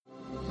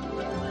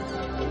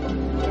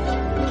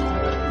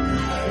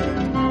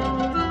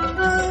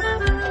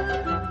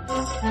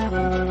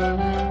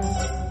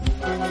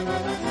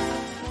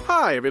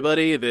Hi,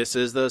 everybody. This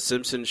is The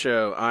Simpsons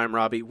Show. I'm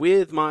Robbie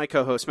with my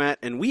co-host Matt,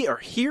 and we are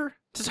here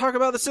to talk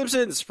about The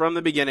Simpsons from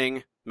the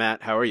beginning.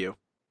 Matt, how are you?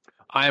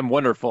 I am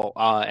wonderful,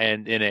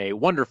 and in a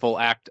wonderful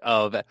act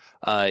of,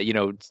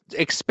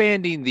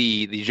 expanding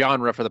the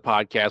genre for the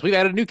podcast, we've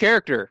added a new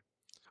character.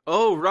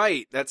 Oh,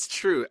 right. That's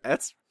true.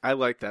 I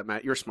like that,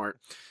 Matt. You're smart.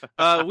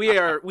 We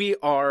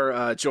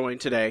are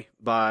joined today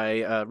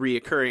by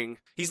reoccurring.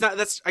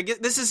 I guess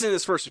this isn't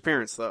his first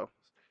appearance, though.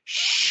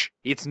 Shh,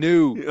 it's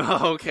new.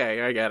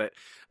 Okay, I got it.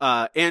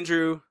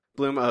 Andrew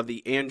Bloom of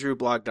the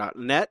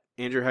andrewblog.net.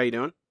 Andrew, how you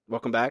doing?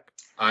 Welcome back.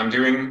 Thank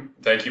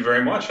you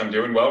very much. I'm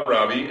doing well,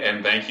 Robbie,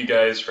 and thank you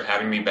guys for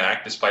having me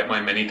back despite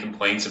my many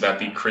complaints about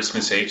the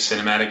Christmas Eve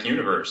cinematic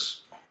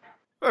universe.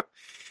 I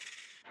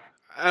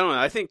don't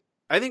know.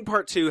 I think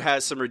part 2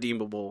 has some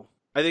redeemable.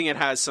 I think it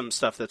has some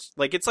stuff that's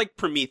like, it's like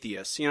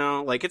Prometheus,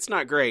 like it's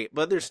not great,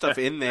 but there's stuff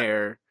in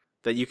there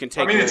that you can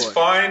take. I mean, it's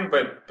fine,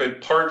 but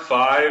part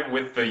 5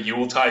 with the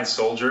Yuletide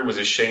Soldier was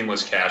a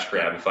shameless cash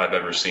grab if I've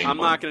ever seen one. I'm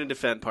not going to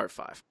defend part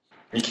 5.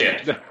 You can't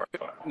defend part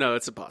 5. No,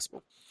 it's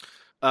impossible.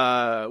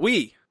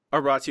 We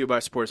are brought to you by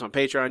supporters on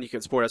Patreon. You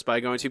can support us by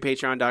going to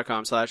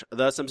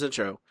patreon.com/The Simpsons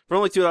Show. For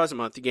only $2 a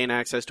month, you gain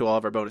access to all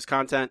of our bonus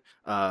content.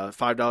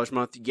 $5 a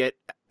month, you get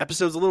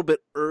episodes a little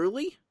bit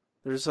early.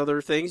 There's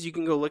other things you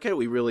can go look at.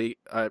 We really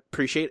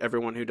appreciate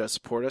everyone who does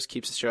support us,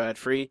 keeps the show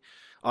ad-free.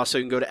 Also,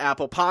 you can go to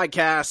Apple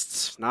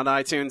Podcasts, not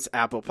iTunes,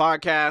 Apple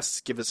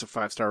Podcasts. Give us a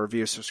 5-star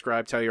review,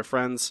 subscribe, tell your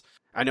friends.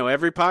 I know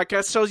every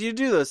podcast tells you to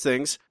do those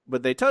things,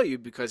 but they tell you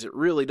because it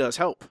really does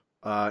help.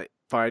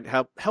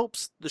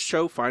 Helps the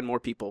show find more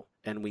people,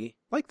 and we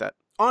like that.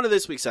 On to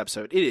this week's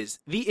episode. It is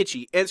The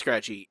Itchy and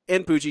Scratchy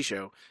and Poochie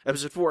Show,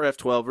 episode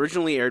 4F12,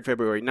 originally aired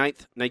February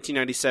 9th,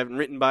 1997,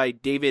 written by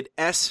David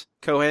S.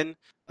 Cohen,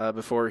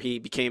 before he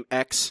became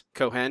X.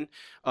 Cohen,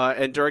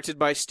 and directed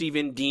by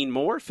Stephen Dean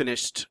Moore,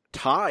 finished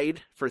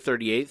tied for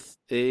 38th.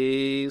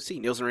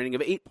 Nielsen rating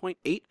of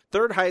 8.8,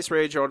 third highest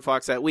rated show on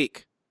Fox that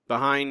week,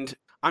 behind,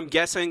 I'm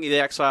guessing,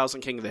 The X-Files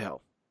and King of the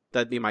Hill.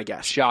 That'd be my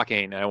guess.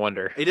 Shocking, I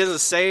wonder. It doesn't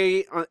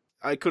say,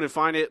 I couldn't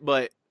find it,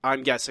 but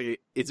I'm guessing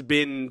it's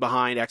been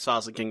behind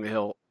X-Files and King of the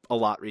Hill a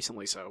lot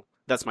recently, so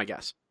that's my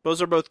guess.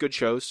 Those are both good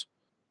shows,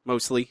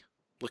 mostly.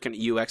 Looking at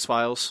you,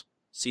 X-Files.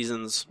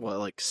 Seasons,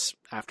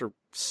 after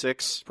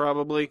 6,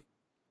 probably?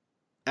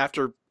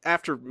 After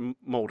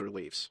Mulder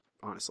leaves,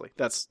 honestly.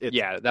 That's it.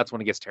 Yeah, that's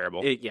when it gets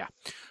terrible. Yeah.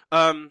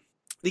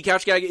 The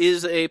Couch Gag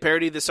is a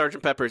parody of the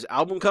Sgt. Pepper's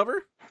album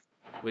cover,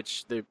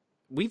 which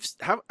we've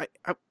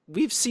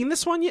seen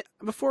this one yet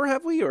before,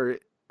 have we? Or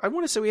I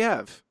want to say we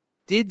have.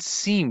 Did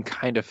seem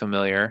kind of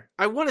familiar.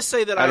 I want to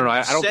say that I don't know.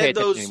 I don't pay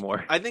attention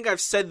anymore. I think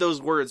I've said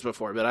those words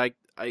before, but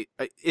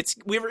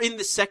we were in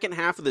the second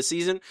half of the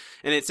season,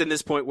 and it's in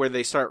this point where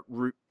they start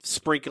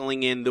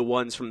sprinkling in the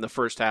ones from the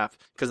first half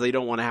because they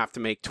don't want to have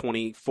to make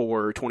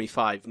 24 or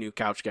 25 new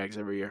Couch Gags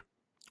every year.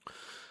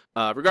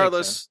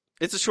 Regardless,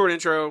 it's a short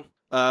intro.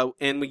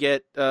 And we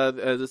get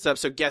this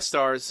episode guest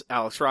stars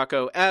Alex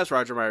Rocco as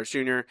Roger Myers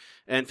Jr.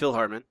 and Phil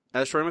Hartman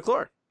as Troy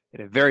McClure. In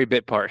a very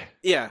bit part.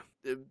 Yeah.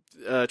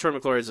 Troy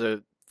McClure is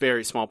a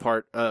very small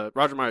part.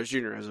 Roger Myers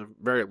Jr. has a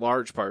very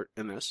large part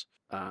in this.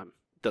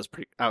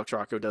 Alex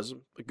Rocco does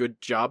a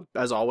good job,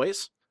 as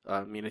always.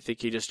 I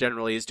think he just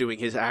generally is doing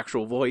his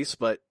actual voice,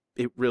 but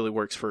it really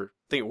works for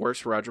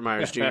Roger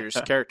Myers Jr.'s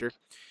character.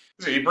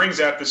 So he brings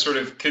out this sort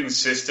of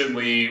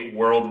consistently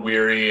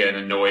world-weary and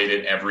annoyed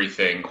at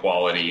everything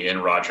quality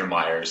in Roger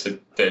Myers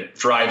that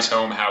drives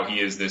home how he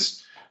is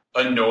this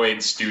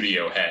annoyed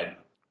studio head.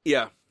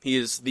 Yeah, he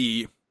is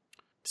the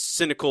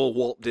cynical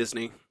Walt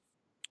Disney.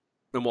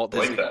 And Walt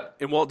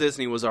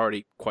Disney was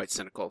already quite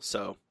cynical,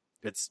 so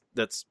that's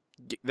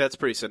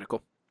pretty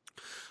cynical.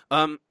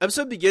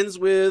 Episode begins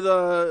with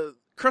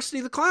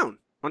Krusty the Clown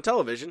on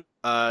television.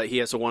 He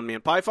has a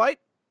one-man pie fight,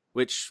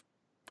 which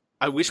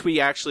I wish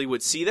we actually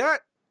would see that.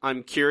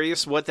 I'm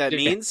curious what that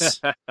means.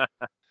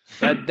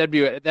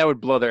 that would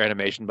blow their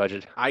animation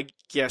budget. I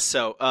guess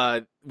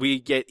so.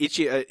 We get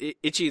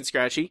Itchy and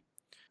Scratchy,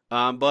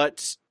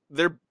 but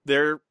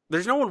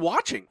there's no one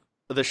watching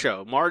the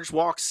show. Marge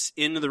walks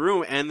into the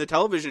room and the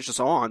television's just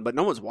on, but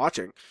no one's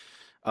watching.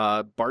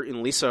 Bart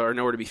and Lisa are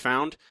nowhere to be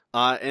found,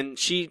 and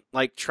she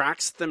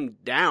tracks them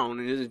down,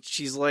 and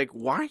she's like,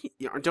 "Why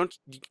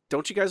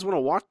don't you guys want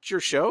to watch your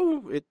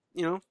show?"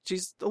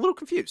 She's a little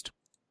confused.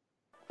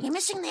 You're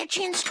missing the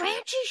Itchy and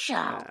Scratchy show.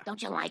 Yeah.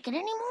 Don't you like it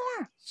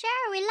anymore?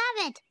 Sure, we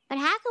love it. But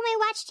how can we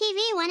watch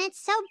TV when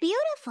it's so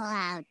beautiful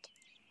out?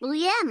 Well,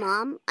 yeah,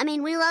 Mom.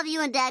 We love you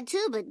and Dad,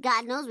 too, but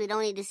God knows we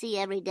don't need to see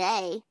you every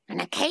day.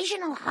 An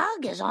occasional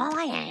hug is all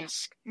I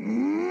ask.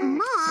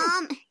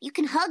 Mom, you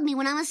can hug me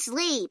when I'm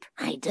asleep.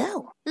 I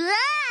do.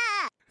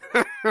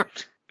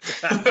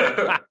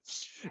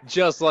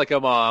 Just like a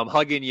mom,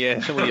 hugging you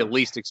when you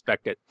least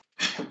expect it.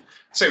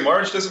 So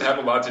Marge doesn't have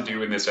a lot to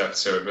do in this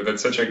episode, but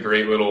that's such a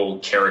great little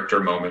character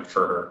moment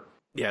for her.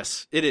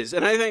 Yes, it is.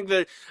 And I think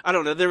that, I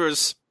don't know,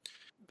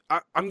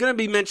 I'm going to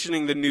be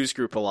mentioning the news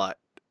group a lot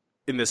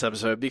in this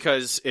episode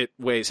because it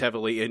weighs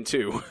heavily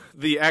into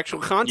the actual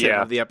content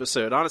of the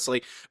episode,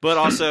 honestly. But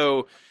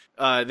also,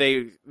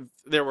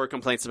 there were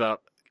complaints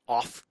about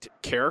off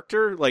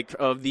character, like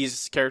of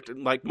these characters,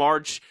 like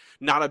Marge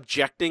not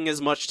objecting as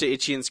much to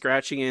Itchy and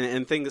Scratchy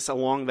and things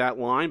along that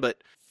line.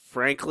 But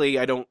frankly,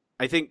 I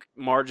think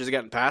Marge has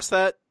gotten past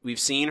that. We've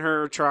seen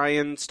her try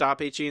and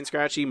stop Itchy and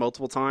Scratchy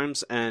multiple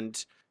times,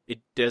 and it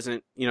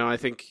doesn't, I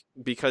think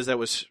because that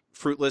was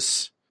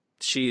fruitless,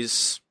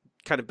 she's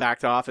kind of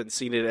backed off and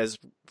seen it as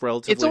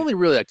relatively... It's only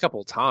really a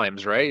couple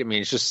times, right? I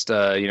mean, it's just,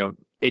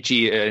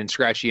 Itchy and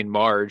Scratchy and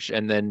Marge,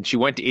 and then she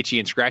went to Itchy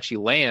and Scratchy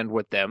Land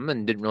with them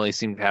and didn't really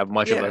seem to have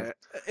much of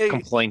a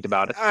complaint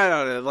about it. I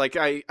don't know. Like,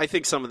 I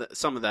think some of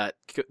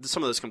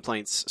those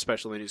complaints,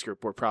 especially in the news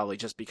group, were probably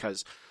just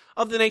because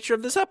of the nature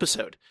of this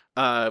episode,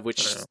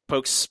 which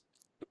pokes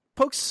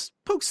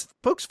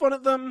fun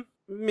at them,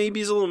 maybe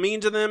is a little mean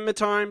to them at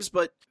times,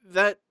 but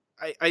that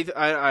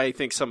I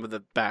think some of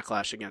the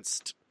backlash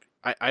against...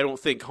 I don't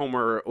think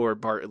Homer or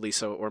Bart,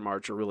 Lisa, or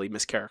Marge are really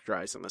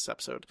mischaracterized in this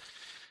episode.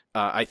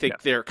 I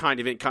think they're kind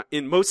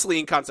of mostly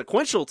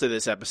inconsequential to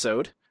this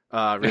episode.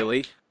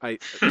 Really,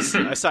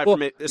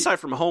 aside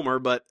from Homer,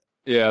 but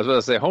yeah, I was going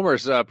to say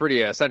Homer's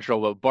pretty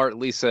central, but Bart,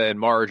 Lisa, and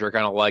Marge are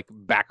kind of like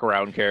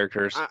background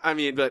characters. I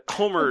mean, but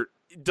Homer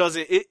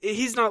doesn't.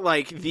 He's not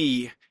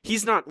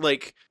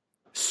like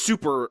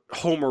super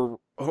Homer.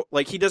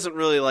 Like he doesn't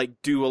really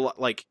like do a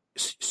lot like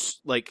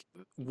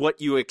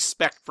what you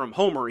expect from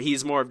Homer.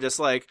 He's more of just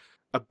like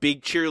a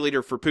big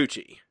cheerleader for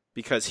Poochie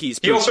because he's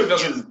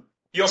Poochie.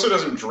 He also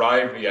doesn't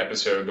drive the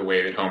episode the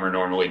way that Homer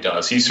normally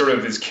does. He sort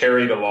of is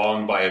carried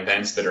along by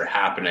events that are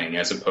happening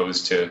as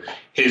opposed to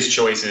his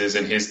choices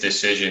and his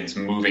decisions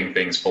moving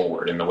things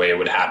forward in the way it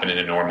would happen in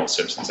a normal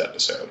Simpsons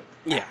episode.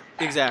 Yeah,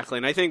 exactly.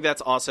 And I think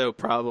that's also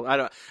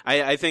probably...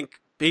 I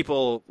think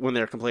people, when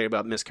they're complaining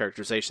about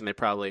mischaracterization, they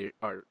probably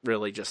are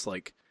really just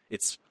like,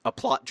 it's a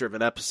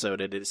plot-driven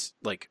episode. It is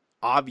like,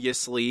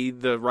 obviously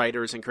the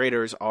writers and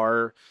creators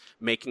are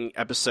making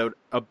episode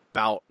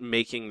about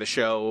making the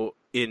show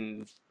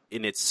in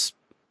its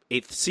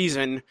 8th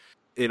season.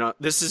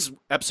 This is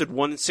episode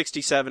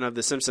 167 of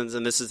The Simpsons,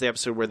 and this is the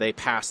episode where they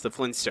pass the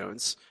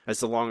Flintstones as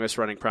the longest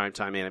running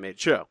primetime animated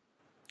show.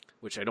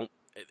 Which I don't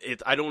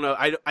know.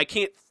 I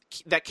can't.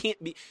 That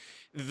can't be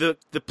the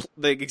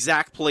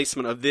exact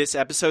placement of this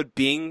episode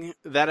being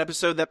that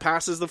episode that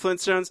passes the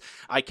Flintstones.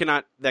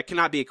 That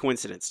cannot be a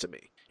coincidence to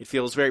me. It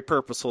feels very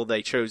purposeful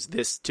they chose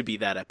this to be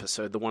that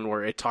episode, the one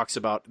where it talks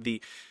about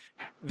the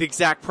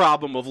exact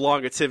problem of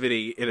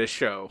longevity in a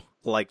show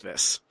like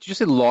this. Did you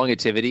say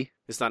longevity?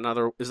 Is that not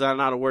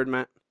a word,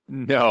 Matt?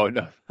 No,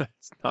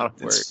 it's not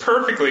a word. It's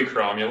perfectly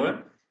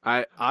cromulent.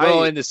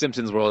 Well, in the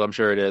Simpsons world, I'm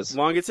sure it is.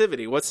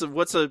 Longevity. What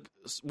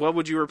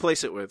would you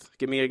replace it with?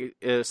 Give me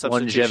a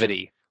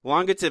substitution.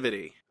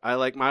 Longevity. I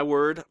like my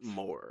word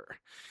more.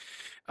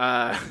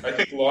 I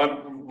think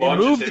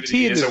longevity move the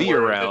T and is the a V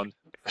word around.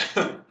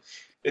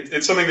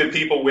 It's something that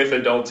people with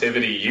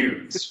adultivity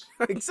use.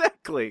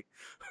 Exactly.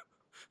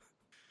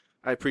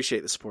 I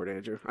appreciate the support,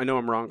 Andrew. I know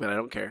I'm wrong, but I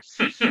don't care.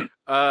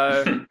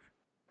 And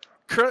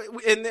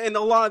a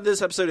lot of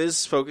this episode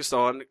is focused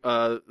on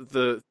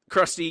the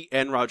Krusty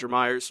and Roger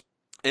Myers.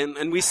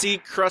 And we see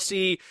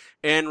Krusty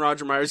and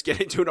Roger Myers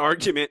get into an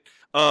argument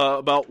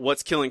about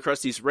what's killing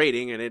Krusty's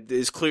rating, and it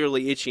is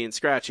clearly Itchy and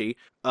Scratchy.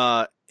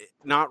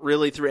 Not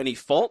really through any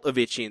fault of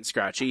Itchy and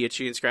Scratchy.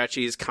 Itchy and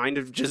Scratchy is kind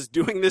of just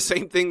doing the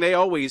same thing they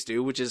always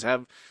do, which is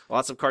have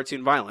lots of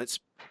cartoon violence.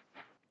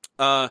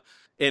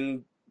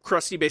 And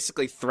Krusty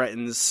basically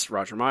threatens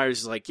Roger Myers.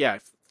 He's like, yeah,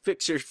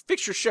 fix your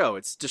show.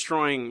 It's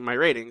destroying my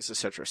ratings,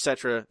 etc.,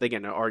 etc. They get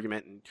in an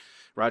argument, and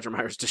Roger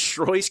Myers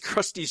destroys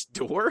Krusty's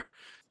door.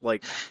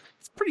 Like,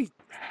 he's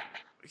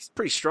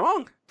pretty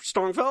strong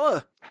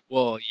fella.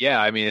 Well,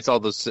 yeah, I mean, it's all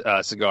those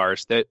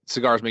cigars. That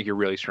cigars make you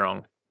really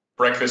strong.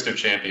 Breakfast of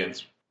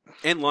champions.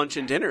 And lunch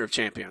and dinner of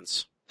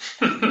champions.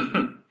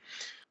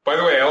 By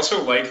the way, I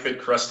also like that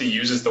Krusty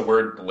uses the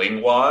word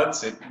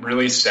blingwads. It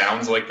really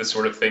sounds like the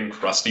sort of thing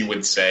Krusty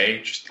would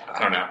say. I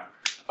don't know.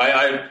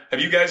 Have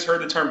you guys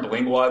heard the term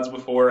blingwads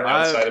before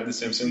outside of The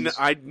Simpsons?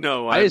 I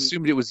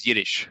assumed it was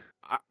Yiddish.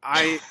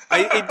 I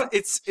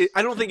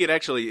don't think it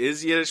actually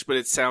is Yiddish, but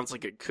it sounds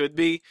like it could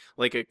be.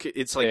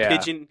 It's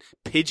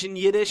pigeon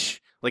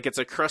Yiddish. Like it's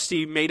a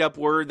Krusty made up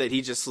word that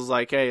he just was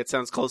like, hey, it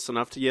sounds close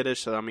enough to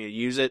Yiddish, so I'm going to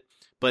use it.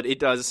 But it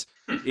does.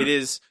 It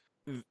is.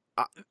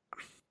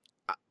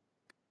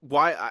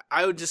 Why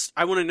I want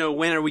to know,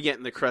 when are we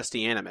getting the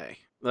Krusty anime?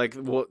 Like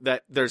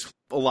that there's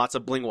lots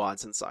of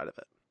blingwads inside of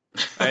it.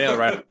 I know,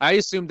 right? I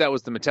assumed that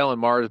was the Mattel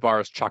and Mars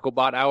Bar's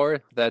Chocobot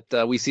hour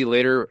that we see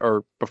later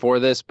or before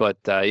this, but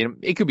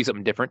it could be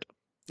something different.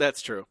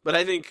 That's true, but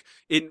I think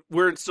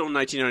we're still in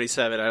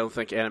 1997. I don't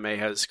think anime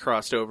has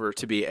crossed over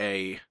to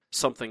be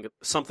something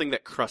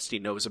that Krusty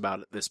knows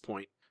about at this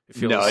point. It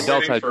feels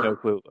adults have no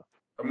clue.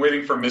 I'm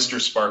waiting for Mr.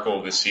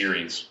 Sparkle, the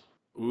series.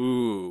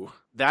 Ooh,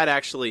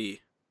 that's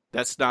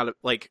not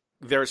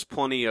there's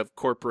plenty of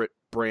corporate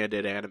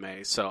branded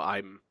anime, so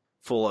I'm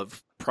full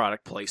of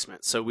product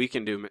placement. So we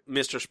can do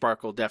Mr.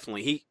 Sparkle.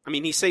 Definitely.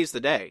 He saves the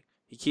day.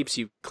 He keeps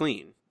you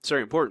clean. It's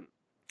very important.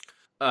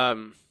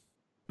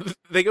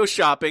 They go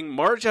shopping.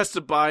 Marge has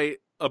to buy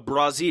a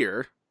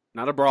brassiere,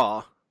 not a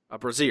bra, a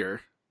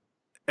brassiere,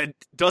 and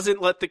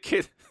doesn't let the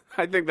kid.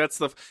 I think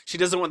she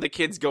doesn't want the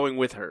kids going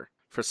with her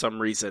for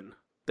some reason.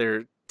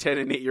 They're 10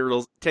 and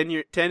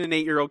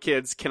 8-year-old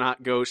kids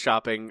cannot go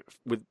shopping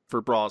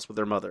for bras with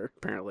their mother,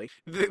 apparently.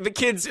 The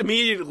kids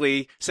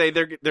immediately say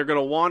they're going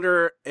to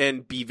wander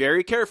and be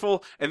very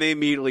careful, and they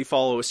immediately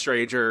follow a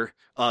stranger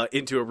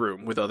into a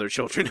room with other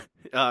children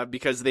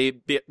because they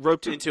get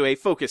roped into a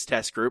focus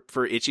test group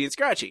for Itchy and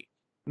Scratchy.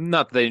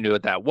 Not that they knew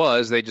what that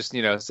was. They just,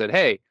 said,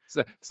 hey,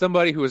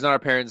 somebody who was not our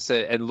parents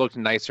and looked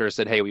nicer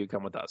said, hey, will you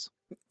come with us?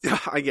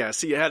 I guess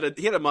he had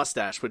a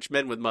mustache, which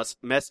men with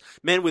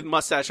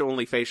mustache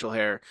only facial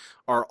hair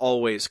are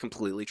always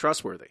completely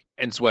trustworthy.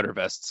 And sweater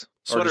vests.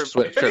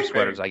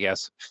 Sweaters, I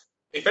guess.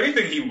 If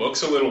anything, he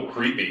looks a little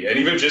creepy. And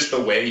even just the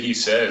way he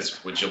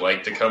says, would you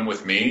like to come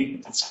with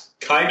me? It's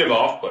kind of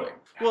off-putting.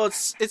 Well,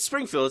 it's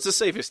Springfield. It's the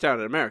safest town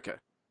in America.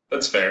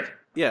 That's fair.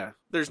 Yeah.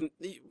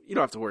 You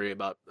don't have to worry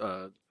about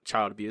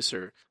child abuse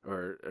or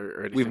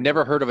anything. We've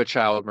never heard of a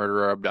child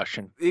murder or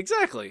abduction.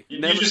 Exactly.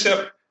 You just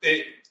have...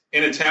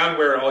 In a town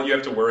where all you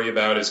have to worry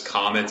about is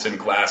comets and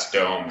glass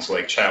domes,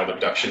 like child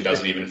abduction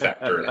doesn't even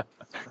factor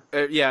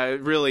in. Yeah,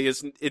 it really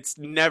is. It's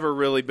never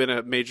really been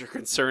a major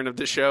concern of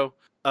the show.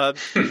 But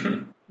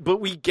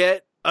we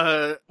get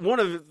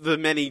one of the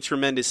many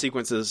tremendous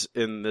sequences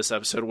in this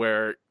episode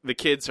where the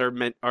kids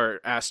are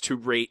asked to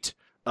rate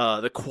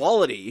the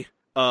quality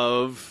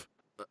of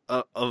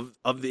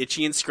the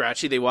Itchy and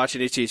Scratchy. They watch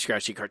an Itchy and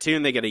Scratchy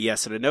cartoon. They get a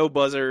yes and a no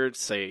buzzer.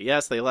 Say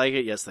yes, they like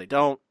it. Yes, they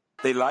don't.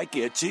 They like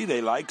Itchy. They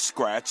like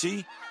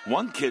Scratchy.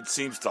 One kid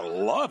seems to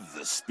love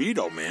the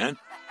Speedo Man.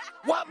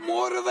 What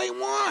more do they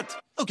want?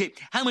 Okay,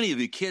 how many of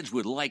you kids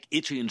would like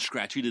Itchy and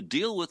Scratchy to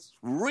deal with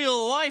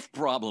real-life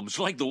problems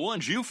like the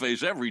ones you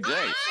face every day?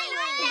 Great idea.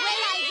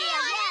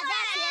 Yeah,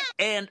 that's it.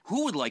 And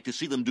who would like to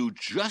see them do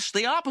just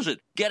the opposite,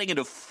 getting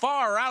into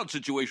far-out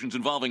situations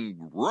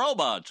involving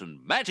robots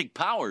and magic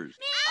powers?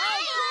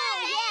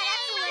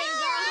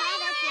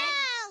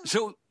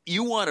 So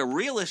you want a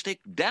realistic,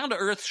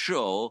 down-to-earth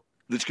show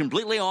that's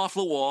completely off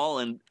the wall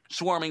and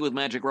swarming with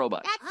magic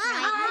robots. That's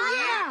right.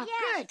 Yeah.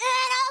 Good.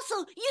 And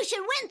also, you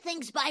should win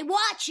things by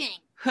watching.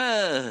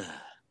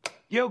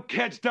 You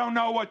kids don't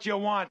know what you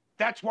want.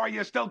 That's why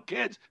you're still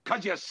kids,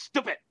 because you're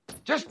stupid.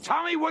 Just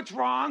tell me what's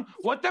wrong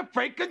with the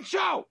freaking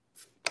show.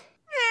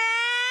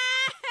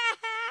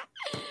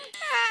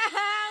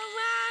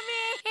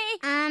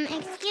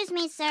 Excuse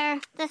me,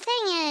 sir. The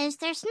thing is,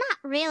 there's not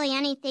really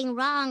anything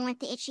wrong with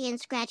the Itchy and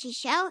Scratchy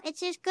show.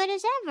 It's as good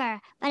as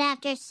ever. But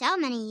after so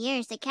many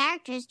years, the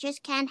characters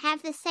just can't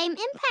have the same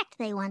impact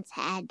they once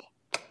had.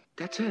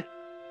 That's it.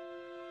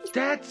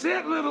 That's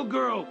it, little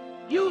girl.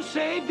 You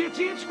saved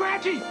Itchy and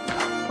Scratchy.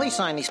 Please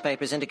sign these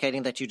papers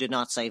indicating that you did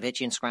not save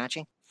Itchy and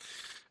Scratchy.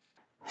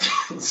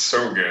 It's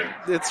so good.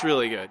 It's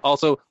really good.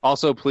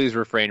 Also, please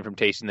refrain from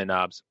tasting the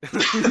knobs.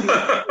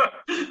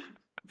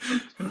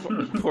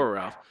 Poor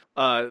Ralph.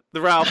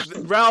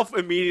 Ralph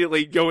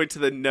immediately going to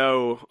the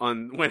no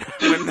on when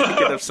they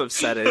get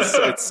upset.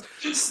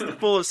 It's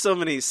full of so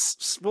many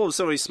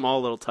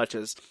small little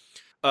touches.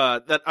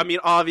 That I mean,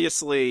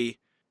 obviously,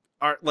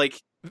 are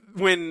like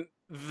when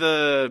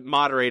the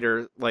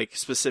moderator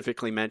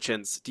specifically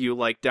mentions, do you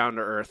like down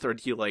to earth or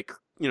do you like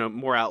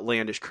more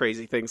outlandish,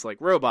 crazy things like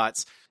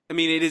robots? I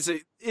mean, it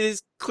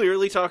is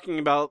clearly talking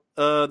about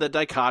the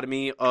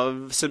dichotomy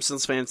of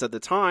Simpsons fans at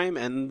the time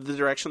and the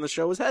direction the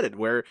show was headed,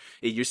 where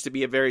it used to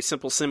be a very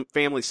simple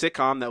family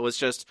sitcom that was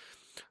just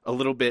a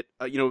little bit,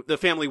 the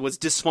family was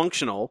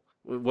dysfunctional,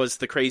 was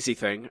the crazy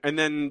thing. And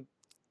then,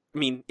 I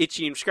mean,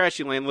 Itchy and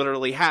Scratchy Land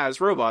literally has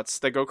robots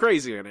that go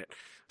crazy in it.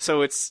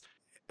 So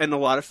and a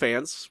lot of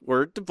fans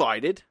were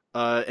divided,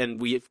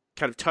 and we've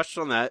kind of touched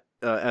on that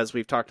as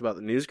we've talked about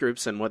the news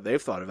groups and what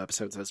they've thought of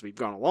episodes as we've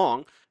gone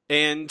along.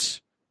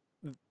 And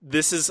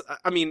this is,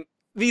 I mean,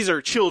 these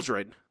are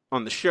children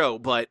on the show,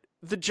 but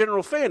the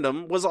general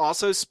fandom was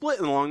also split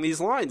along these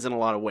lines in a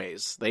lot of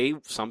ways.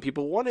 Some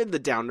people wanted the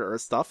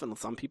down-to-earth stuff, and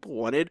some people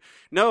wanted,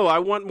 no, I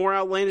want more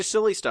outlandish,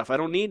 silly stuff. I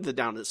don't need the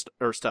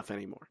down-to-earth stuff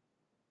anymore.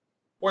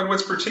 Well, and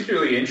what's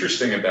particularly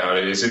interesting about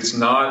it is it's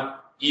not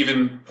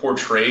even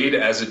portrayed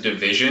as a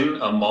division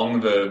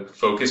among the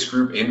focus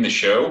group in the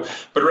show,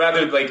 but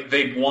rather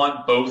they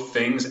want both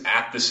things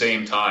at the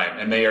same time,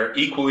 and they are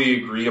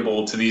equally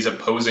agreeable to these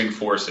opposing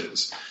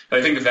forces. And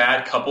I think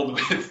that,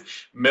 coupled with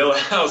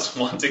Milhouse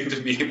wanting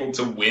to be able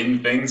to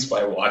win things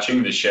by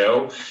watching the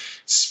show,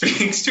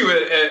 speaks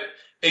to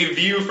a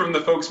view from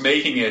the folks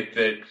making it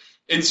that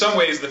in some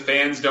ways the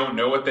fans don't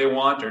know what they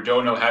want or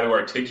don't know how to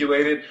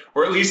articulate it,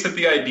 or at least that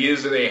the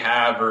ideas that they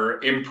have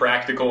are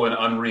impractical and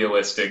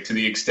unrealistic to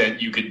the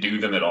extent you could do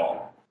them at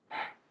all.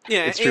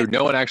 Yeah, it's true.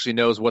 No one actually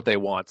knows what they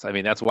want. I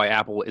mean, that's why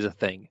Apple is a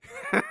thing.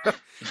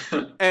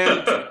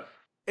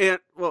 and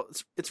well,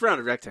 it's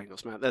rounded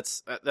rectangles, Matt.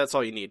 That's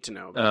all you need to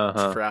know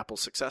for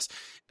Apple's success.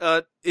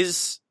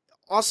 Is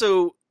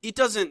also, it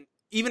doesn't,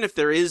 even if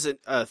there is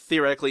a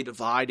theoretically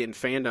divide in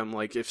fandom,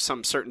 like if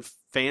some certain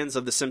fans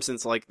of The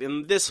Simpsons like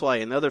them this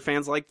way and the other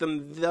fans like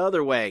them the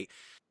other way,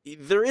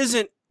 there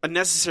isn't a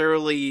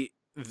necessarily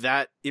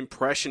that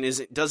impression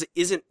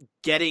isn't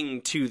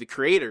getting to the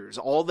creators.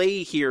 All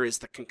they hear is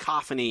the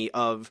cacophony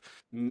of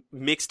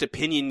mixed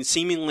opinions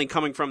seemingly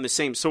coming from the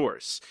same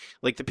source.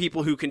 Like the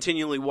people who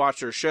continually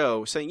watch their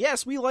show saying,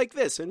 yes, we like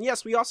this, and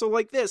yes, we also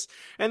like this,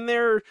 and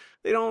they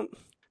don't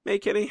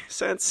make any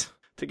sense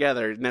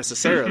together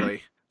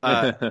necessarily.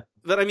 But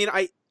I mean,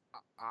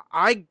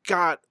 I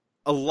got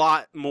a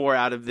lot more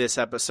out of this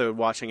episode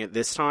watching it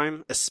this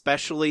time,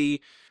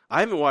 especially I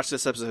haven't watched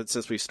this episode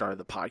since we started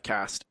the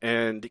podcast,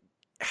 and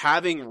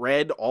having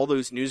read all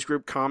those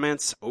newsgroup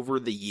comments over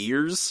the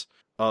years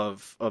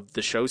of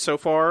the show so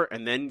far,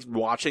 and then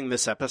watching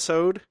this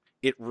episode,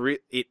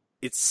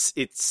 it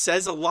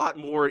says a lot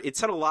more. It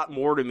said a lot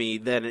more to me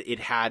than it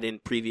had in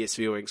previous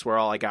viewings, where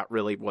all I got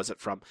really was it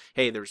from,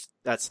 hey,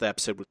 that's the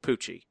episode with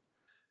Poochie.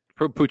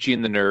 Poochie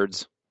and the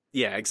nerds.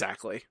 Yeah,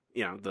 exactly.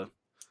 You know,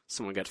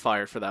 someone got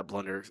fired for that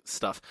blunder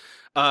stuff.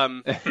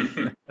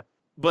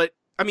 But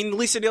I mean,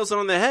 Lisa nails it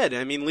on the head.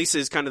 I mean, Lisa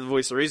is kind of the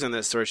voice of reason in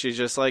this, where she's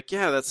just like,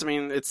 yeah,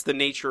 it's the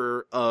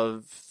nature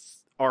of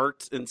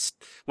art, and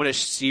when a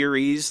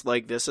series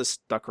like this has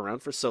stuck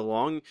around for so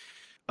long,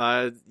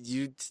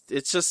 it's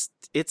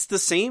the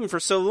same for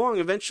so long.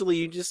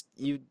 Eventually,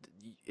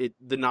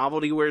 the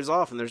novelty wears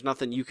off, and there's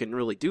nothing you can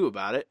really do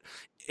about it,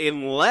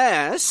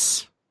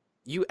 unless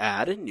you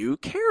add a new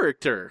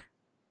character.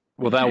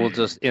 Well, that will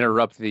just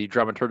interrupt the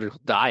dramaturgical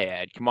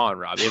dyad. Come on,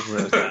 Robbie.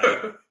 Everyone knows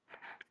that.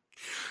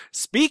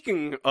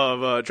 Speaking of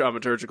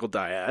dramaturgical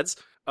dyads,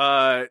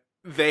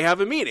 they have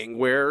a meeting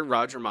where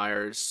Roger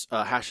Myers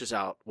hashes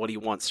out what he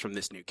wants from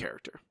this new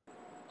character.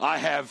 I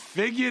have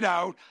figured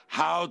out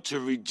how to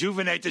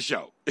rejuvenate the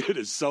show. It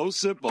is so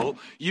simple,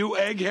 you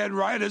egghead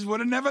writers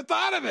would have never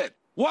thought of it.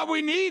 What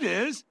we need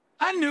is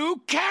a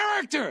new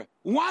character,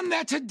 one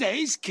that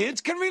today's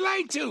kids can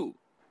relate to.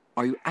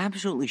 Are you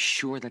absolutely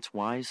sure that's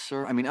wise,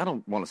 sir? I mean, I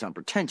don't want to sound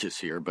pretentious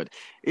here, but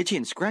Itchy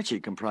and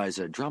Scratchy comprise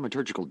a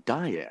dramaturgical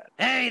dyad.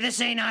 Hey,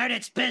 this ain't art,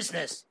 it's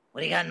business.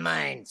 What do you got in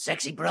mind?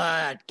 Sexy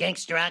broad,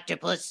 gangster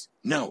octopus?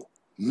 No.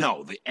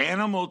 The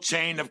animal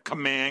chain of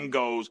command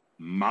goes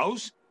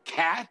mouse,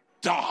 cat,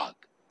 dog.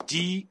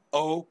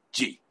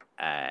 D-O-G.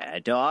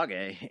 Dog?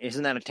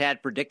 Isn't that a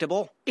tad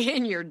predictable?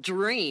 In your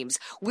dreams.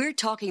 We're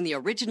talking the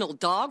original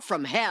dog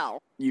from hell.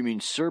 You mean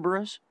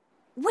Cerberus?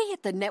 We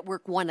at the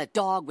network want a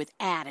dog with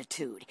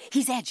attitude.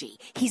 He's edgy.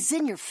 He's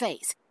in your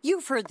face.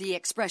 You've heard the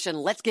expression,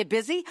 let's get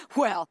busy?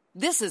 Well,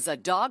 this is a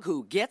dog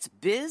who gets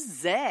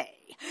busy.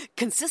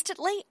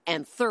 Consistently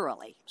and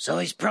thoroughly. So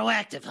he's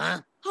proactive,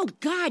 huh? Oh,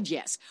 God,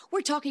 yes. We're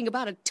talking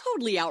about a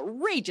totally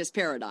outrageous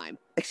paradigm.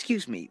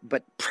 Excuse me,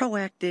 but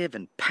proactive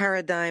and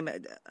paradigm,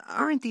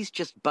 aren't these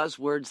just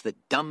buzzwords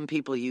that dumb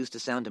people use to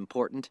sound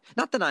important?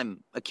 Not that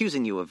I'm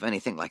accusing you of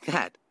anything like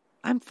that.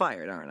 I'm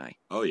fired, aren't I?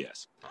 Oh,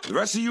 yes. The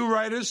rest of you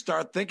writers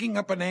start thinking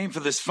up a name for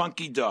this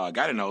funky dog.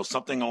 I don't know,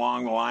 something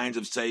along the lines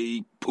of,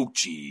 say,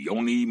 Poochie,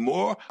 only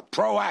more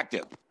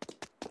proactive.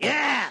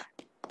 Yeah!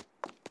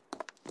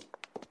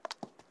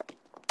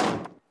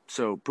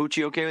 So,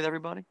 Poochie okay with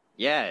everybody?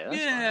 Yeah,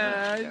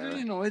 that's fine.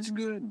 You know, it's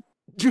good.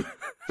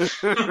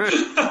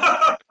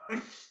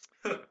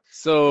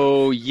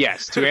 So,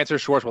 yes, to answer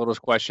Schwarzwalder's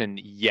question,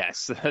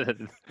 yes.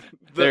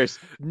 There's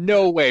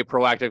no way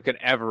proactive can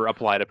ever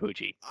apply to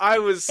Poochie.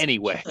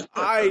 Anyway.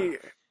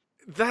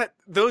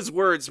 Those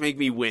words make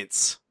me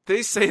wince.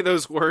 They say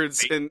those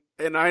words and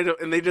I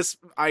don't, and they just,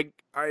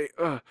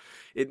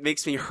 it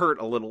makes me hurt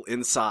a little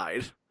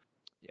inside.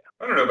 Yeah.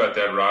 I don't know about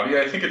that, Robbie.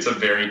 I think it's a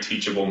very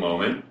teachable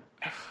moment.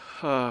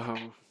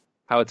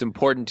 How it's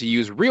important to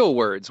use real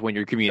words when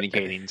you're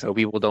communicating, so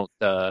people don't,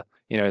 so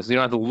you don't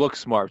have to look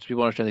smart, so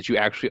people understand that you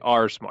actually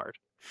are smart.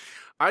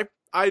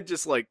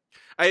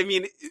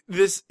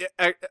 This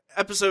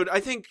episode, I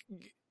think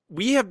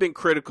we have been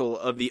critical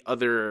of the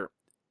other,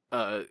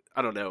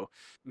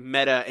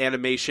 meta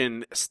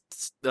animation,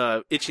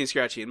 Itchy and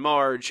Scratchy and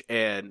Marge,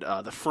 and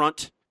The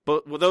Front.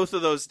 But both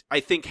of those, I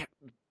think,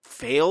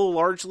 fail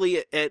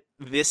largely at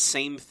this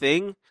same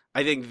thing.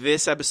 I think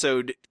this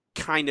episode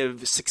kind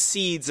of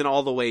succeeds in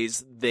all the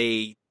ways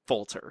they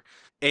falter.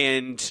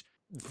 And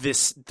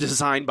this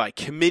design by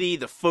committee,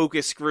 the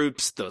focus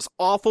groups, those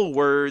awful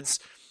words,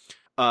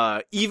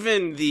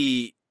 even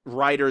the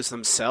writers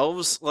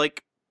themselves,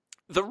 like,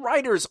 the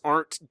writers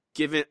aren't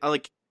given,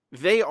 like,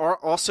 they are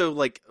also,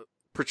 like,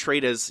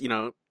 portrayed as,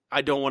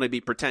 I don't want to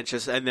be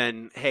pretentious, and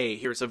then, hey,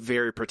 here's a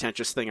very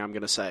pretentious thing I'm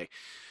going to say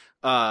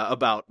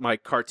about my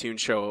cartoon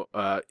show.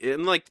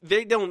 And, like,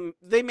 they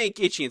make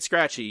Itchy and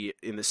Scratchy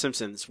in The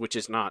Simpsons, which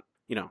is not,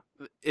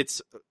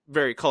 it's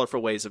very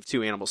colorful ways of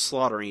two animals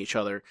slaughtering each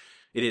other.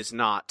 It is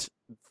not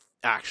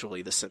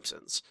actually The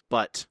Simpsons.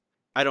 But,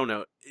 I don't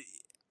know.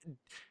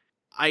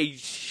 I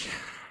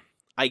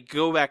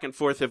go back and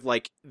forth of,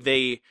 like,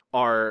 they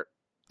are...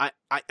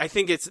 I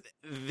think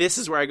this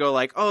is where I go,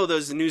 like, oh,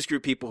 those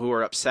newsgroup people who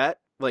are upset,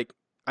 like,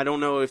 I don't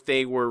know if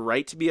they were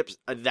right to be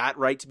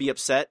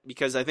upset,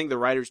 because I think the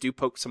writers do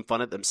poke some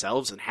fun at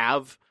themselves and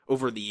have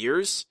over the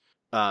years.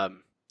 But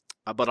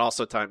it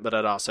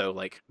also,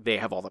 like, they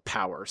have all the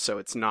power, so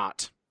it's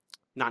not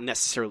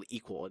necessarily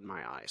equal in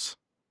my eyes.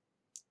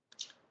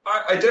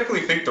 I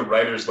definitely think the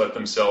writers let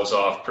themselves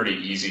off pretty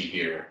easy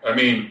here. I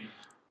mean,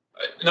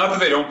 not that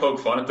they don't poke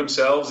fun at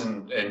themselves,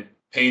 and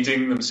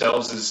painting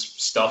themselves as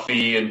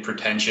stuffy and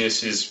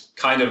pretentious is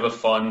kind of a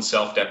fun,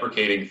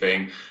 self-deprecating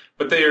thing,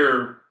 but they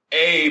are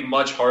A,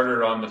 much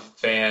harder on the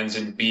fans,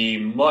 and B,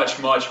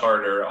 much, much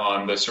harder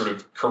on the sort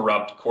of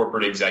corrupt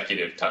corporate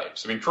executive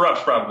types. I mean,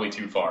 corrupt's probably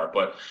too far,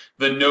 but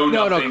the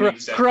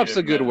corrupt's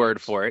a good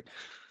word for it.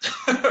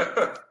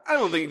 I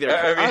don't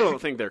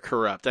think they're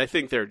corrupt. I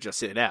think they're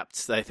just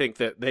inept. I think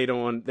that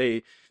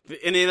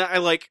I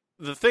like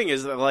the thing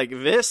is that like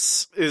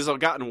this is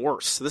gotten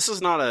worse. This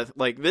is not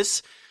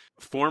this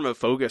form of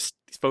focus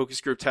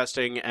group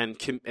testing and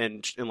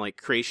like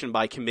creation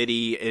by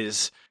committee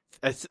is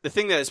the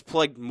thing that has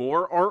plagued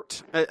more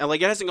art.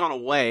 Like it hasn't gone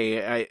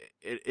away.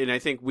 I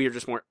think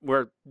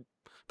we're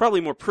probably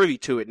more privy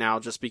to it now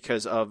just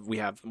because we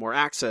have more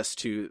access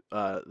to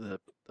the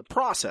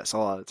process a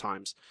lot of the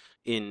times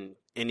in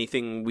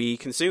anything we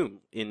consume,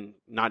 in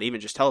not even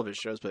just television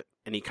shows, but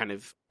any kind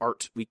of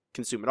art we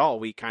consume at all.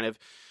 We kind of,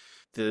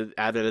 the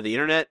advent of the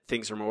internet,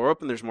 things are more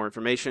open, there's more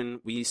information,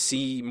 we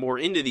see more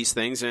into these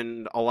things,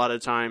 and a lot of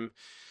the time,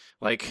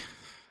 like,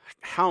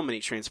 how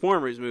many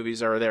Transformers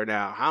movies are there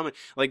now? How many,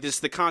 like,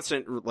 the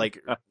constant,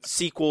 like,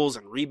 sequels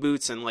and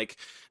reboots, and, like,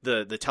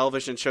 the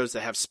television shows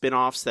that have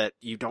spin-offs that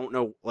you don't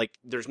know, like,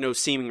 there's no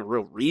seeming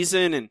real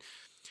reason, and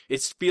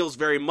it feels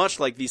very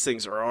much like these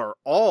things are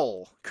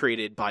all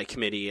created by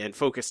committee and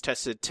focus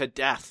tested to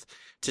death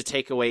to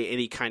take away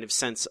any kind of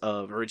sense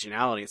of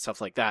originality and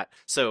stuff like that.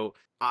 So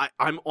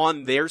I'm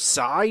on their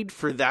side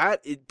for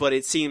that, but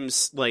it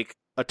seems like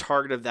a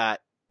target of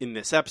that in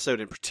this episode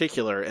in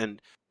particular. And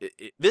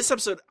this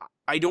episode,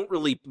 I don't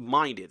really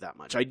mind it that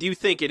much. I do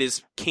think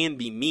it can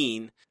be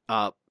mean,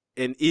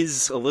 and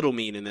is a little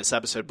mean in this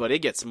episode, but it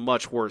gets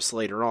much worse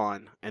later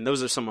on. And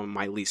those are some of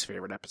my least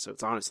favorite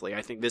episodes, honestly.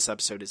 I think this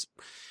episode is,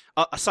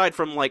 aside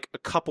from like a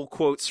couple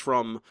quotes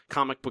from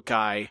Comic Book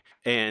Guy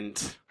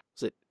and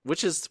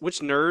which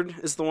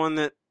nerd is the one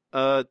that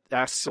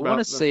asks about? I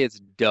want to say it's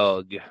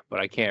Doug, but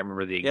I can't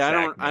remember the exact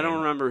name. I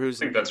don't remember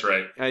who's. I think that's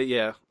right.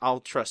 Yeah,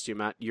 I'll trust you,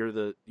 Matt. You're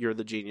the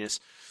genius.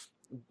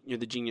 You're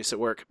the genius at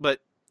work.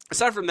 But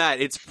aside from that,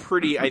 it's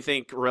pretty. I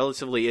think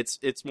relatively,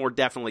 it's more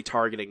definitely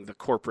targeting the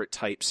corporate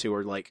types who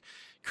are like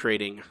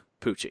creating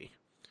Poochie.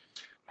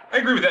 I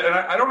agree with that, and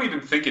I don't even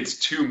think it's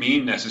too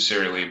mean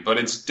necessarily, but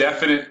it's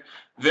definite.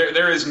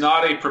 There is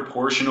not a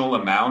proportional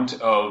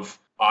amount of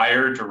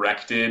ire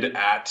directed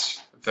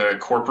at the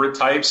corporate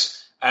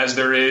types as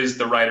there is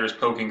the writers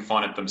poking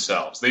fun at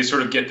themselves. They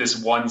sort of get this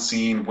one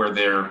scene where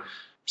they're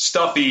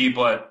stuffy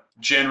but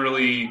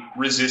generally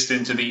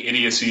resistant to the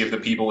idiocy of the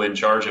people in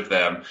charge of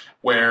them,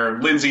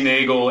 where Lindsay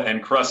Naegle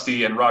and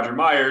Krusty and Roger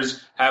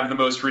Myers have the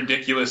most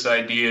ridiculous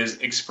ideas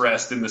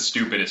expressed in the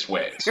stupidest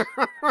ways.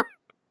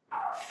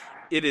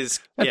 It is.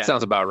 That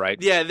sounds about right.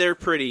 Yeah,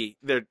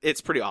 it's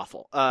pretty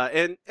awful.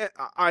 And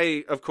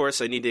I, of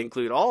course, I need to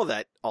include all of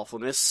that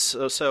awfulness.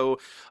 So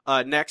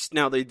next,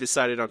 now they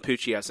decided on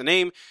Poochie as a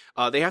name.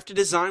 They have to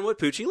design what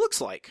Poochie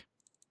looks like.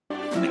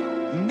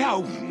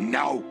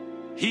 No.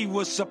 He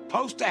was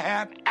supposed to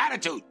have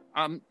attitude.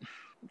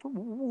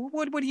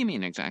 What do you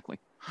mean exactly?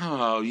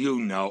 Oh,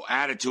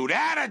 attitude.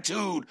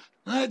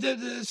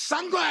 The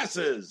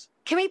sunglasses.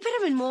 Can we put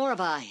him in more of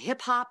a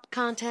hip-hop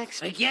context?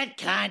 Forget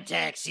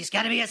context. He's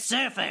got to be a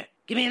surfer.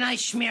 Give me a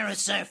nice schmear of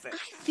surfer.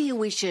 I feel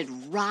we should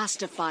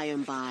Rastify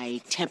him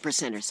by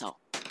 10% or so.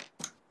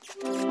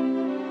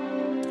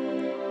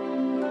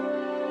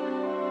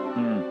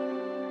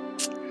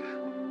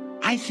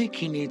 I think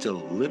he needs a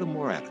little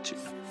more attitude.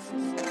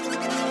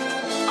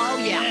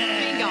 Oh,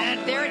 yeah.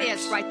 Bingo. There it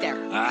is, right there.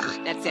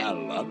 That's it. I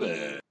love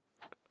it.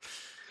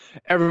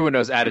 Everyone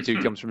knows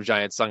attitude comes from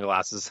giant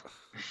sunglasses.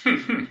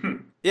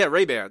 Yeah,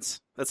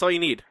 Ray-Bans. That's all you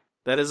need.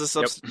 That is a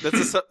that's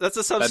a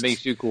substitute. That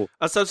makes you cool.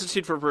 A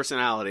substitute for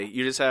personality.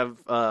 You just have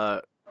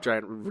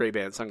giant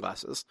Ray-Ban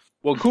sunglasses.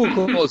 Well, cool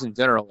clothes in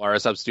general are a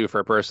substitute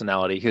for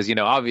personality because,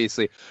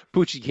 obviously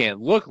Poochie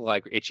can't look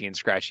like Itchy and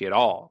Scratchy at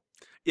all.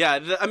 Yeah,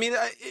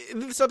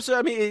 this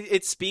episode,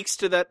 it speaks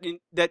to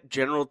that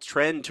general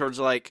trend towards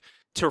like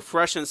to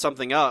freshen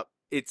something up.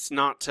 It's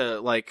not to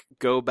like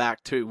go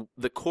back to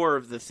the core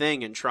of the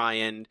thing and try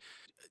and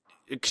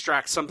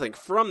extract something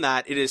from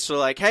that. It is so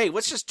like, hey,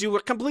 let's just do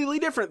a completely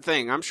different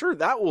thing. I'm sure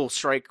that will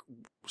strike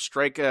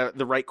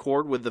the right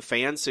chord with the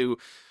fans who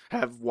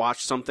have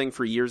watched something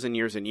for years and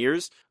years and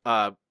years.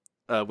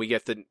 We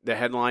get the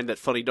headline that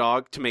funny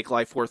dog to make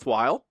life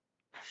worthwhile.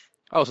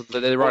 Oh, so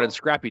they brought in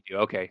Scrappy too.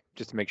 Okay,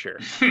 just to make sure.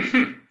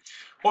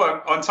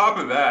 Well, on top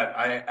of that,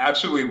 I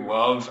absolutely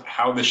love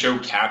how the show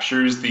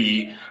captures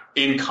the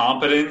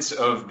incompetence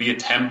of the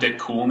attempt at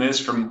coolness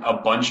from a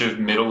bunch of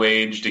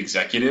middle-aged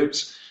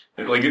executives.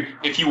 Like,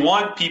 if you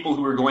want people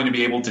who are going to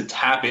be able to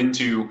tap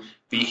into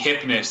the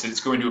hipness that's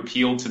going to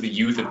appeal to the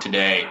youth of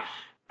today,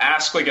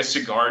 ask like a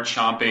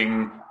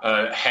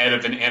cigar-chomping head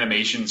of an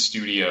animation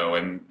studio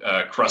and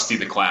Krusty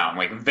the Clown.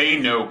 Like, they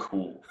know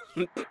cool.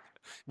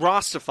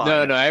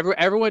 Rostified. No.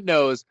 Everyone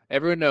knows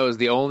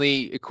the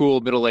only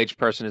cool middle-aged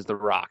person is The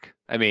Rock.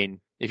 I mean,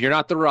 if you're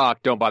not The Rock,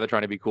 don't bother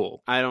trying to be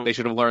cool. They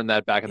should have learned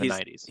that back in the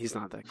 90s. He's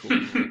not that cool.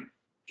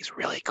 He's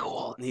really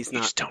cool. He's you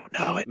not. Just don't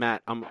know it.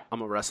 Matt, I'm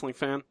a wrestling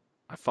fan.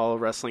 I follow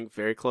wrestling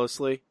very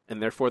closely,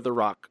 and therefore The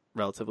Rock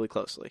relatively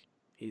closely.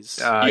 He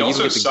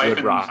also siphoned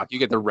good Rock. You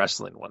get the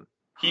wrestling one.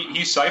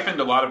 He siphoned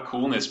a lot of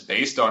coolness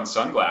based on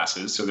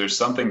sunglasses, so there's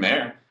something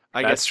there.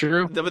 I That's guess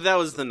true. But that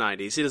was the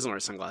 90s. He doesn't wear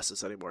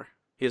sunglasses anymore.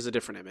 He has a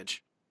different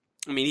image.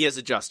 I mean, he has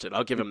adjusted.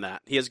 Will give him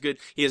that. He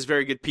has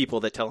very good people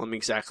that tell him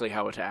exactly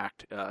how to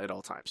act at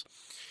all times.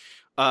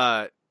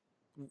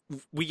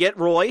 We get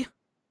Roy,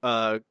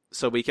 so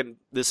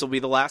this will be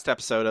the last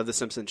episode of the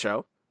Simpsons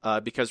show,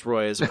 because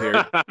Roy has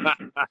appeared.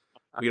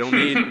 We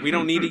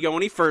don't need to go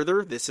any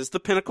further. This is the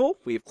pinnacle.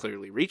 We've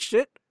clearly reached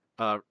it.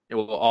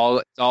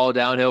 It's all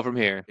downhill from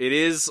here. It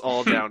is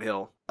all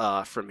downhill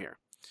from here.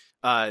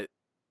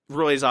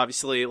 Roy's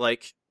obviously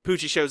like,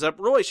 Poochie shows up,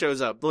 Roy shows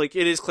up. Like,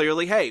 it is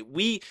clearly, hey,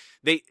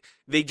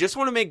 they just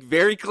want to make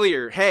very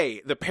clear,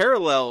 hey, the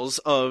parallels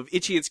of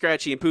Itchy and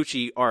Scratchy and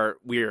Poochie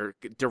we're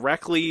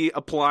directly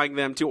applying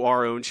them to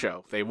our own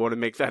show. They want to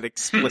make that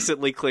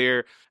explicitly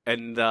clear.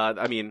 And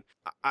I mean,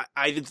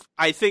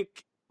 I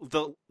think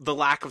the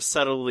lack of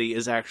subtlety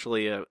is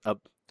actually a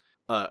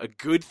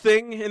good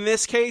thing in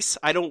this case.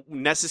 I don't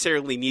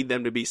necessarily need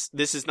them to be.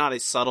 This is not a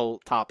subtle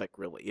topic,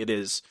 really. It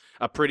is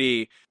a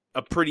pretty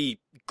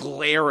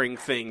glaring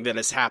thing that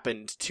has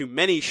happened to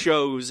many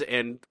shows,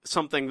 and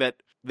something that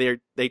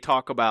they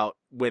talk about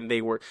when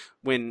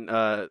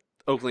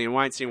Oakley and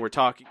Weinstein were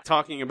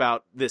talking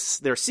about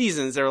their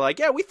seasons. They're like,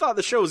 yeah, we thought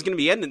the show was going to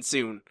be ending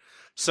soon,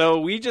 so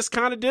we just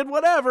kind of did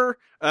whatever.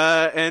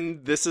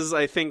 And this is,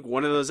 I think,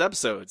 one of those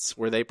episodes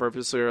where they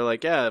purposely are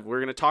like, yeah, we're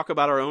going to talk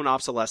about our own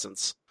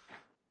obsolescence.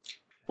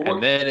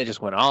 And then it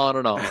just went on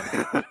and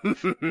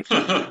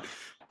on.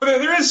 But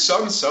there is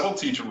some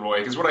subtlety to Roy,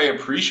 because what I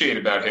appreciate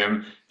about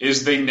him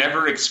is they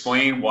never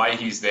explain why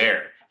he's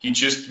there. He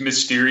just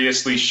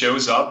mysteriously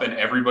shows up and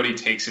everybody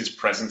takes his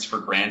presence for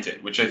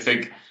granted, which I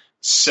think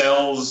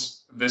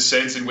sells the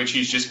sense in which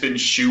he's just been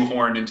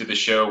shoehorned into the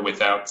show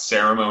without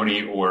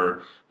ceremony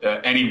or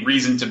any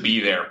reason to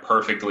be there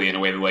perfectly, in a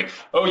way that, like,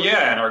 oh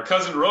yeah, and our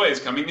cousin Roy is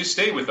coming to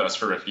stay with us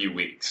for a few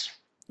weeks.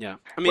 Yeah.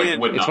 I mean,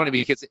 it's funny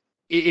because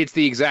it's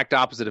the exact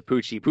opposite of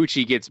Poochie.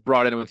 Poochie gets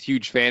brought in with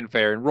huge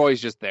fanfare, and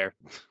Roy's just there.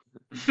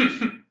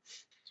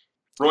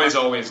 Roy's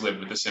always lived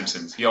with The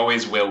Simpsons. He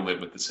always will live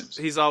with The Simpsons.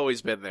 He's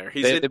always been there.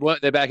 They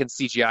back and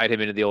CGI'd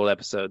him into the old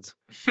episodes.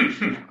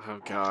 Oh,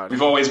 God.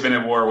 We've always been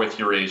at war with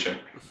Eurasia.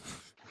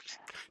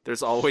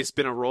 There's always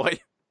been a Roy.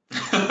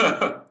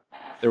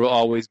 There will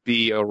always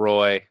be a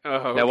Roy. Oh,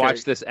 okay. Now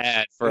watch this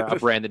ad for a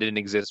brand that didn't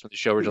exist when the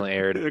show originally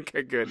aired.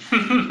 Okay, good.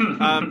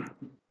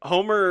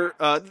 Homer,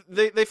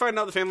 they find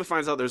out, the family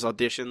finds out there's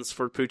auditions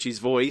for Poochie's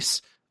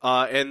voice,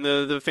 and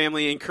the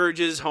family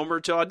encourages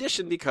Homer to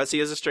audition because he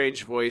has a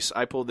strange voice.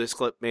 I pulled this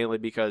clip mainly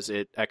because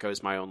it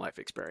echoes my own life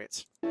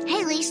experience.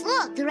 Hey, Lise,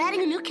 look, they're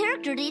adding a new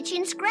character to Itchy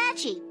and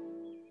Scratchy.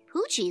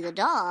 Poochie the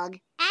dog.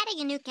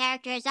 Adding a new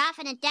character is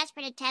often a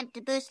desperate attempt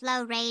to boost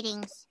low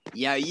ratings.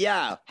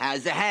 Yo,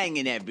 how's it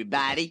hanging,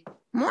 everybody?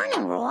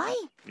 Morning, Roy.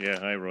 Yeah,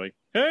 hi, Roy.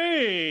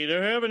 Hey,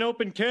 they're having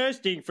open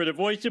casting for the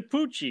voice of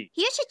Poochie.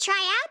 You should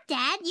try out,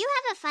 Dad. You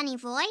have a funny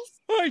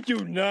voice. I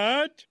do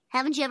not.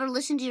 Haven't you ever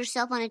listened to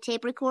yourself on a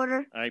tape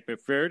recorder? I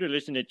prefer to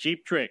listen to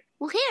Cheap Trick.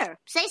 Well, here,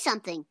 say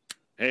something.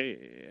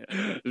 Hey,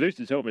 this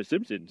is Homer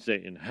Simpson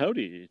saying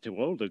howdy to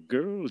all the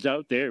girls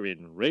out there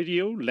in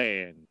Radio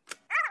Land.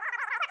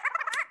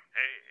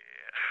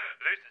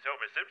 This is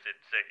Homer Simpson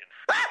saying,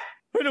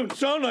 I don't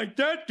sound like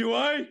that, do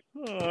I?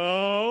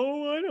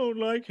 Oh, I don't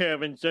like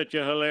having such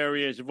a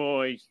hilarious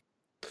voice.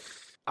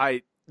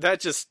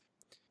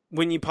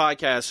 When you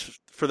podcast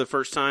for the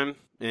first time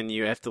and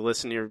you have to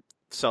listen to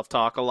yourself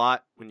talk a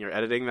lot when you're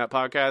editing that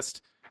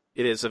podcast,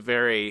 it is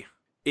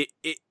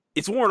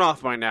it's worn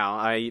off by now.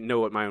 I know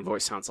what my own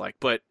voice sounds like,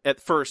 but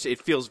at first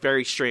it feels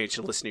very strange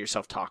to listen to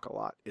yourself talk a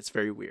lot. It's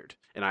very weird.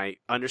 And I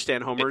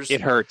understand Homer's...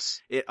 It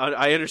hurts.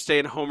 I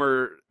understand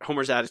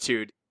Homer's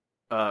attitude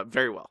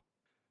very well.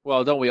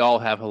 Well, don't we all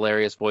have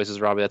hilarious voices,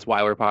 Robbie? That's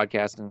why we're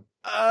podcasting.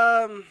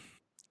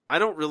 I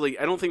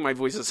don't think my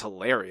voice is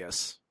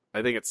hilarious.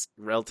 I think it's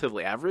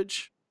relatively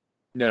average.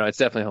 No, it's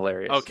definitely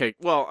hilarious. Okay,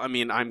 well, I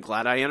mean, I'm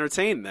glad I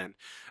entertained then.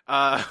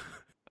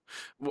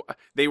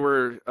 They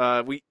were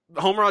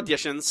Homer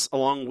auditions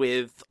along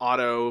with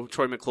Otto,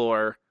 Troy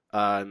McClure.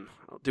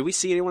 Do we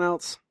see anyone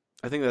else?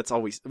 I think that's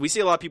all we see.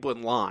 A lot of people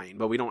in line,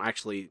 but we don't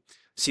actually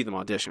see them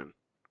audition.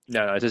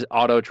 No, it's just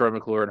Otto, Troy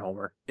McClure, and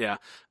Homer. Yeah,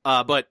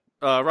 but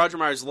Roger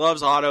Myers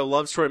loves Otto,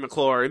 loves Troy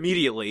McClure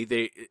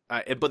immediately.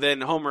 But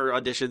then Homer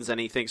auditions and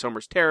he thinks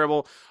Homer's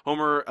terrible.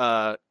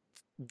 Homer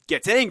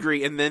gets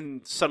angry and then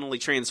suddenly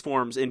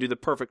transforms into the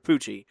perfect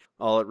Poochie.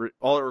 All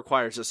it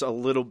requires is a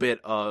little bit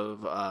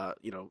of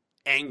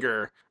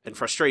anger and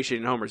frustration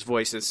in Homer's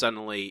voice, and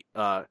suddenly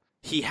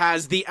he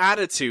has the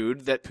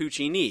attitude that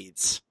Poochie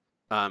needs.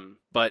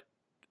 But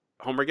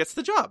Homer gets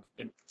the job.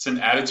 It's an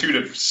attitude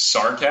of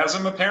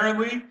sarcasm,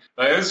 apparently.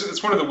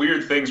 It's one of the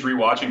weird things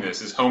rewatching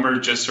this is Homer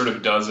just sort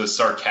of does a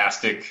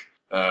sarcastic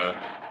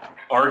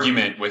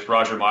argument with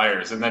Roger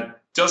Myers, and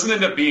that doesn't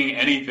end up being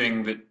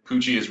anything that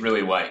Poochie is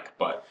really like.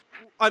 But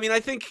I mean,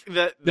 I think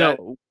that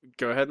no.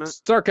 Go ahead, Matt.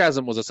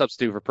 Sarcasm was a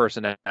substitute for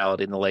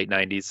personality in the late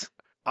 90s.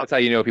 That's how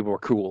you know people were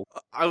cool.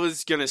 I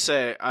was gonna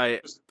say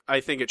I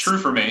think it's true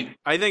for me.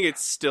 I think it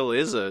still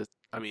is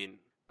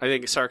I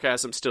think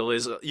sarcasm still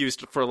is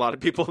used for a lot of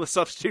people to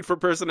substitute for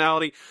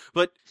personality,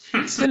 but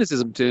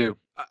cynicism too.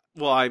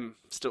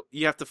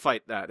 You have to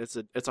fight that.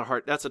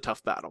 That's a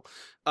tough battle.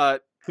 I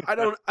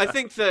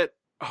think that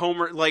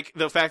Homer, like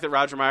the fact that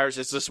Roger Myers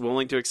is just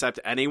willing to accept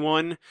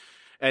anyone,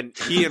 and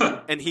he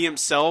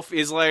himself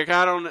is like,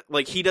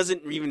 he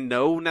doesn't even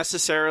know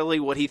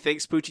necessarily what he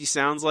thinks Poochie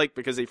sounds like,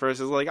 because he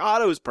first is like,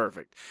 Otto's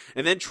perfect,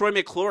 and then Troy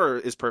McClure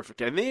is perfect,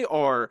 and they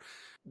are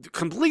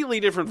completely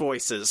different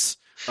voices.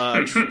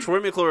 Troy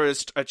McClure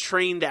is a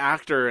trained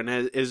actor and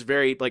is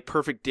very like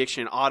perfect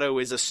diction. Otto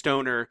is a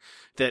stoner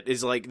that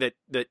is like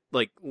that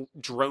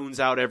drones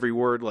out every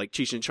word like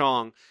Cheech and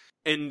Chong,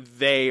 and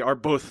they are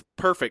both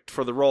perfect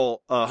for the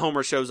role.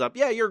 Homer shows up.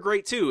 Yeah, you're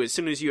great too. As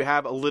soon as you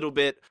have a little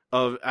bit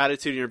of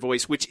attitude in your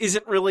voice, which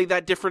isn't really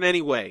that different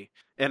anyway.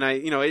 And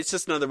it's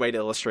just another way to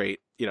illustrate,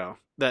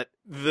 that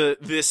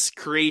this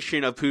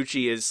creation of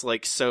Poochie is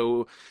like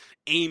so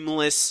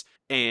aimless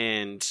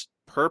and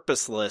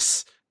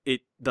purposeless.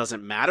 It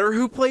doesn't matter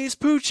who plays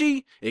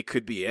Poochie. It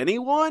could be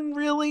anyone,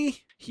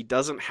 really.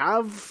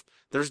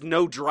 There's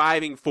no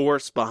driving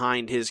force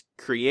behind his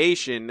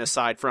creation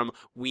aside from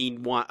we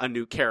want a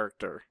new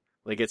character.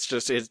 Like,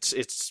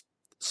 it's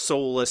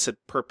soulless and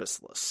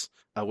purposeless,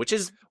 which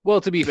is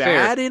to be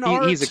bad fair, in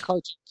art. He's a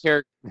cartoon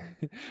character.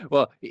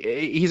 Well,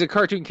 he's a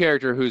cartoon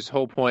character whose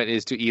whole point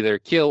is to either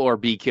kill or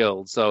be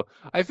killed. So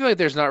I feel like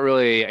there's not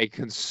really a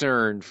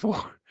concern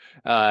for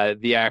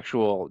the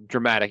actual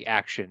dramatic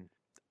action.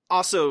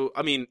 Also,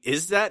 I mean,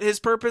 is that his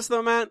purpose,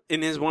 though, Matt?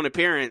 In his one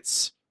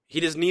appearance, he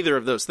does neither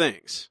of those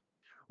things.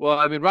 Well,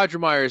 I mean, Roger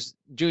Myers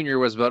Jr.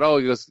 was about,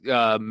 he goes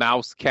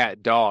mouse,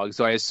 cat, dog.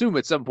 So I assume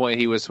at some point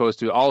he was supposed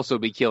to also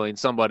be killing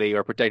somebody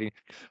or protecting.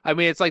 I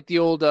mean, it's like the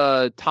old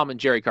Tom and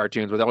Jerry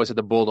cartoons where they always had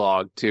the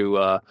bulldog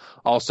to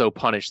also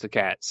punish the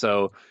cat.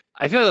 So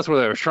I feel like that's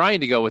where they were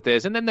trying to go with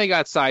this. And then they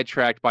got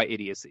sidetracked by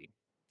idiocy.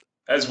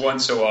 As one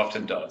so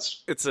often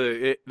does.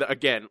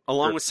 Again,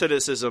 along with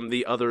cynicism,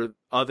 the other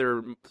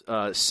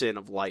sin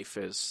of life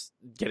is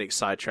getting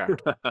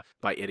sidetracked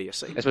by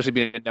idiocy. Especially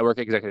being a network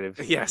executive.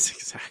 Yes,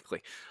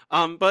 exactly.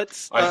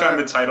 But I found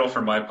the title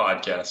for my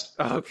podcast.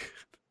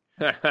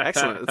 Okay.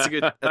 Excellent. That's a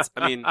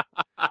good.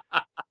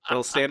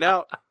 It'll stand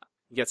out.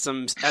 You get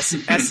some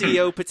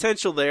SEO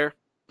potential there.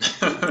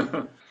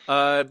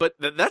 But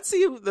that's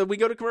we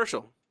go to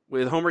commercial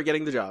with Homer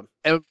getting the job.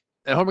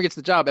 And Homer gets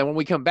the job, and when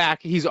we come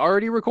back, he's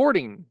already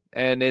recording,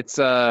 and it's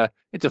a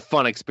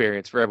fun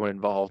experience for everyone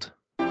involved.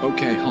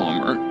 Okay,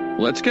 Homer,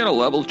 let's get a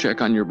level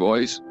check on your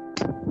voice.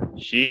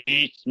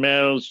 Sheet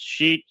smells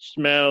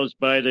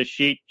by the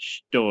sheet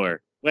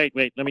store. Wait,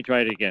 let me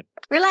try it again.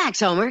 Relax,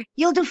 Homer.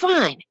 You'll do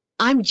fine.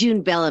 I'm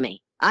June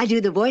Bellamy. I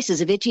do the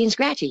voices of Itchy and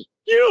Scratchy.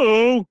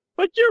 You?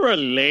 But you're a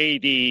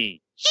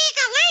lady. She's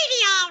a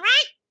lady, all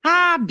right.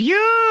 Ah,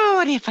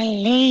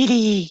 beautiful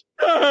lady.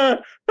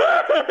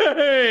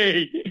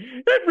 Hey,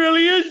 it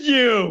really is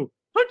you.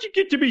 How'd you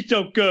get to be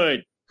so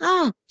good?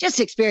 Oh, just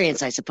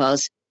experience, I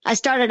suppose. I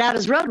started out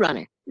as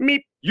Roadrunner.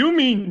 Meep. You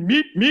mean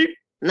meep meep?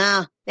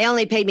 No, they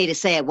only paid me to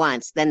say it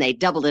once. Then they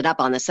doubled it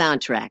up on the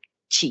soundtrack.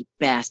 Cheap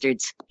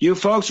bastards. You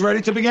folks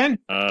ready to begin?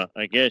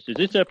 I guess. Is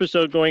this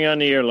episode going on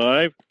the air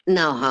live?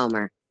 No,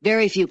 Homer.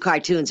 Very few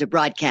cartoons are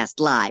broadcast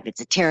live.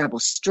 It's a terrible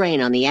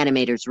strain on the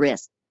animator's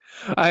wrist.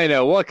 I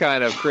know. What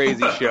kind of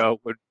crazy show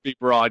would be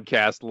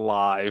broadcast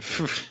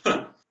live?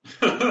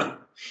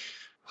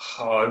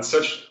 It's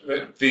such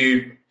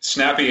the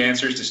snappy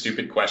answers to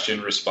stupid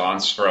question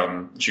response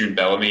from June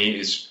Bellamy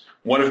is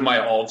one of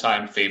my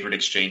all-time favorite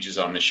exchanges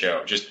on the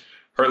show. Just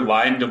her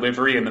line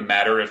delivery and the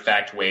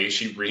matter-of-fact way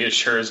she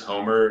reassures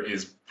Homer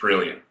is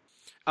brilliant.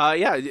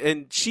 Yeah,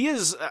 and she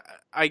is.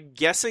 I'm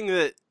guessing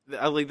that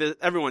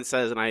everyone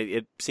says, and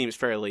it seems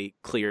fairly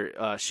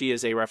clear. She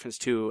is a reference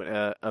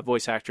to a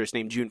voice actress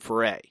named June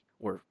Foray,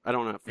 or I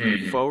don't know,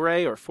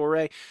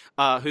 Foray,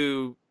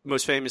 who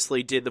most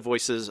famously did the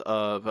voices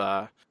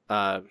of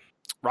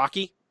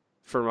Rocky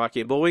for Rocky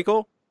and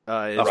Bullwinkle.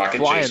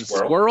 Flying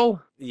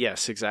Squirrel?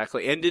 Yes,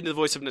 exactly. And did the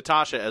voice of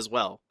Natasha as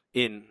well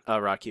in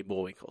Rocky and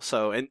Bullwinkle.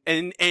 So, and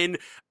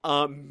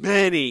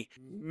many,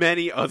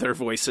 many other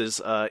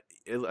voices. I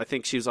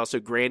think she was also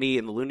Granny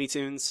in the Looney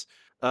Tunes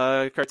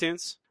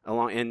cartoons.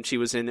 And she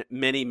was in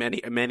many,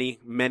 many, many,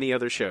 many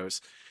other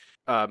shows.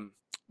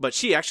 But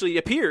she actually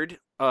appeared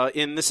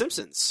in The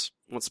Simpsons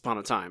once upon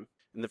a time.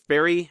 In the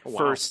very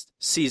first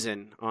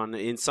season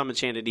in Some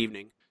Enchanted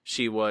Evening,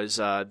 she was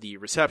the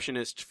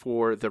receptionist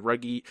for the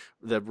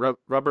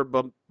rubber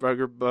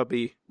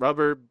buggy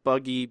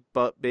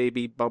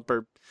baby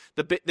bumper,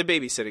 the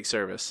babysitting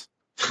service.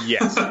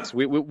 Yes,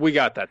 we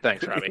got that.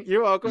 Thanks, Robbie.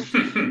 You're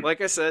welcome.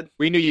 Like I said,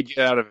 we knew you'd get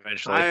out of it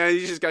eventually.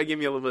 You just gotta give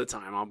me a little bit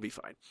of time. I'll be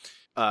fine.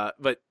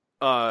 But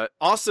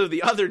also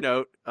the other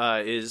note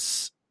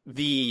is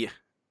the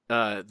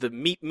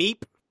Meep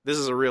Meep. This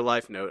is a real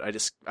life note.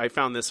 I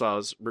found this while I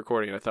was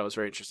recording and I thought it was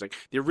very interesting.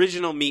 The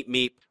original Meep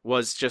Meep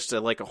was just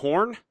like a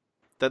horn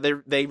that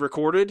they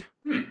recorded,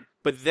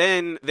 but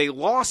then they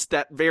lost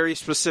that very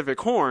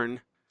specific horn,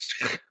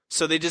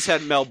 so they just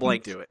had Mel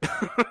Blanc do it.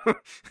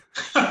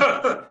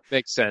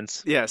 Makes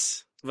sense.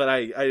 Yes, but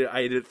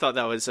I thought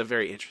that was a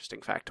very interesting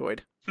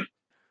factoid.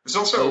 There's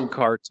also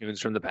cartoons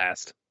from the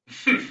past.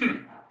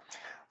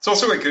 It's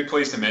also a good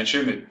place to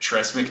mention that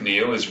Tress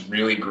MacNeille is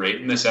really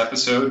great in this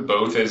episode,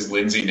 both as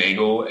Lindsay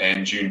Naegle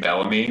and June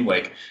Bellamy.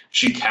 Like,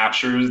 she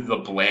captures the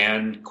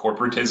bland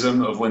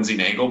corporatism of Lindsay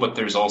Naegle, but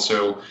there's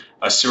also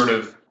a sort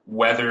of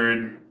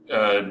weathered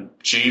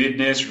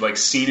jadedness, or like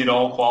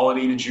seen-it-all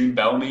quality to June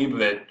Bellamy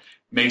that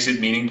makes it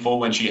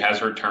meaningful when she has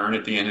her turn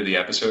at the end of the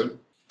episode.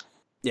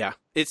 Yeah,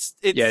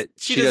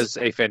 she does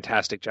a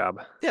fantastic job.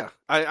 Yeah,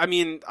 I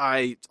mean,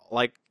 I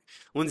like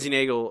Lindsay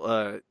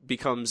Naegle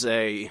becomes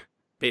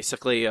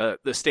basically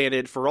the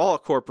stand-in for all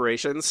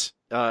corporations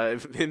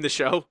in the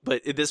show,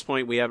 but at this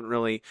point we haven't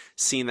really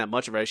seen that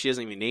much of her. She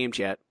hasn't even named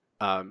yet.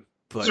 But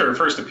this is her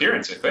first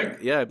appearance, I think.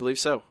 Yeah, I believe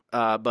so.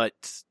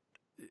 But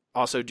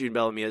also June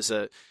Bellamy is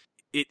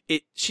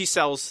she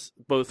sells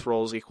both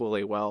roles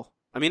equally well.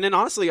 I mean, and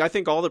honestly, I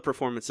think all the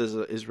performances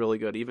is really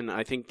good. Even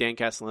I think Dan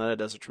Castellaneta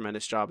does a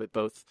tremendous job at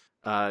both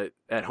at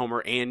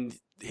Homer and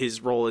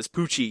his role as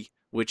Poochie,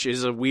 which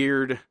is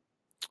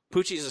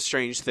Poochie's a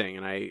strange thing,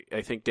 and I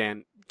think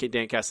Dan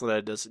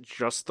Castellaneta does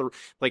just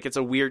it's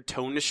a weird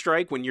tone to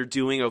strike when you're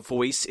doing a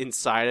voice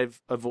inside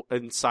of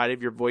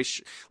your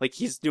voice, like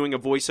he's doing a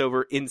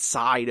voiceover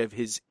inside of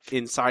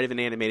an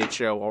animated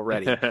show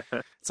already.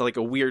 It's like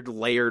a weird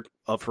layer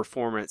of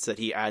performance that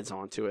he adds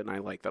onto it, and I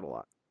like that a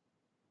lot.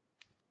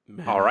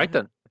 All right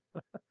then.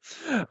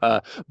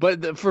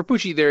 But for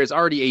Poochie, there is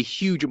already a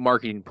huge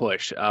marketing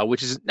push,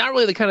 which is not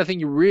really the kind of thing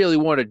you really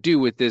want to do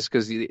with this,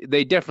 because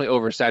they definitely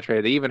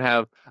oversaturate. They even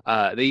have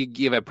they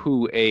give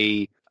Apu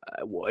a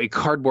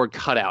cardboard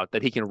cutout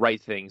that he can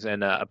write things,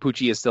 and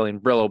Poochie is selling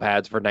Brillo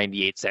pads for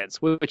 98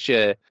 cents, which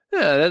that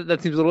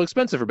seems a little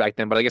expensive for back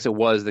then, but I guess it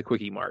was the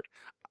Quickie Mart.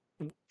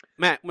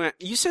 Matt,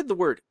 you said the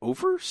word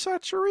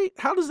oversaturate.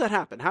 How does that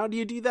happen? How do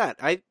you do that?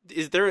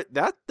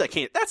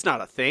 That's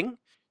not a thing.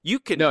 You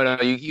can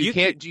you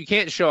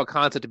can't show a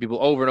concept to people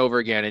over and over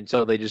again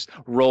until they just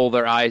roll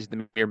their eyes at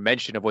the mere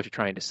mention of what you're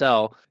trying to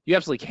sell. You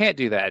absolutely can't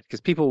do that, because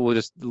people will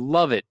just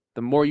love it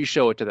the more you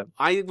show it to them.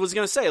 I was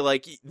gonna say,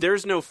 like,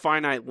 there's no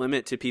finite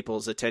limit to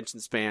people's attention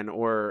span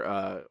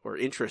or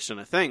interest in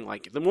a thing.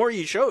 Like, the more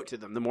you show it to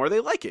them, the more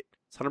they like it.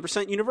 It's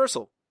 100%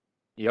 universal.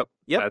 Yep.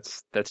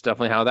 That's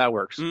definitely how that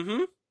works.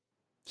 Mm-hmm.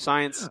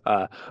 Science.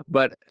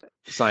 But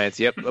science,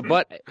 yep.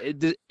 But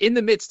in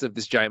the midst of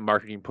this giant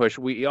marketing push,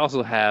 we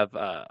also have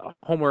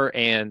Homer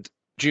and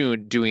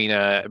June doing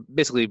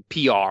basically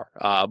PR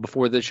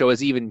before the show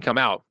has even come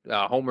out.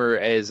 Homer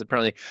is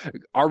apparently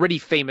already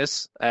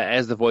famous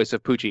as the voice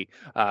of Poochie,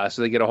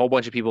 so they get a whole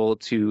bunch of people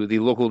to the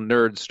local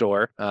nerd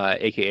store,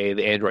 aka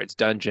the Android's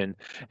Dungeon,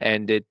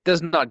 and it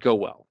does not go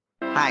well.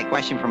 Hi,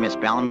 question for Miss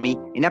Bellamy.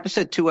 In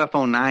episode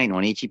 2F09,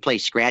 when Itchy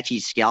plays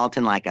Scratchy's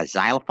skeleton like a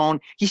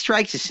xylophone, he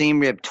strikes the same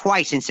rib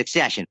twice in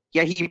succession,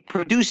 yet he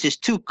produces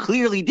two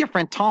clearly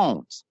different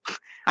tones.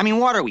 I mean,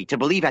 what are we, to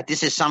believe that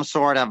this is some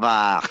sort of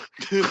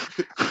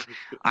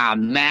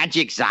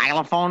magic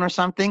xylophone or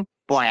something?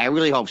 Boy, I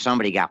really hope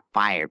somebody got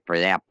fired for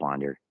that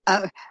blunder.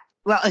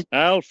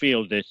 I'll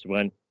field this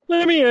one.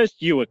 Let me ask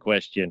you a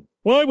question.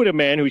 Why would a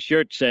man whose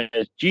shirt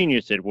says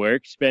genius at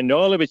work spend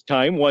all of his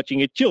time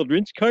watching a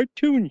children's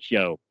cartoon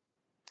show?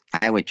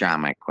 I withdraw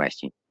my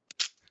question.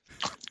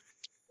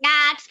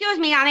 Excuse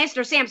me,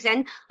 Mr.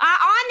 Simpson.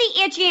 On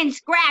the Itchy and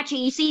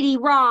Scratchy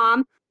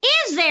CD-ROM,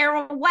 is there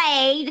a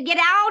way to get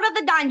out of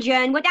the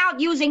dungeon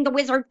without using the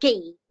wizard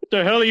key? What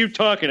the hell are you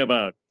talking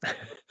about?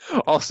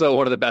 Also,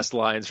 one of the best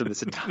lines from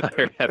this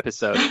entire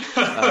episode.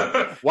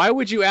 Why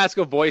would you ask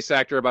a voice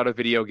actor about a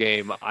video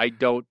game? I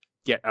don't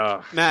get...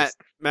 Matt,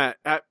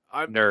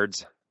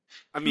 nerds.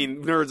 I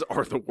mean, nerds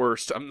are the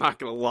worst. I'm not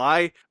going to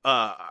lie.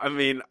 I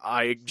mean,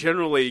 I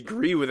generally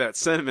agree with that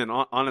sentiment,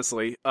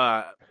 honestly.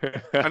 I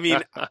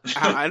mean,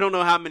 I don't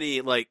know how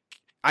many,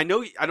 I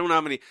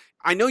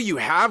know you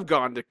have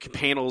gone to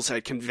panels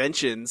at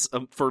conventions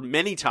for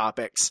many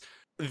topics.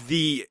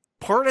 The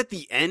part at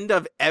the end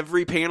of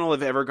every panel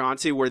I've ever gone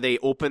to where they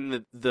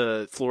open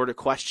the floor to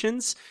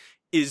questions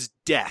is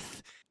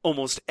death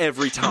almost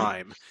every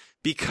time,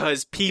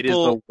 because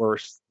people, it is the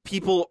worst.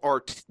 People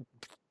are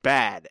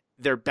bad.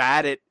 They're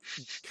bad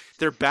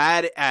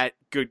at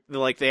good.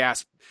 Like, they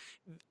ask,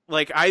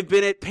 like, I've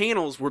been at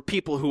panels where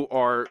people who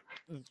are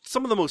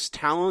some of the most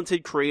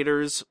talented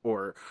creators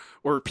or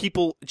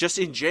people just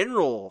in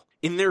general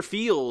in their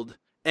field,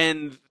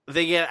 and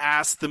they get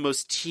asked the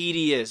most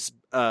tedious,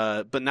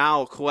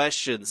 banal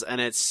questions,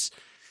 and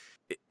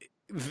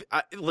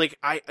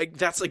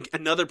that's like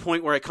another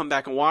point where I come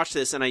back and watch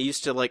this, and I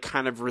used to like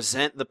kind of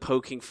resent the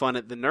poking fun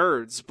at the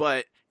nerds,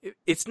 but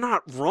it's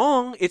not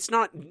wrong. It's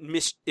not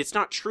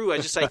true. I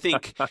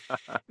think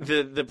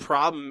the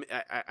problem,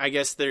 I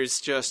guess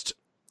there's just,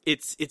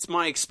 it's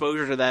my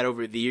exposure to that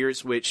over the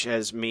years, which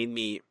has made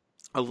me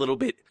a little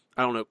bit,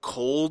 I don't know,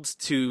 cold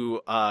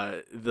to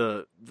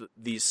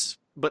these,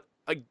 but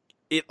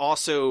it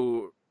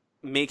also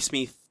makes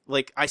me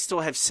like, I still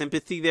have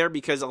sympathy there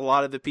because a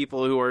lot of the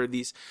people who are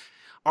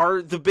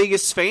the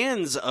biggest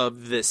fans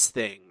of this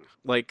thing.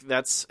 Like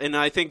and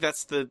I think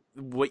that's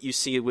what you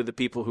see with the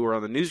people who were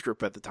on the news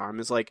group at the time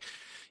is like,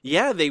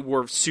 yeah, they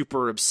were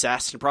super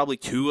obsessed and probably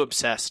too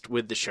obsessed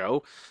with the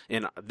show.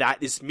 And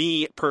that is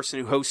me, a person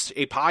who hosts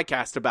a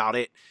podcast about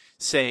it,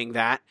 saying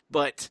that.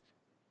 But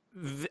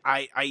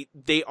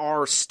they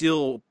are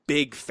still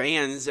big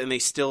fans, and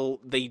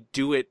they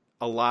do it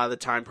a lot of the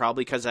time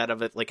probably because out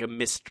of it like a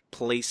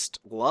misplaced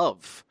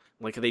love.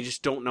 Like they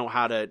just don't know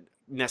how to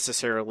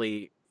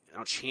necessarily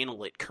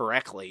channel it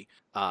correctly.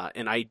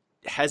 And I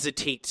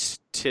hesitate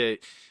to,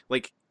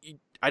 like,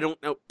 I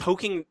don't know,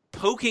 poking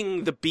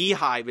the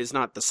beehive is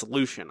not the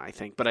solution, I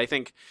think, but I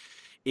think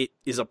it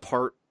is a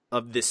part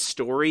of this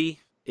story,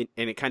 and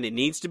it kind of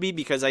needs to be,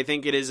 because I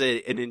think it is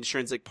an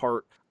intrinsic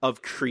part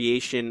of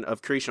creation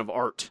of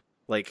art.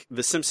 Like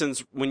The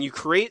Simpsons, when you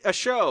create a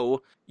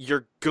show,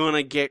 you're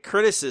gonna get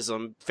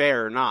criticism,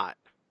 fair or not.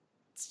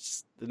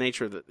 It's the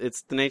nature of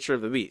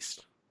the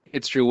beast.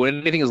 It's true.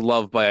 When anything is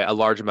loved by a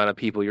large amount of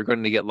people, you're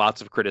going to get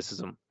lots of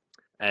criticism.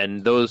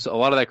 And a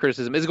lot of that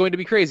criticism is going to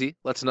be crazy.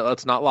 Let's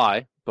not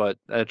lie, but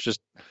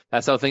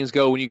that's how things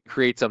go when you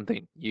create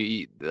something.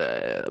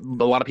 A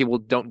lot of people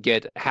don't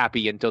get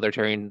happy until they're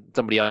tearing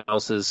somebody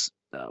else's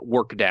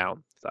work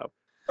down. So,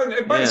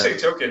 by the same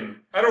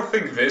token, I don't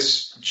think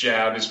this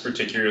jab is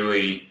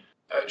particularly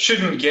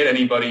shouldn't get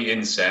anybody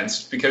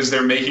incensed, because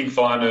they're making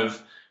fun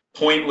of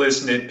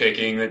pointless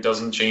nitpicking that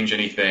doesn't change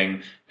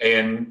anything,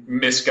 and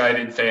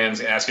misguided fans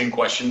asking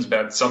questions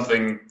about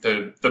something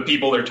the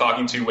people they're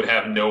talking to would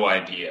have no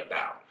idea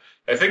about.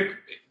 I think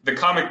the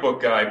comic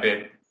book guy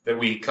bit that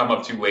we come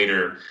up to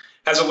later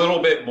has a little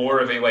bit more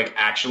of a like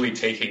actually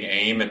taking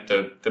aim at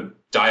the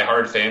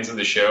diehard fans of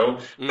the show.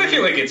 Mm-hmm. I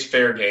feel like it's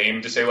fair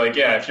game to say like,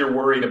 yeah, if you're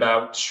worried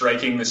about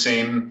striking the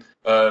same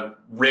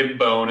rib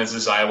bone as a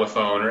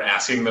xylophone, or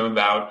asking them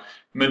about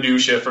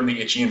minutia from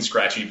the Itchy and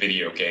Scratchy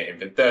video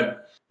game,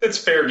 that's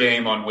fair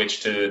game on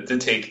which to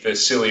take the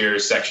sillier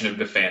section of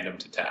the fandom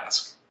to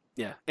task.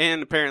 Yeah,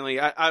 and apparently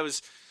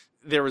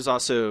there was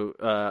also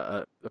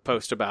a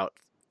post about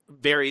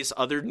various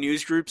other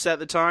news groups at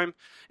the time,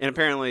 and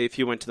apparently if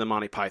you went to the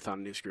Monty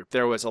Python news group,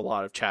 there was a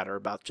lot of chatter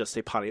about just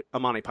a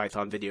Monty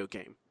Python video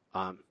game,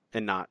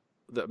 and not.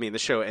 The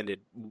show ended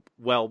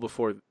well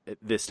before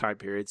this time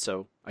period,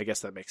 so I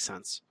guess that makes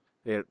sense.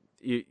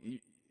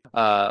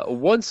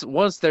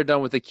 Once they're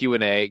done with the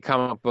Q&A,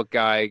 comic book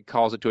guy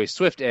calls it to a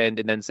swift end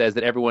and then says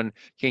that everyone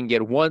can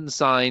get one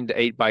signed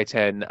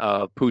 8x10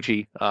 of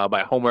Poochie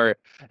by Homer,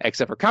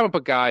 except for comic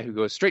book guy, who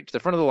goes straight to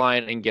the front of the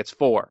line and gets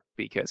 4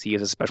 because he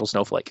is a special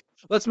snowflake.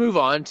 Let's move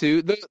on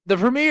to the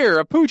premiere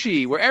of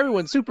Poochie, where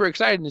everyone's super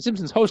excited and the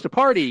Simpsons host a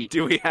party.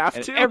 Do we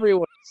have to?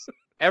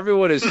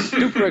 Everyone is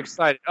super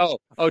excited.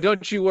 Oh,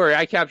 don't you worry.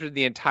 I captured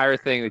the entire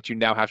thing that you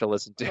now have to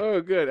listen to. Oh,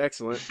 good.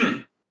 Excellent.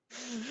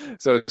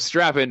 So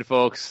strap in,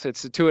 folks.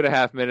 It's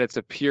 2.5 minutes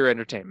of pure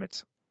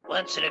entertainment.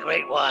 Once in a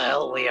great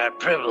while, we are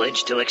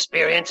privileged to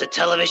experience a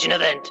television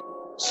event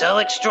so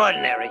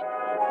extraordinary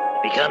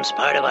it becomes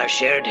part of our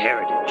shared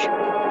heritage.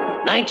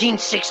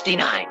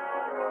 1969.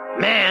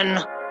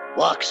 Man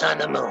walks on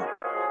the moon.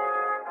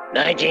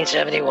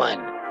 1971.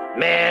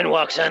 Man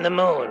walks on the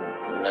moon.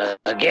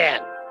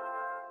 Again.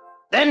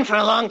 Then for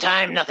a long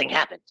time, nothing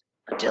happened.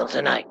 Until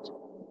tonight.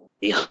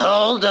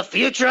 Behold the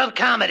future of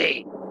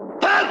comedy.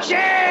 Poochie!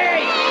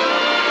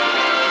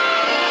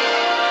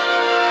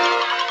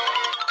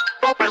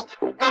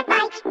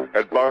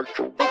 And bark.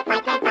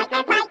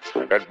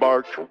 And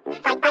bark.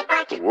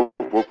 Woof,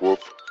 woof, woof.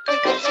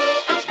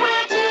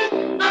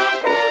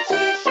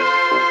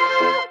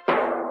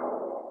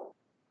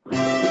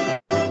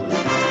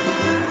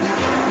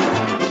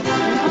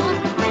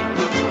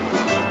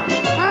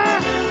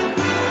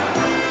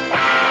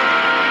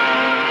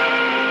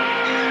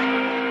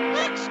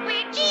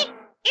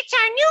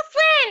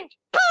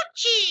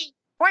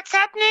 What's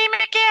that name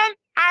again?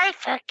 I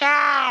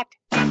forgot.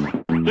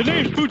 The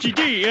name's Poochie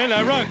D, and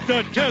I rock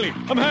the telly.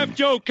 I'm half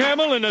Joe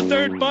Camel and a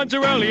third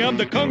Bonzarelli. I'm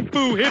the Kung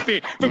Fu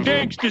hippie from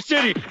Gangsta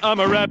City. I'm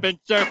a rapping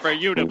surfer,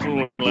 you the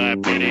fool,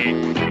 pity.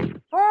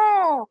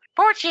 Oh,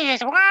 Poochie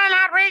is one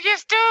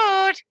outrageous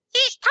dude.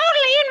 He's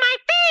totally in my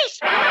face.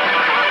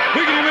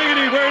 Wiggity,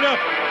 wiggity, word up.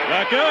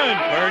 Rock on,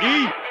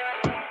 party.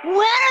 When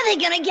are they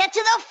gonna get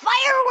to the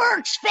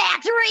fireworks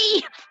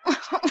factory?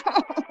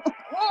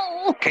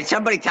 Can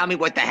somebody tell me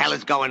what the hell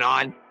is going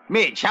on?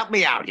 Midge, help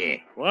me out here.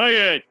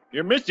 Quiet!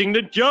 You're missing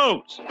the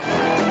jokes!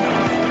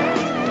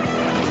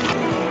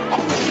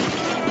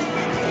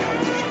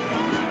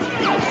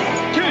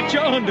 Catch you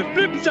on the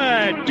flip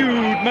side, dude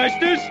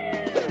masters!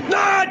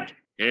 Not!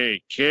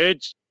 Hey,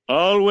 kids,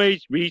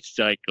 always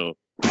recycle.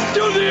 To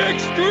the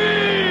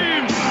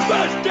extreme!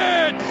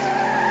 Busted!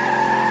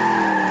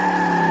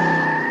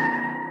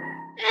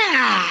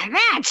 Ah,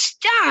 that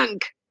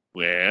stunk.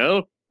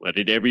 Well, what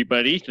did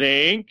everybody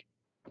think?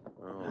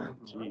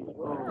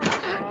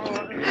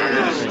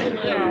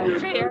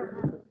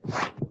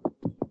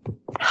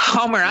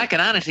 Homer, I can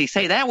honestly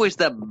say that was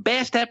the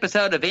best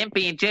episode of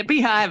Impy and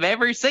Chippy I've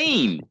ever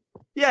seen.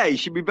 Yeah, you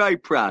should be very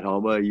proud,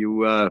 Homer.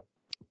 You,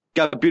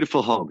 got a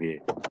beautiful home here.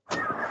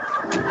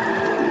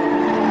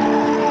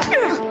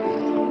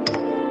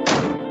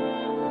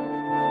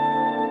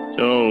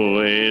 So,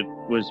 it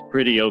was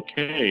pretty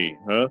okay,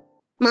 huh?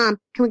 Mom,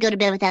 can we go to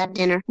bed without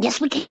dinner? Yes,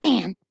 we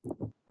can.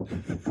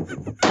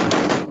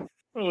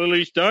 Well, at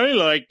least I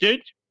liked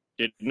it,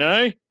 didn't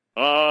I?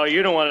 Oh,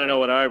 you don't want to know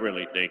what I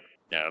really think.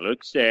 Now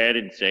look sad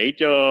and say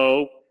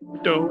do.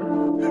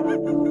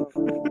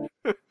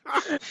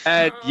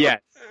 And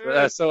yes,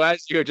 so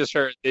as you just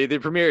heard, the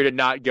premiere did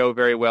not go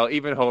very well.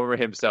 Even Homer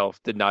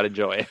himself did not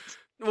enjoy it.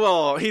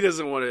 Well, he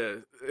doesn't want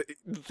to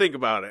think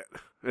about it.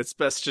 It's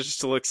best just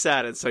to look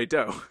sad and say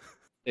do.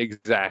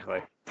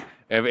 Exactly.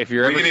 If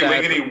you're ever Wiggity,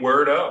 sad, wiggity,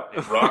 word up.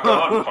 Rock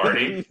on,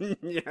 party.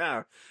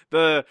 Yeah.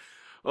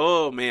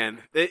 Oh man,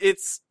 they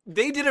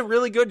did a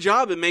really good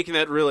job in making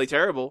that really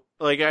terrible.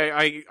 Like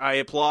I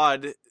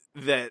applaud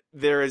that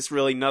there is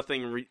really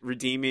nothing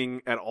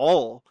redeeming at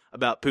all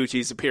about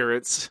Poochie's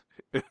appearance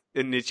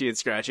in Itchy and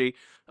Scratchy.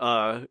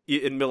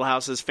 In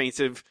Milhouse's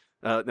plaintive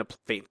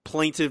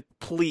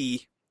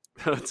plea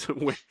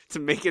to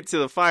make it to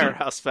the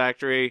Firehouse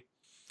Factory.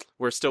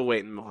 We're still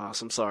waiting,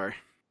 Milhouse. I'm sorry.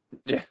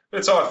 Yeah,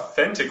 it's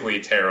authentically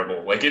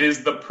terrible. Like, it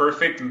is the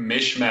perfect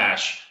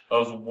mishmash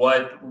of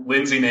what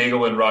Lindsay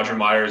Naegle and Roger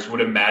Myers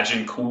would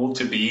imagine cool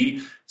to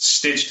be,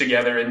 stitched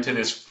together into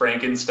this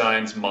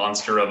Frankenstein's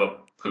monster of a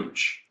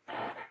pooch.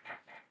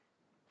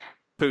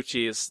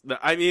 Poochie is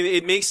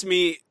it makes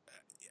me,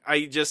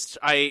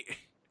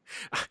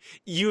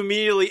 you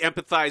immediately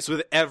empathize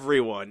with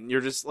everyone. You're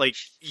just like,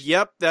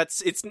 yep, I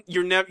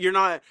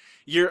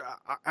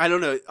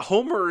don't know.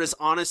 Homer is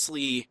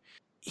honestly,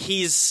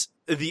 he's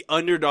the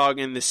underdog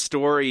in this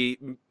story,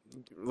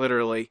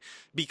 literally,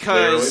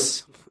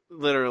 because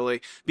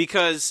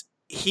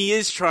he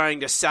is trying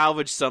to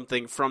salvage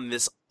something from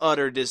this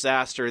utter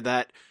disaster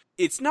that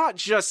it's not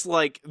just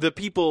like the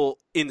people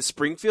in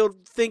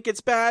Springfield think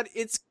it's bad.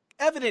 It's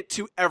evident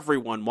to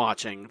everyone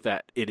watching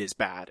that it is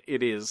bad.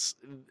 It is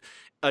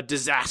a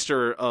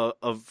disaster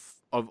of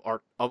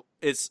art.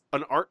 It's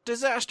an art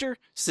disaster.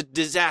 It's a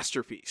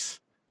disaster piece.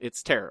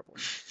 It's terrible.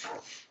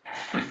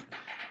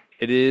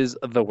 It is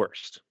the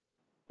worst.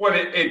 What,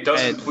 it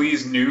doesn't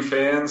please new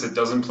fans? It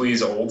doesn't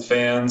please old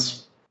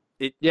fans?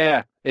 It's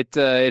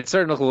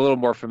starting to look a little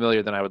more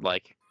familiar than I would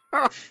like.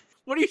 What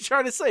are you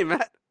trying to say,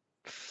 Matt?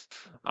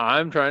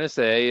 I'm trying to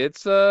say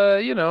it's a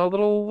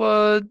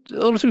little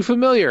too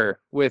familiar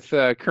with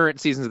current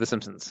seasons of The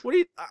Simpsons. What do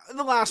you?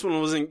 The last one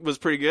was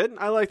pretty good.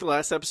 I like the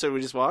last episode we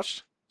just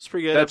watched. It's a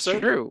pretty good That's episode.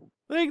 True.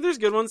 I think there's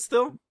good ones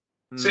still.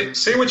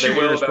 Say what you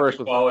will about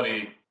the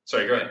quality.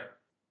 Sorry, go ahead.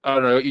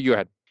 Oh no, you go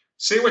ahead.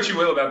 Say what you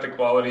will about the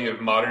quality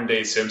of modern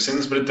day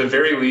Simpsons, but at the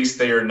very least,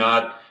 they are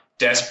not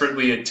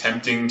desperately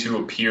attempting to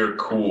appear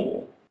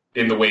cool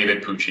in the way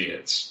that Poochie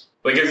is.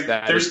 Like,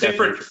 there's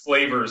different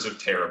flavors of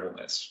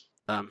terribleness.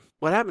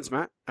 What happens,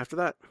 Matt, after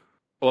that?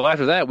 Well,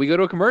 after that, we go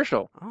to a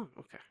commercial. Oh,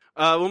 okay.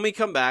 When we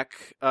come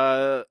back,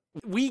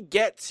 we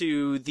get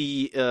to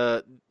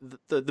the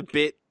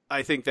bit,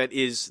 I think,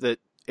 that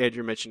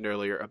Andrew mentioned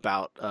earlier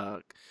about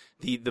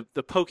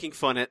the poking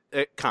fun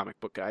at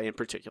comic book guy in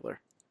particular.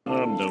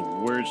 I'm the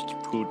worst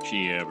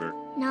Poochie ever.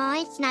 No,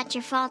 it's not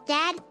your fault,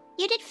 Dad.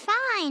 You did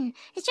fine.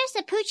 It's just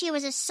that Poochie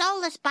was a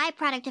soulless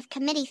byproduct of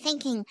committee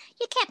thinking.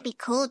 You can't be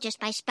cool just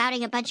by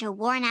spouting a bunch of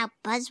worn-out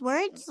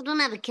buzzwords. We don't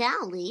have a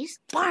cow, Lise.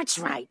 Bart's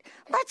right.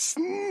 Let's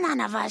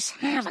none of us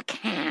have a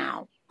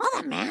cow. All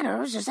that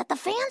matters is that the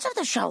fans of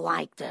the show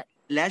liked it.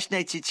 Last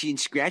night's Itchy and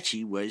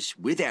Scratchy was,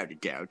 without a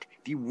doubt,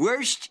 the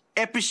worst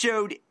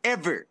episode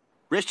ever.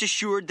 Rest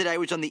assured that I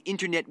was on the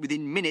internet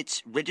within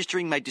minutes,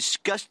 registering my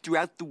disgust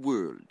throughout the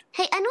world.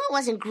 Hey, I know it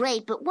wasn't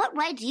great, but what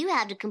right do you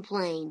have to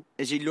complain?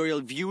 As a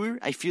loyal viewer,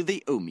 I feel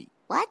they owe me.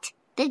 What?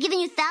 They've given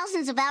you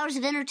thousands of hours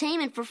of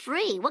entertainment for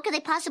free. What could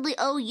they possibly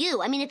owe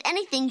you? I mean, if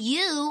anything,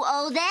 you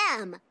owe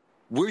them.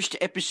 Worst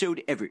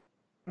episode ever.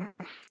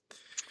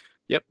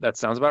 Yep, that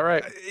sounds about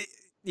right.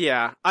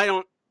 Yeah,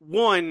 I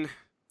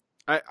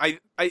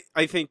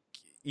think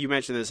you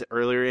mentioned this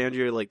earlier,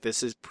 Andrew. Like,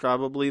 this is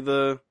probably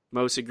the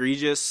most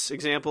egregious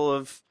example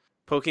of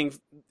poking,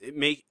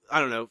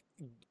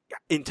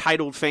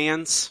 entitled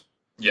fans.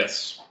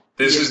 Yes.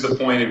 This is the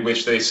point at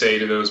which they say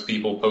to those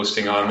people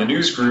posting on the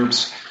news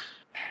groups,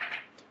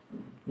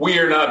 we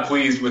are not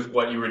pleased with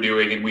what you were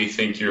doing and we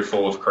think you're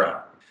full of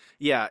crap.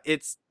 Yeah,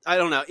 it's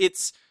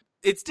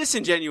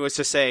disingenuous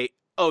to say,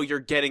 oh, you're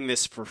getting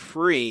this for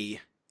free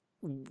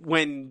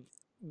when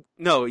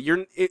no,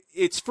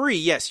 it's free.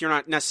 Yes, you're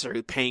not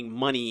necessarily paying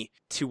money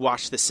to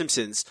watch The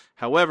Simpsons.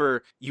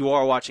 However, you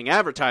are watching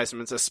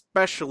advertisements,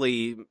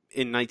 especially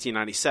in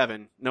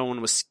 1997. No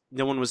one was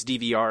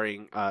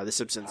DVRing The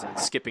Simpsons and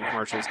skipping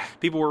commercials.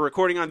 People were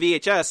recording on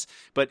VHS,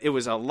 but it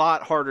was a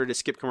lot harder to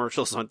skip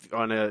commercials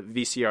on a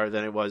VCR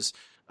than it was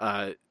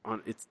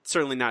on. It's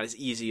certainly not as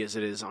easy as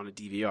it is on a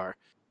DVR.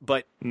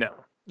 But no,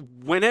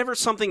 whenever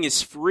something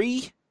is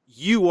free,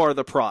 you are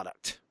the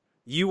product.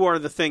 You are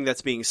the thing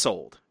that's being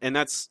sold, and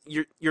that's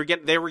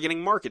they were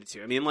getting marketed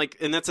to. I mean,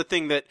 and that's a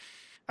thing that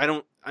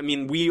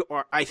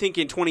I think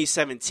in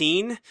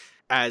 2017,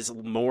 as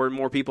more and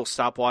more people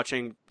stop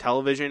watching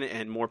television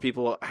and more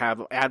people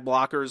have ad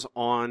blockers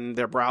on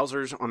their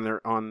browsers,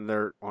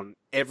 on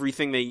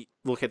everything they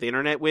look at the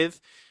internet with,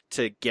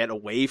 to get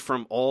away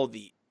from all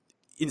the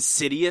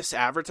insidious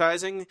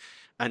advertising,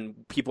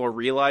 and people are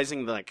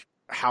realizing like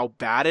how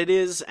bad it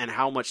is and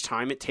how much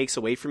time it takes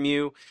away from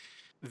you,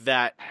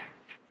 that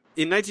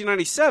in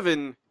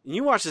 1997,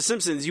 you watched The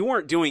Simpsons, you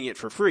weren't doing it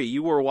for free.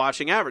 You were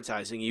watching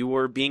advertising. You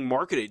were being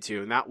marketed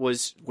to, and that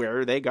was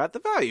where they got the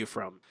value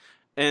from.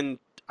 And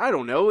I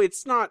don't know,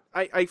 it's not...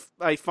 I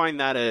find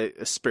that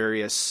a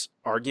spurious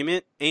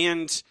argument,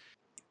 and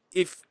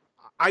if...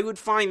 I would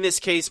find this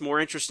case more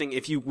interesting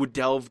if you would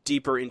delve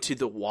deeper into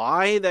the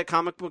why that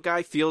comic book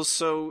guy feels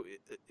so...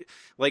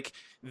 Like,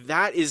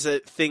 that is a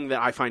thing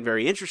that I find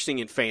very interesting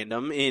in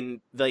fandom.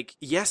 In like,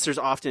 yes, there's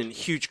often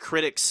huge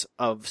critics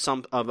of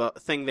a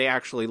thing they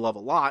actually love a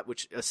lot,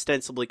 which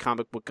ostensibly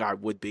comic book guy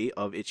would be,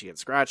 of Itchy and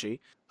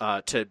Scratchy,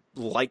 to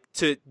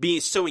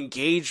be so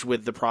engaged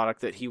with the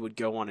product that he would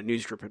go on a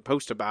newsgroup and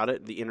post about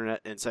it, the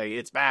internet, and say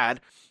it's bad.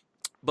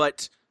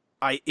 But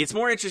it's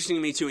more interesting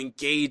to me to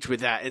engage with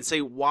that and say,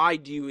 why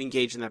do you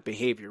engage in that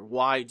behavior?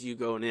 Why do you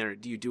go in there?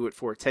 Do you do it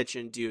for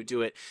attention? Do you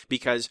do it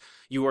because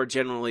you are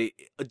generally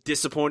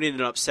disappointed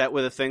and upset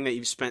with a thing that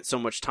you've spent so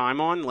much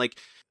time on? Like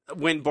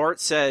when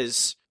Bart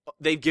says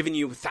they've given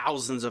you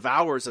thousands of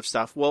hours of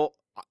stuff. Well,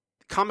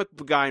 comic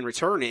book guy in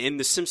return and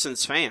the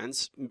Simpsons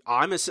fans,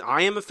 I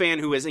am a fan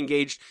who has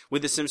engaged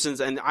with the Simpsons,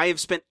 and I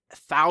have spent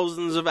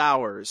thousands of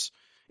hours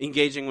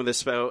engaging with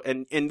this show,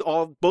 and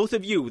both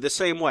of you the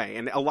same way,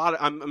 and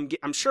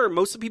I'm sure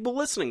most of the people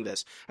listening to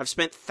this have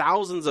spent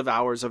thousands of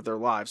hours of their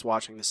lives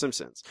watching The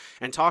Simpsons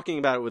and talking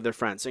about it with their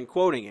friends and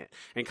quoting it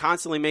and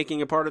constantly making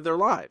it part of their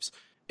lives.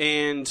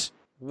 And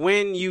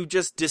when you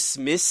just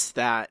dismiss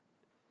that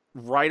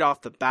right off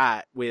the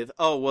bat with,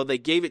 oh well, they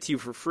gave it to you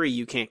for free,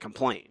 you can't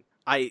complain.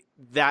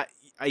 That's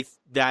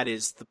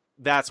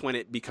when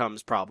it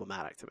becomes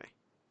problematic to me.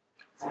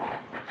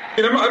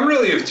 And I'm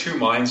really of two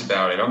minds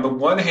about it. On the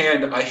one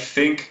hand, I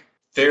think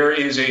there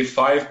is a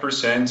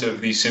 5%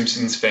 of the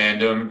Simpsons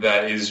fandom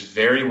that is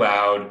very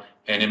loud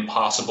and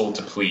impossible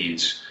to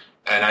please.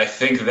 And I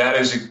think that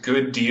is a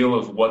good deal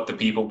of what the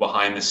people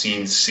behind the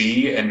scenes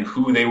see and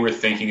who they were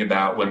thinking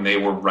about when they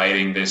were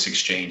writing this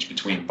exchange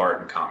between Bart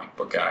and Comic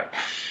Book Guy.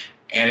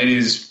 And it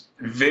is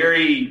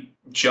very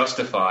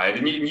justified,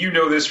 and you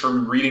know this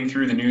from reading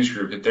through the news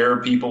group, that there are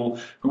people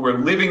who were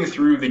living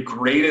through the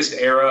greatest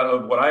era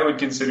of what I would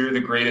consider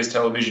the greatest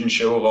television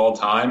show of all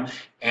time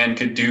and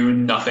could do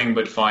nothing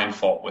but find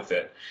fault with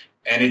it.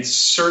 And it's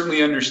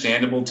certainly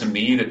understandable to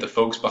me that the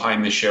folks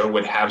behind the show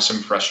would have some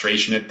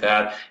frustration at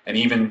that and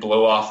even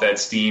blow off that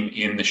steam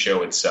in the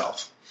show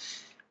itself.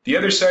 The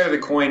other side of the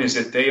coin is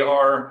that they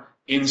are,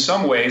 in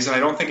some ways, and I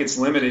don't think it's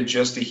limited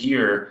just to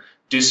here,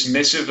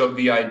 dismissive of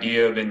the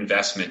idea of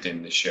investment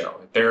in the show.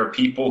 There are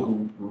people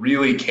who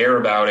really care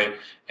about it,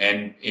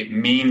 and it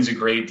means a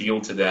great deal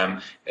to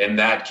them, and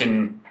that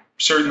can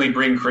certainly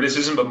bring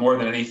criticism, but more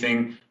than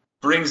anything,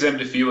 brings them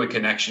to feel a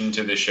connection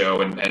to the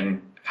show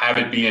and have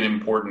it be an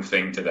important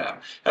thing to them.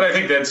 And I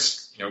think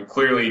that's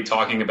clearly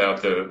talking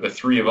about the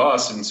three of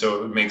us, and so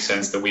it would make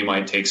sense that we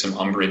might take some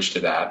umbrage to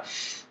that.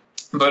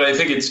 But I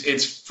think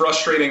it's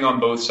frustrating on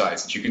both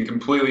sides, that you can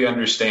completely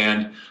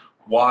understand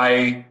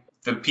why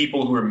the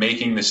people who were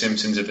making The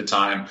Simpsons at the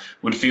time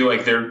would feel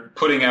like they're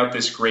putting out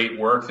this great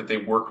work that they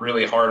work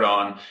really hard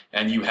on,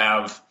 and you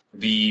have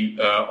the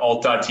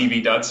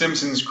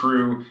alt.tv.simpsons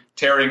crew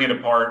tearing it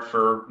apart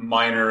for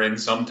minor and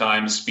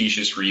sometimes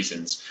specious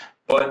reasons.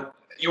 But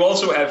you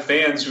also have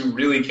fans who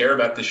really care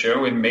about the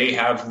show and may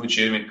have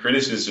legitimate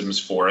criticisms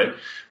for it,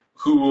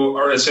 who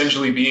are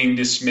essentially being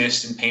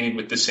dismissed and painted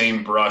with the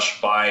same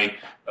brush by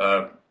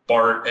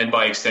Bart and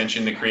by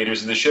extension the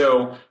creators of the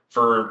show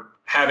for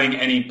having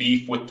any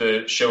beef with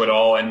the show at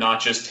all and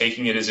not just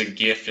taking it as a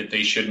gift that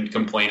they shouldn't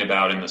complain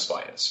about in the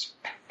slightest.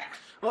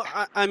 Well,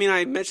 I mean,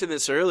 I mentioned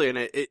this earlier,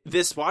 and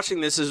this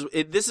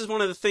is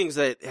one of the things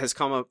that has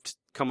come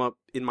up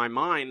in my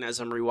mind as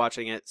I'm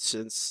rewatching it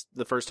since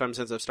the first time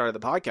since I've started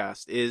the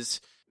podcast, is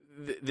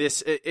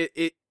this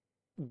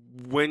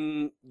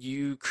when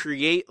you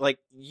create,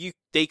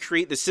 they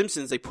create The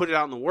Simpsons, they put it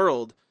out in the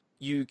world,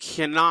 you're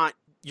not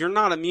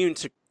immune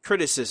to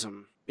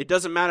criticism. It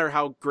doesn't matter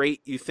how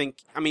great you think.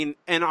 I mean,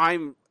 and I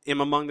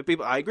am among the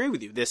people. I agree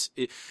with you.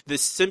 The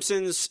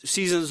Simpsons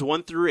seasons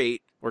 1 through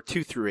 8, or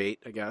 2 through 8,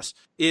 I guess,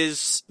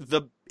 is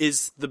the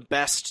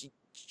best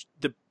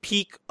the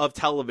peak of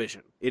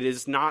television. It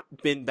has not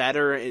been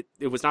better. It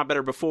was not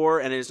better before,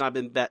 and it has not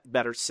been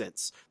better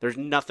since. There's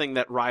nothing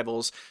that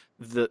rivals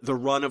the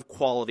run of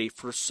quality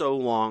for so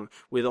long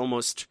with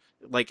almost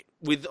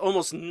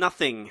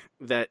nothing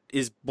that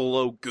is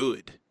below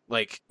good.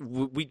 Like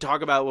we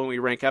talk about when we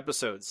rank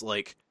episodes,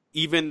 like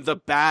even the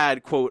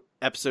bad quote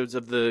episodes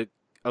of the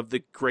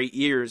great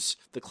years,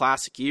 the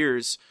classic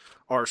years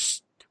are.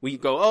 We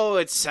go, oh,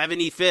 it's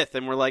 75th,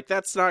 and we're like,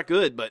 that's not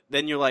good. But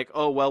then you're like,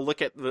 oh, well, look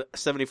at the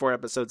 74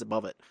 episodes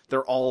above it.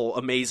 They're all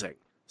amazing.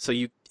 So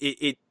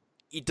it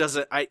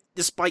doesn't.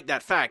 Despite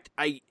that fact,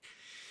 it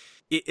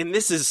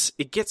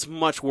gets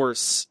much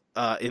worse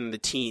in the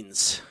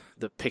teens.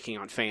 The picking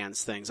on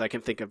fans things. I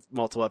can think of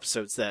multiple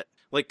episodes that,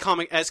 like,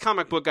 comic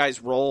book guy's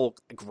role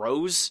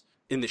grows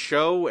in the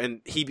show,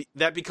 and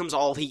that becomes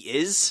all he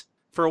is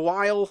for a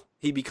while.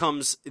 He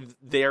becomes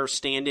their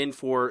stand-in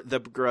for the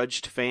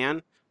begrudged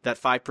fan. That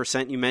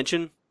 5% you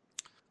mentioned,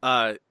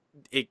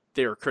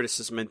 their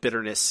criticism and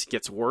bitterness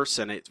gets worse,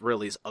 and it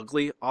really is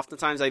ugly.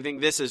 Oftentimes, I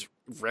think this is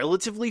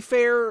relatively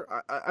fair.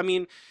 I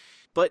mean,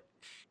 but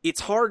it's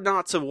hard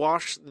not to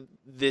watch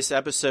this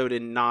episode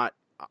and not.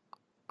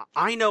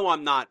 I know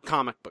I'm not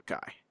comic book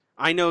guy.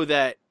 I know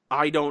that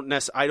I don't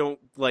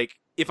like.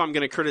 If I'm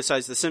going to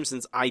criticize The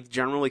Simpsons, I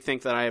generally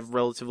think that I have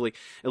relatively,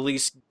 at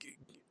least,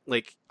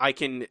 like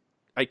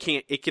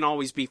it can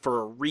always be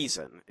for a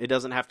reason. It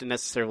doesn't have to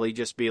necessarily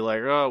just be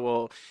like, oh,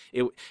 well,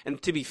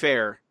 and to be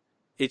fair,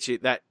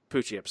 that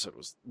Poochie episode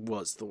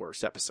was the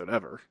worst episode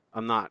ever.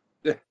 I'm not,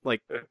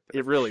 like,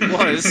 it really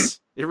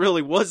was. It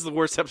really was the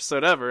worst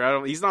episode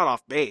ever. He's not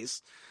off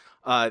base.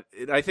 I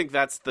think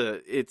that's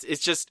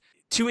it's just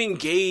to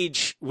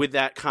engage with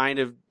that kind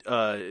of,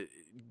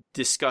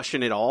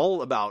 discussion at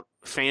all about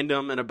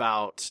fandom and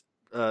about,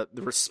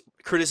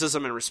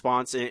 criticism and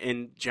response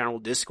in general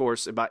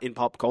discourse in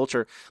pop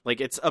culture,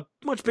 like it's a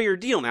much bigger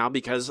deal now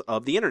because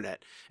of the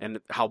internet and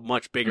how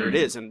much bigger it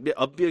is, and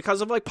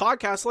because of like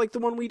podcasts like the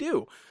one we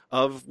do,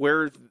 of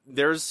where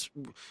there's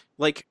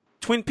like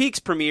Twin Peaks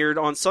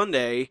premiered on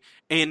Sunday,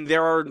 and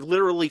there are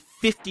literally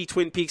 50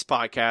 Twin Peaks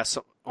podcasts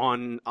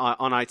on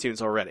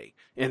iTunes already,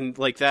 and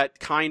like that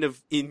kind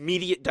of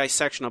immediate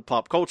dissection of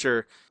pop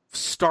culture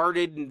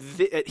started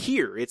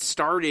here. It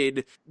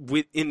started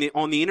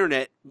on the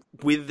internet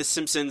with The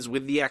Simpsons,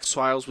 with the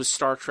X-Files, with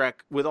Star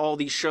Trek, with all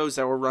these shows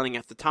that were running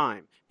at the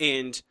time.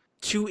 And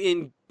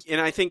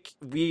I think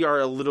we are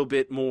a little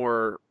bit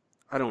more,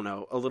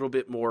 a little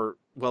bit more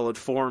well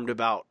informed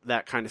about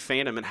that kind of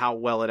fandom and how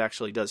well it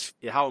actually does,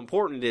 how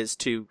important it is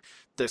to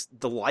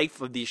the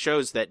life of these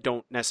shows that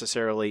don't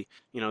necessarily,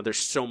 there's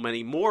so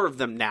many more of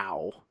them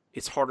now.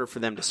 It's harder for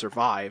them to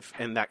survive,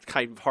 and that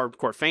kind of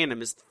hardcore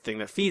fandom is the thing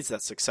that feeds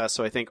that success.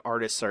 So I think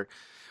artists are,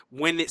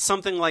 when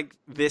something like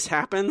this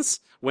happens,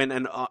 when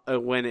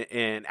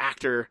an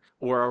actor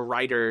or a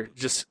writer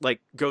just like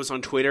goes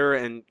on Twitter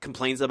and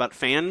complains about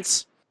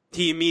fans,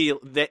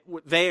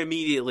 they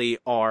immediately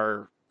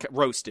are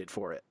roasted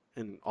for it,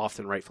 and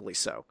often rightfully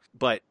so.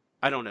 But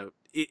I don't know.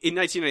 In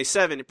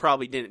 1997, it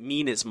probably didn't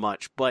mean as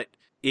much, but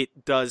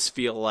it does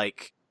feel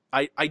like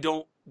I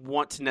don't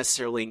want to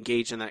necessarily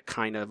engage in that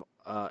kind of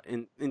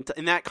in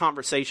that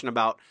conversation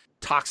about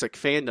toxic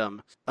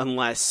fandom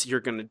unless you're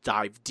going to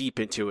dive deep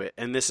into it.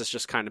 And this is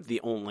just kind of the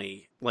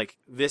only, like,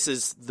 this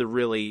is the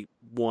really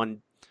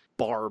one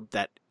barb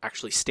that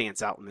actually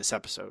stands out in this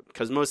episode,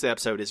 because most of the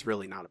episode is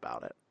really not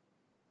about it.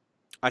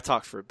 I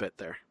talked for a bit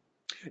there.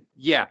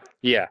 Yeah.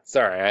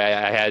 Sorry,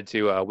 I had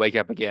to wake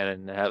up again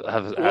and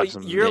have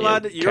some. You're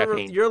allowed to.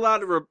 Caffeine. You're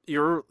allowed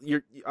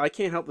to. I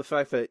can't help the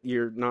fact that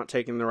you're not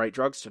taking the right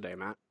drugs today,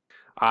 Matt.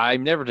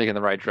 I'm never taking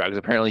the right drugs.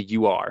 Apparently,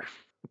 you are.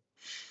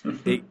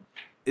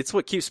 It's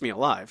what keeps me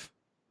alive.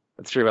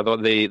 That's true. By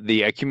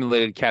the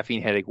accumulated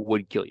caffeine headache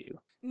would kill you.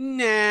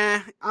 Nah,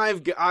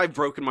 I've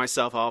broken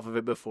myself off of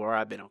it before.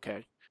 I've been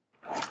okay.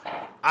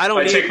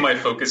 I take my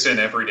focus in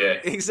every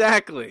day.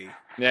 Exactly.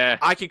 Yeah.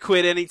 I could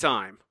quit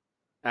anytime.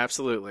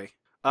 Absolutely.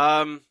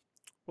 What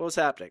was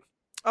happening?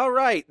 All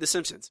right, The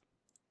Simpsons.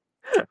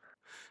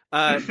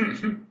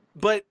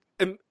 But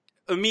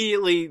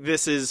immediately,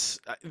 this is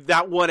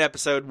that one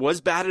episode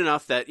was bad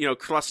enough that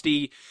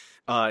Krusty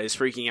is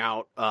freaking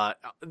out.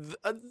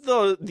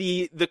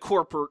 The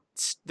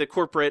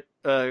corporate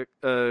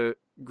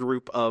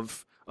group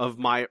of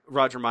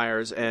Roger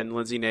Myers and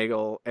Lindsay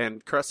Naegle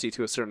and Krusty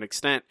to a certain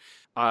extent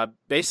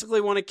basically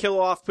want to kill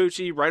off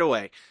Poochie right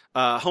away.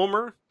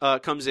 Homer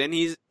comes in.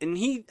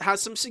 He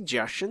has some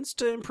suggestions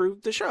to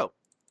improve the show.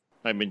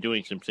 I've been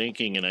doing some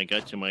thinking, and I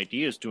got some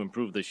ideas to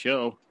improve the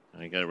show.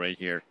 I got it right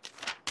here.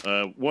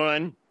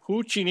 1,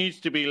 Poochie needs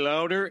to be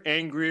louder,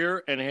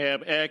 angrier, and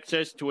have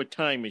access to a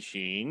time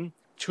machine.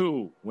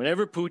 2,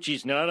 whenever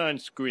Poochie's not on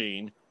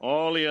screen,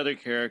 all the other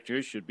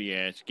characters should be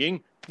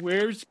asking,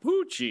 "Where's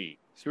Poochie?"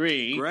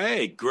 3...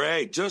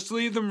 Great. Just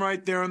leave them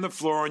right there on the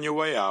floor on your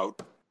way out.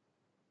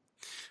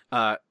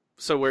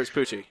 So where's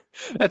Poochie?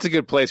 That's a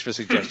good place for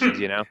suggestions,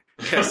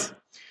 Yes.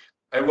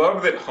 I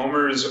love that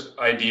Homer's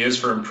ideas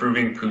for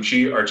improving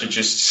Poochie are to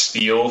just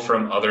steal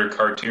from other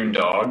cartoon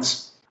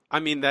dogs. I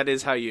mean, that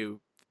is how you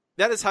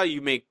that is how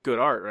you make good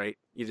art, right?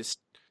 You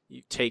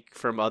take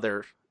from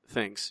other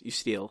things. You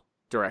steal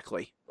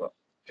directly.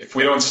 If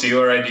we don't steal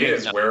our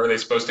ideas, where are they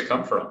supposed to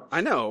come from?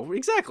 I know,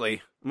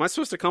 exactly. Am I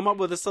supposed to come up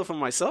with this stuff on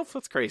myself?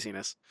 That's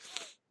craziness.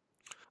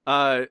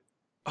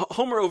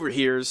 Homer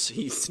overhears.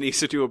 He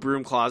sneaks into a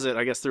broom closet,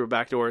 I guess through a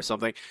back door or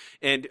something,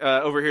 and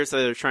overhears that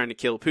they're trying to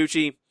kill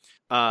Poochie.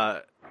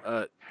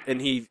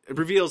 And he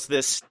reveals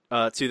this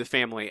to the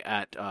family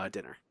at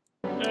dinner.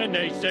 And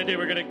they said they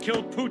were going to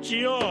kill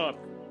Poochie off.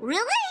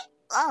 Really?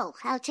 Oh,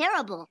 how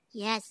terrible.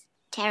 Yes,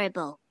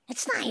 terrible.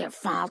 It's not your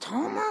fault,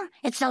 Homer.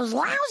 It's those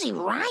lousy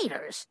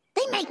writers.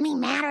 They make me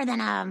madder than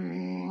a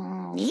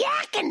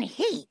yakking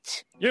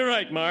heat. You're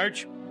right,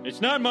 Marge.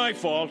 It's not my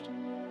fault.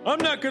 I'm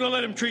not going to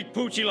let him treat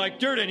Poochie like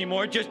dirt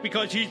anymore just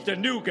because he's the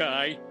new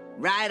guy.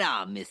 Right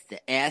on, Mr.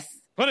 S.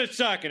 Put a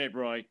sock in it,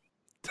 Roy.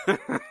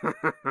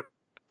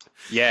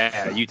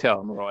 Yeah, you tell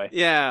him, Roy.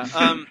 Yeah,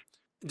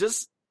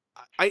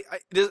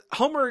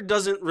 Homer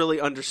doesn't really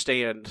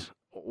understand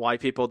why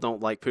people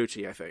don't like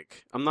Poochie. I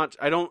think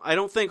I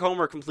don't think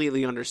Homer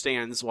completely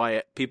understands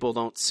why people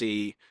don't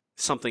see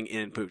something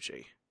in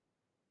Poochie.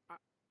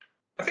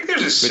 I think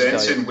there's a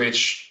sense in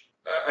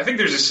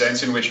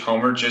which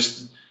Homer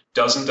just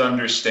doesn't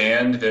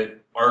understand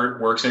that art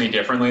works any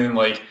differently than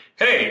like,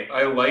 hey,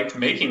 I liked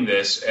making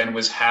this and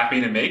was happy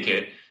to make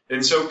it,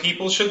 and so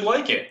people should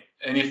like it.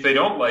 And if they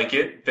don't like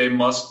it, they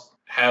must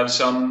have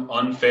some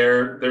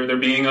unfair. They're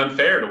being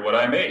unfair to what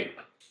I made.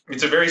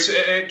 It's a very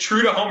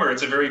true to Homer.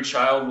 It's a very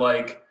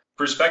childlike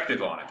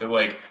perspective on it. They're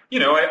like,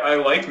 I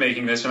liked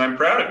making this and I'm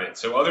proud of it,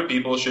 so other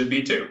people should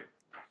be too.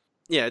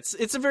 Yeah,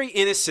 it's a very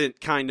innocent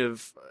kind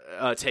of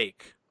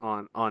take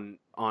on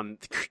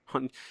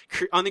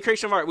the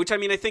creation of art, which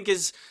I think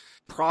is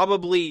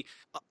probably,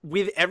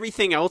 with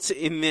everything else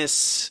in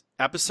this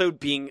episode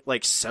being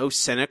like so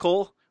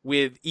cynical,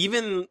 with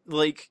even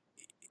like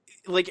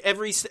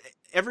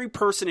every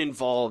person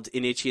involved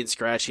in Itchy and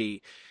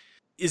Scratchy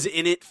is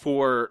in it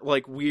for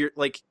like weird,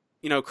 like,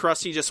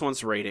 Krusty just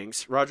wants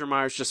ratings. Roger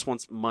Myers just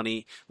wants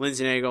money.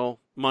 Lindsay Naegle,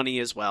 money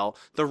as well.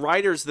 The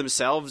writers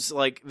themselves,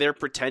 like, they're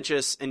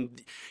pretentious,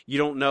 and you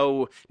don't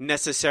know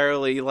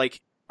necessarily,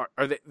 like,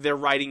 they're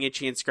writing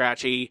Itchy and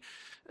Scratchy.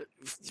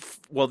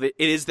 Well, it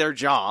is their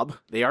job.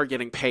 They are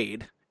getting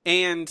paid.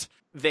 And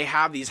they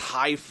have these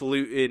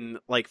highfalutin,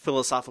 like,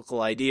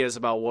 philosophical ideas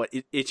about what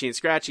Itchy and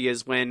Scratchy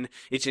is, when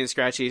Itchy and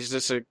Scratchy is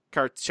just a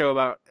show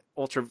about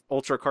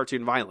ultra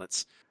cartoon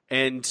violence.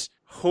 And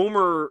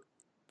Homer,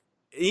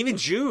 even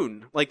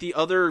June, like the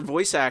other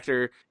voice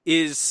actor,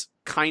 is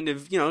kind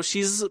of,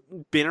 she's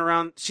been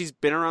around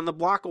the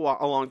block a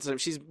long time.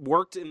 She's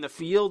worked in the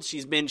field.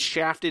 She's been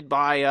shafted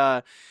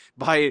by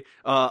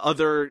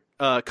other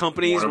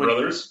companies. Warner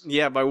Brothers?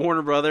 Yeah, by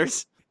Warner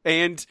Brothers.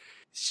 And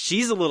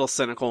she's a little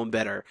cynical and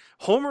bitter.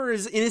 Homer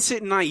is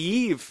innocent and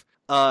naive,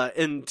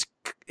 and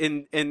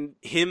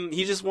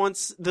he just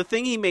wants the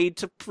thing he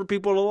made for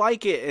people to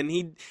like it,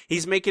 and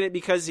he's making it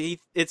because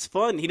it's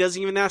fun. He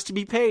doesn't even ask to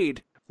be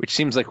paid. Which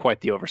seems like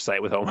quite the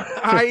oversight with Homer.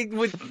 I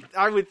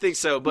would think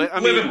so, but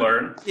live and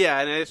learn. Yeah,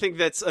 and I think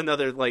that's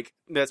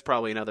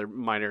probably another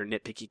minor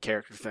nitpicky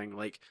character thing.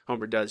 Like,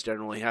 Homer does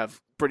generally have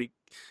pretty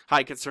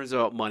high concerns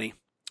about money.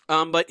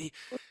 But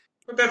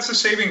that's the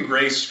saving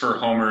grace for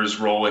Homer's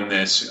role in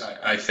this,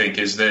 I think,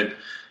 is that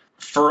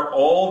for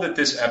all that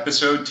this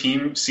episode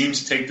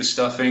seems to take the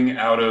stuffing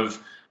out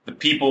of the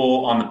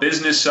people on the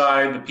business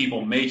side, the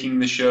people making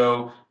the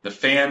show, the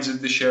fans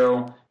of the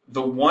show,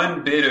 the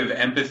one bit of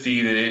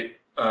empathy that it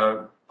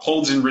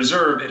holds in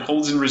reserve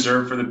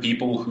for the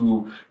people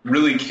who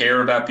really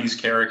care about these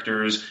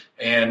characters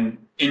and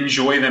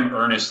enjoy them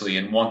earnestly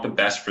and want the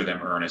best for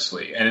them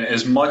earnestly. And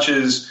as much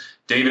as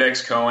David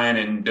X. Cohen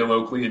and Bill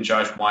Oakley and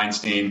Josh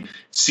Weinstein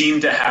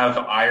seem to have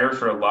ire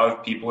for a lot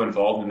of people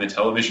involved in the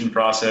television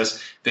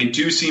process, they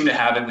do seem to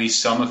have at least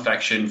some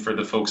affection for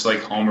the folks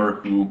like Homer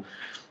who,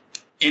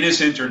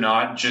 innocent or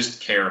not, just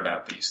care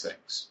about these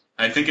things.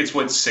 I think it's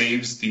what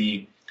saves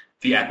the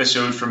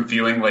episode from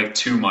feeling like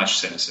too much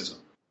cynicism.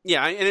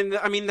 Yeah, and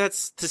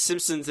that's The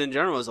Simpsons in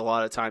general. Is a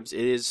lot of times it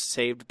is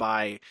saved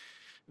by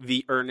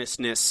the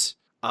earnestness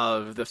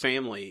of the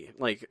family,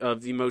 like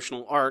of the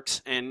emotional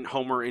arcs. And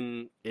Homer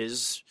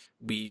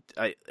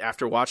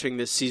after watching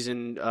this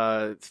season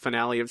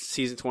finale of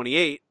season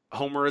 28,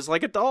 Homer is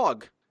like a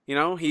dog.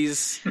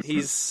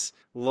 He's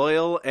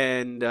loyal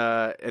and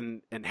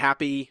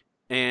happy,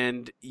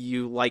 and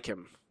you like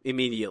him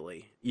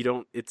immediately.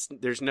 It's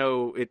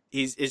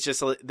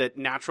just that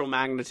natural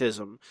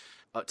magnetism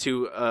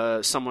to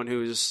someone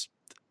who's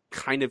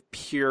kind of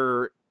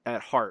pure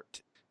at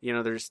heart.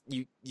 You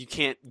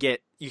can't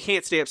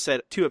stay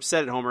too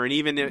upset at Homer, and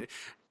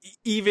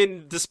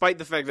even despite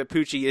the fact that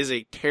Poochie is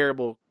a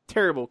terrible,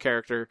 terrible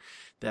character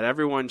that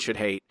everyone should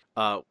hate,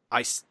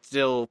 I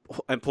still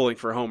am pulling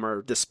for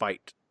Homer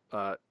despite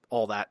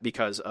all that,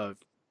 because of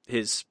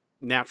his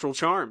natural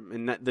charm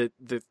and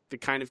the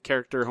kind of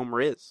character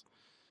Homer is.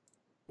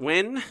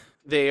 When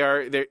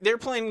they're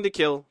planning to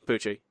kill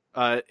Poochie,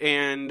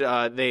 and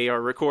they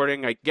are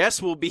recording, I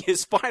guess, will be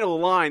his final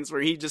lines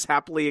where he just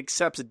happily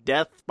accepts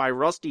death by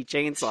Rusty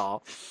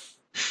Chainsaw.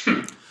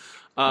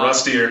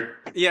 Rustier.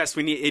 Yes,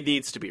 it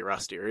needs to be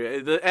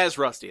rustier, as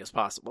rusty as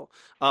possible.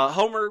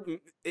 Homer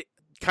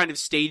kind of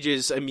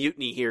stages a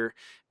mutiny here,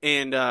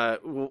 and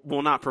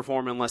will not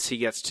perform unless he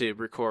gets to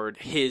record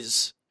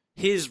his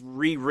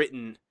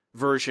rewritten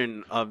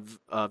version of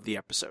the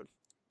episode.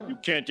 You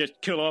can't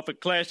just kill off a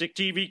classic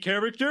TV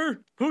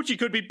character. Poochie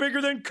could be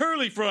bigger than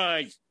curly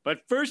fries. But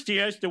first he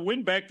has to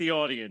win back the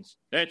audience.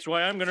 That's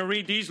why I'm going to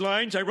read these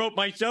lines I wrote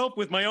myself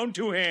with my own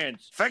 2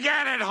 hands.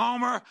 Forget it,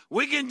 Homer.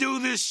 We can do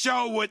this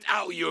show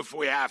without you if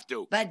we have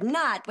to. But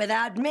not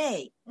without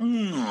me.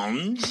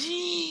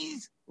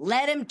 Jeez.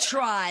 Let him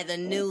try the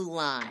new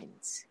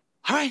lines.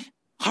 All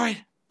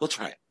right. We'll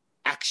try it.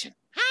 Action.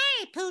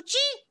 Hey, Poochie,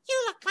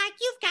 you look like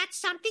you've got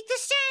something to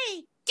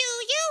say. Do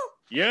you?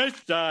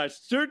 Yes, I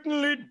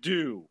certainly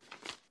do.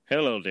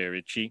 Hello there,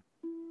 Itchy.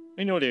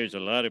 I know there's a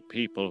lot of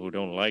people who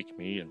don't like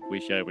me and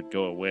wish I would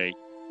go away.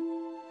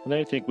 And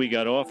I think we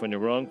got off on the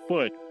wrong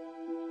foot.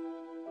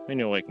 I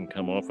know I can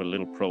come off a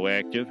little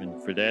proactive,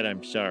 and for that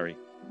I'm sorry.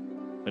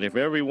 But if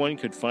everyone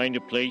could find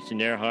a place in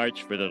their hearts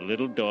for the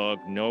little dog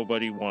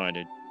nobody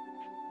wanted,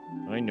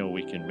 I know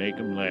we can make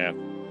them laugh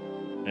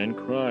and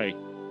cry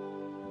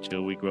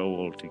until we grow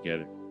old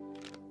together.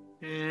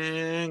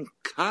 And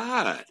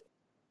cut.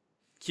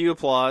 Cue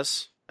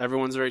applause.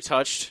 Everyone's very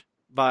touched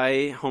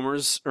by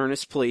Homer's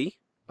earnest plea.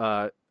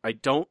 I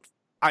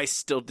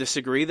still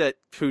disagree that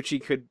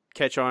Poochie could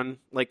catch on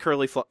like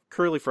curly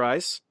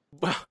fries.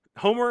 Well,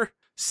 Homer,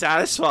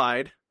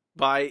 satisfied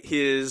by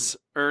his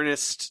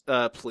earnest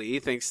plea,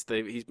 thinks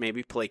that he's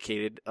maybe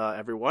placated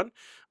everyone.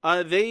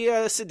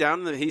 They sit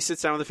down. He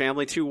sits down with the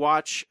family to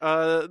watch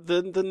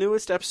the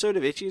newest episode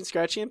of Itchy and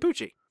Scratchy and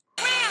Poochie.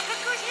 Well, look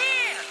who's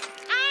here.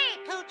 Hey,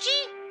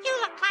 Poochie,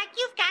 you look like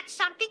you've got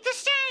something to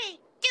say.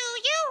 Do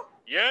you?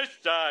 Yes,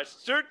 I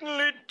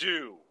certainly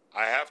do.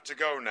 I have to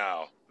go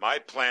now. My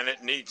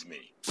planet needs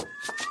me.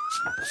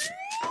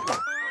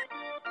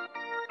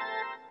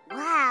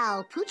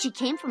 Wow, Poochie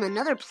came from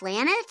another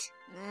planet?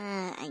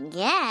 I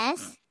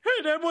guess.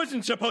 Hey, that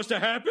wasn't supposed to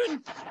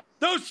happen.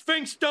 Those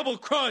Sphinx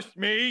double-crossed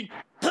me.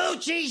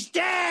 Poochie's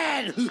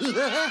dead!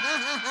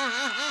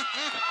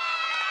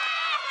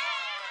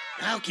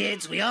 Now,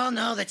 kids, we all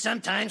know that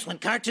sometimes when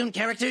cartoon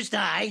characters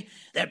die,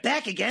 they're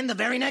back again the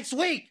very next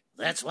week.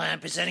 That's why I'm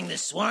presenting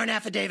this sworn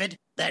affidavit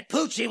that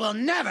Poochie will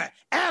never,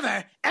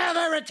 ever,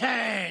 ever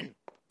return.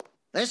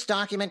 This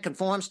document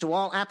conforms to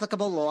all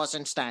applicable laws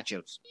and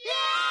statutes.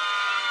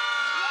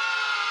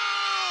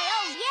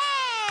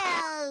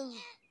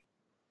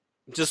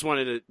 Just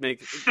wanted to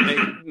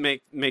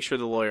make sure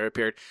the lawyer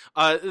appeared.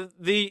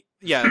 Poochie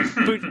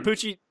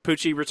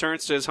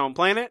returns to his home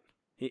planet.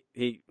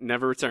 He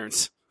never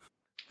returns.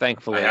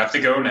 Thankfully, I have to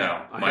go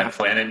now. My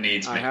planet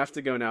needs me. I have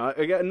to go now.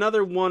 I got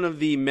another one of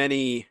the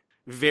many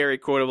very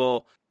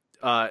quotable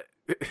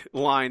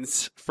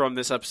lines from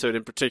this episode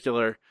in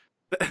particular.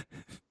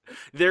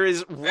 There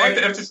is one.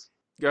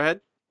 Go ahead.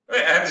 I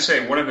have to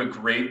say, one of the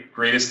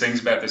greatest things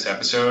about this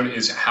episode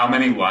is how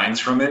many lines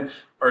from it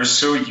are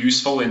so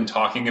useful in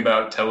talking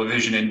about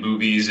television and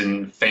movies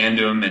and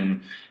fandom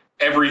and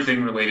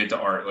everything related to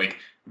art. Like,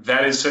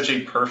 that is such a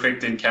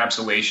perfect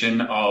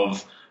encapsulation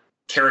of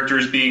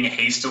characters being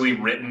hastily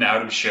written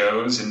out of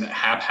shows and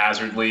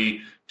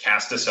haphazardly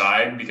cast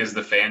aside because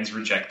the fans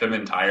reject them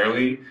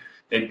entirely.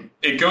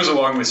 It goes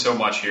along with so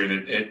much here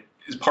that it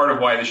is part of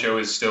why this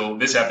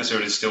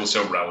episode is still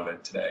so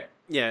relevant today.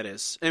 Yeah, it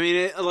is. I mean,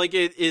 it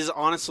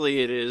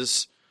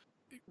is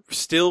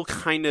still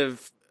kind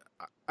of,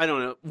 I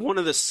don't know, one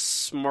of the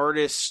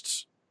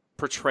smartest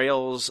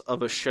portrayals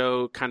of a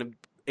show kind of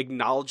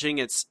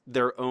acknowledging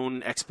their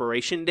own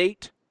expiration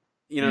date.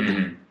 You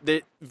know,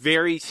 that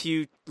very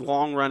few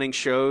long-running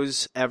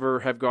shows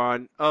ever have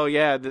gone, oh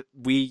yeah,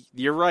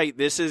 you're right,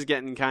 this is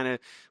getting kind of,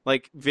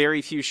 like,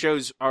 very few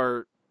shows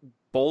are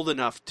bold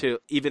enough to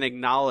even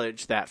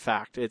acknowledge that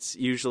fact. It's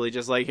usually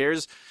just like,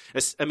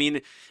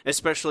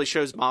 especially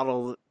shows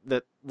model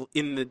that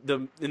in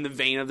the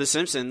vein of The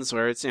Simpsons,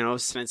 where it's,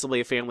 ostensibly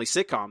a family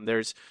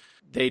sitcom.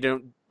 They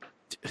don't,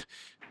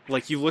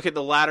 like, you look at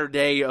the latter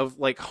day of,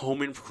 like,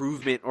 Home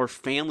Improvement or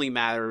Family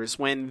Matters,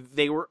 when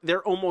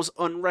they're almost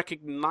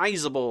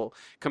unrecognizable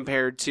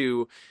compared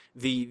to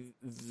the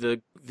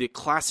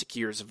classic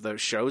years of those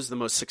shows, the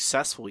most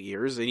successful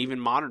years, and even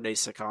modern day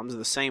sitcoms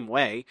the same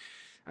way.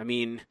 I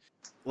mean,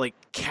 like,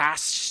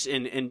 casts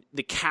and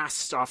the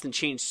casts often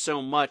change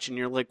so much, and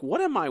you're like,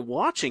 what am I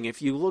watching?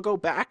 If you go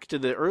back to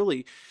the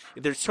early,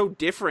 they're so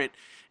different,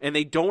 and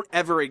they don't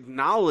ever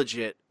acknowledge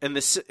it. And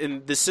the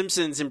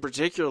Simpsons in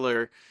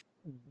particular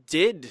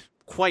did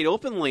quite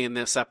openly in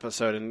this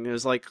episode, and it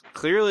was like,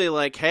 clearly,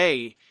 like,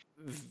 hey,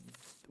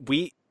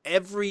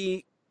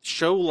 every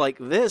show like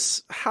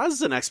this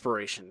has an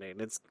expiration date.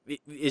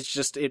 It's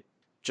just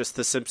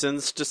the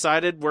Simpsons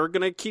decided we're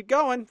gonna keep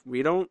going.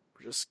 We're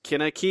just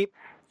gonna keep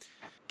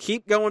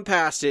going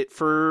past it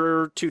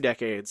for 2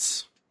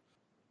 decades,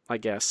 I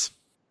guess.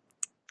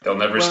 They'll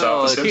never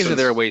stop the Simpsons. It seems that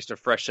there are ways to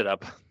freshen it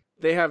up.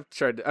 They have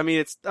tried to, I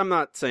mean, I'm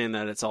not saying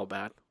that it's all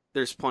bad.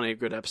 There's plenty of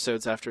good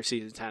episodes after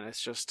season 10.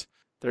 It's just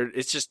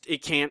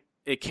it can't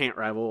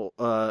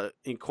rival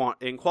in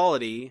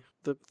quality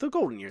the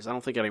Golden Years. I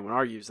don't think anyone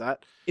argues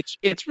that.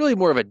 It's really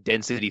more of a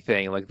density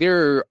thing. Like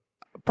there,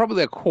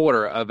 probably a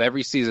quarter of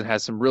every season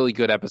has some really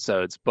good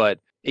episodes, but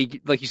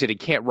like you said, it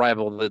can't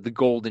rival the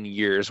Golden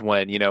Years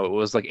when it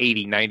was like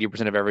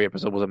 80-90% of every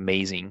episode was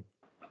amazing.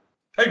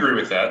 I agree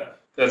with that.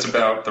 That's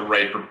about the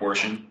right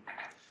proportion.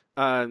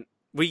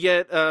 We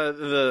get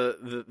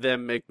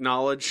them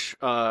acknowledge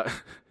what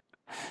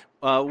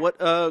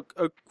a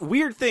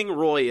weird thing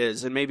Roy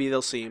is, and maybe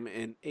they'll see him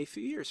in a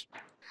few years.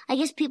 I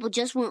guess people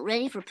just weren't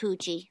ready for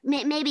Poochie.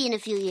 Maybe in a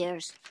few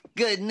years.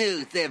 Good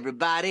news,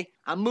 everybody.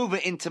 I'm moving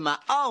into my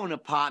own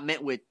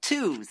apartment with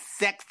 2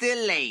 sexy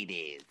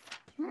ladies.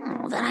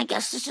 Well, then I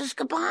guess this is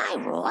goodbye,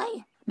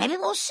 Roy. Maybe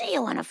we'll see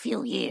you in a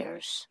few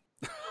years.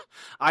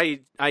 I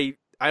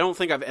don't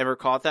think I've ever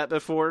caught that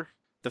before.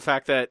 The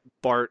fact that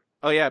Bart,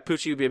 oh yeah,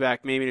 Poochie will be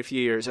back maybe in a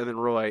few years, and then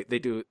Roy,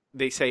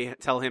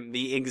 tell him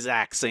the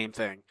exact same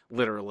thing,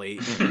 literally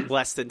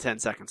less than 10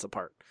 seconds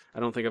apart. I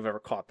don't think I've ever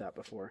caught that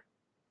before,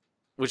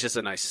 which is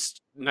a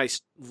nice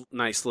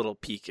little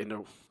peek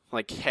into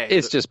like, hey,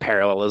 it's just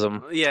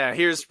parallelism.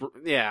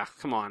 Yeah,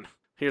 come on,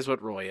 here's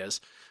what Roy is.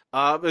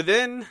 But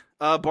then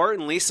Bart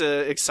and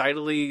Lisa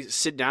excitedly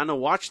sit down to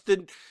watch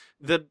the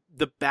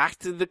back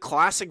to the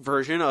classic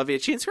version of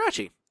Itchy and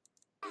Scratchy.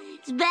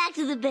 It's back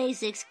to the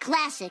basics.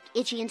 Classic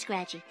Itchy and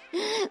Scratchy.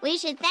 We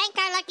should thank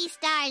our lucky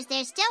stars.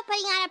 They're still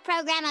putting on a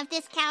program of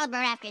this caliber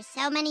after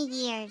so many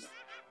years.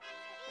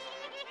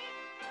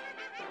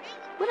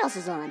 What else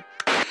is on?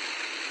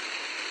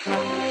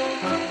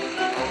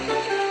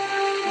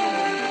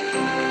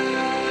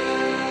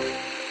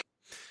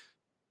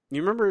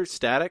 You remember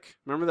Static?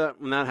 Remember that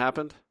when that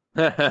happened?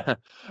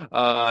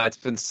 It's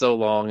been so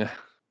long.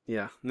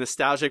 Yeah,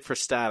 nostalgic for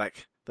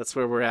Static. That's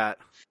where we're at.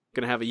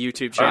 Gonna have a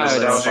YouTube channel.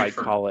 I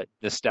call it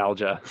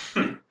nostalgia.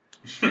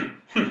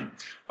 I'm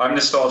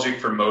nostalgic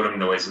for modem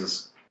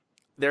noises.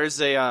 There's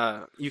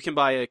you can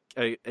buy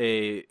a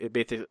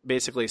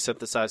basically a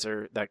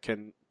synthesizer that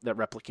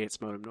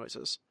replicates modem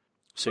noises.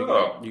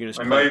 So you can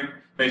just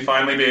may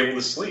finally be able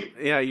to sleep.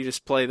 Yeah, you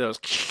just play those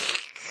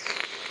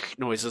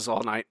noises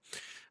all night.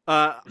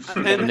 And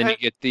then you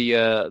get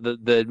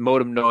the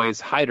modem noise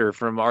hider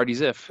from Artie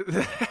Ziff.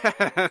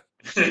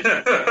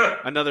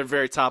 Another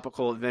very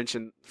topical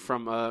invention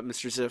from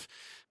Mr. Ziff.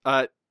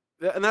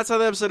 And that's how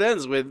the episode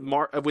ends,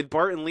 with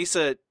Bart and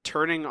Lisa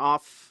turning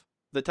off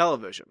the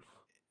television.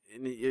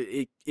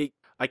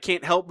 I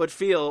can't help but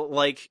feel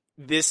like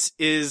this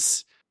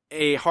is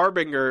a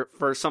harbinger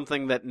for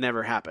something that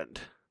never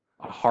happened.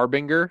 A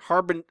harbinger?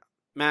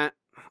 Matt,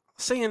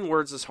 saying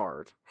words is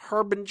hard.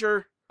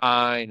 Harbinger?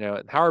 I know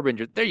it.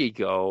 Harbinger. There you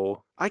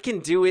go. I can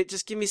do it.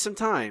 Just give me some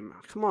time.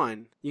 Come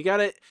on. You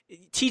gotta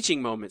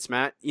teaching moments,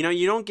 Matt. You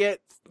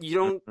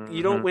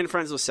don't win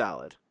friends with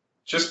salad.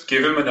 Just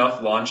give him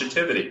enough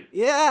longevity.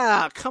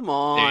 Yeah, come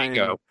on. There you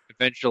go.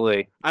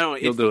 Eventually,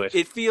 you'll do it.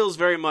 It feels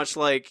very much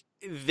like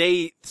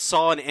they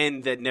saw an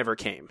end that never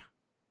came.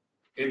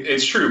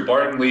 It's true.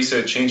 Bart and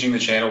Lisa changing the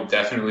channel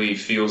definitely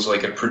feels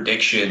like a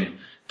prediction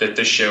that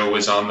the show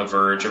was on the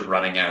verge of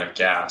running out of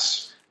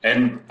gas.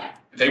 And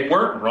they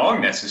weren't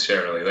wrong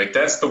necessarily. Like,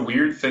 that's the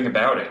weird thing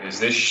about it, is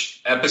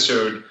this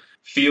episode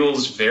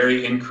feels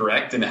very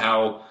incorrect in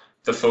how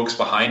the folks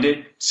behind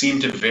it seem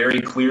to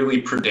very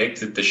clearly predict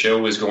that the show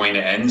was going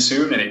to end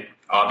soon, and it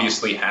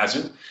obviously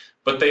hasn't.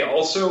 But they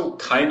also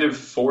kind of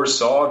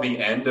foresaw the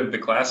end of the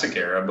classic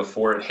era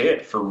before it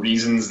hit for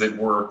reasons that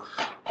were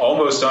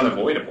almost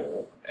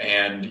unavoidable.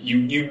 And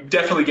you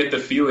definitely get the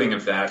feeling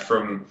of that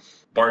from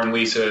Bart and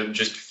Lisa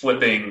just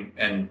flipping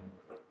and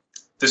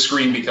the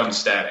screen becomes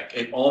static.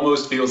 It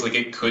almost feels like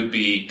it could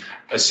be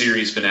a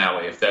series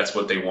finale if that's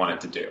what they wanted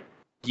to do.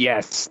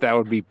 Yes, that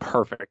would be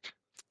perfect.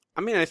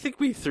 I mean, I think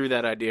we threw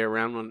that idea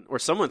around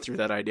someone threw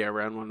that idea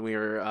around when we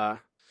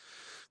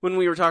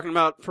were talking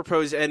about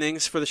proposed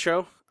endings for the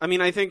show. I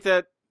mean, I think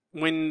that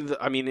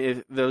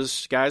if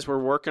those guys were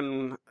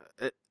working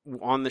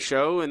on the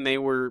show and they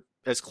were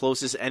as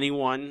close as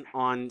anyone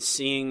on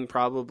seeing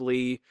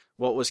probably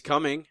what was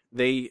coming,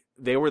 they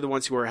were the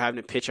ones who were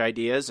having to pitch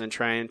ideas and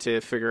trying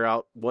to figure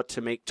out what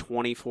to make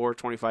 24,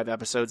 25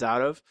 episodes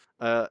out of.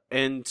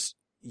 And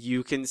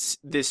you can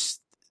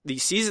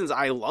these seasons,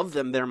 I love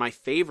them. They're my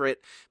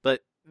favorite,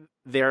 but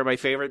they're my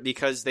favorite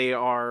because they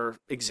are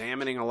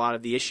examining a lot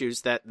of the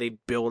issues that they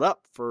build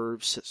up for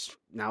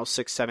now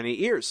 6, 7, 8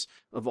 years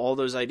of all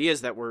those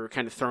ideas that were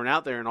kind of thrown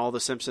out there, and all the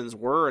Simpsons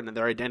were, and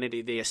their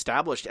identity they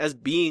established as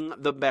being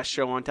the best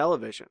show on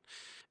television.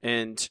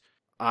 And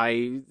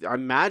I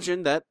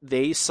imagine that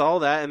they saw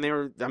that, and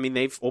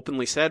they've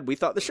openly said, we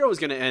thought the show was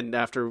going to end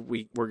after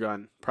we were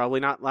gone. Probably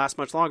not last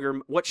much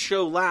longer. What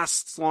show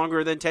lasts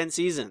longer than 10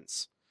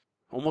 seasons?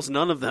 Almost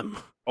none of them.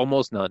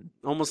 Almost none.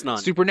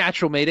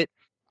 Supernatural made it.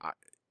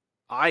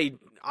 I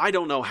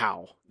don't know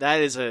how.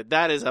 That is a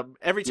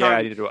every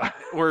time. Yeah,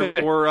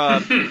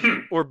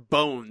 I or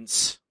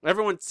Bones. What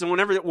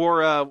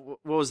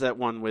was that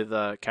one with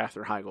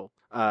Katherine Heigl?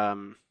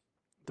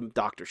 the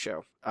doctor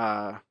show,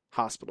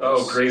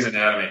 hospitals. Oh, Grey's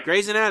Anatomy.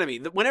 Grey's Anatomy.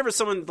 Whenever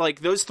someone,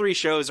 like, those three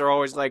shows are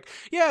always like,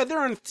 yeah,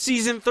 they're on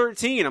season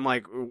 13. I'm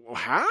like,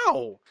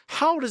 how?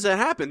 How does that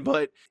happen?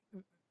 But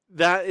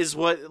that is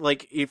what,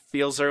 like, it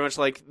feels very much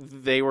like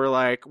they were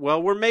like,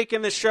 well, we're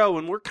making the show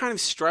and we're kind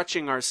of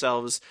stretching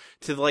ourselves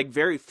to, like,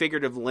 very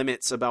figurative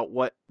limits about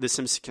what the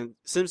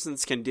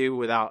Simpsons can do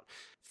without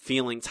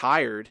feeling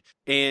tired.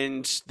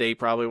 And they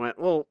probably went,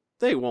 well,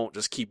 they won't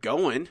just keep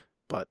going.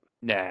 But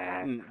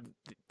nah,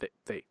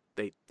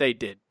 they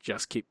did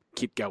just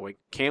keep going.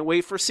 Can't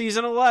wait for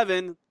season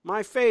 11,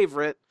 my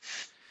favorite.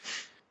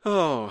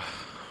 Oh,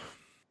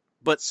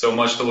 but so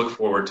much to look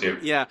forward to.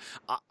 Yeah,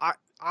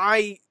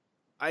 I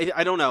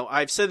don't know.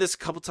 I've said this a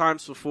couple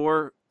times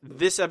before.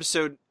 This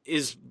episode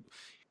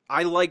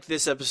I like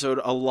this episode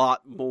a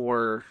lot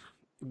more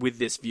with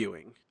this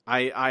viewing.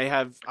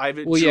 I've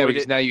enjoyed well, yeah,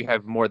 because it. now you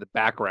have more of the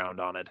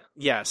background on it.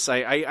 Yes,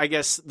 I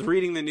guess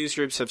reading the news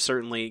groups have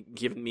certainly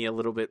given me a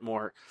little bit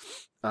more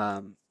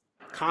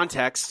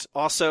context.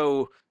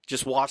 Also,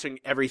 just watching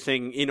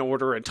everything in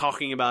order and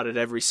talking about it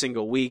every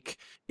single week,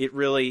 it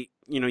really,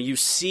 you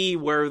see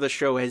where the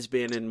show has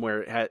been and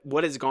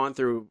what has gone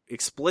through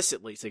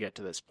explicitly to get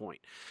to this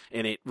point.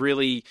 And it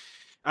really,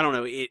 I don't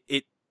know,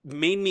 it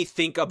made me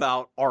think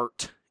about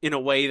art in a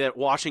way that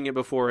watching it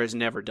before has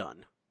never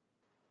done.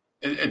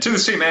 And to the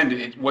same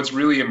end, what's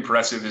really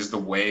impressive is the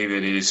way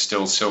that it is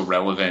still so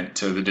relevant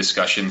to the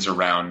discussions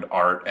around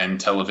art and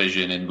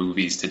television and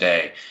movies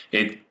today.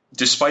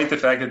 Despite the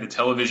fact that the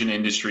television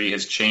industry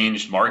has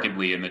changed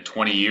markedly in the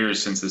 20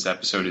 years since this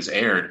episode has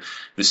aired,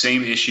 the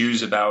same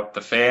issues about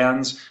the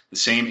fans, the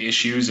same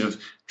issues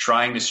of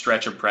trying to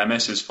stretch a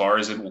premise as far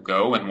as it will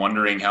go and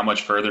wondering how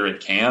much further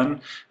it can,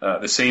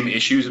 the same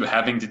issues of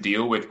having to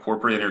deal with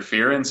corporate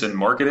interference and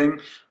marketing.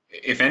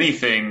 If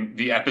anything,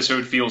 the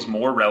episode feels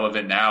more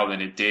relevant now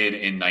than it did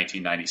in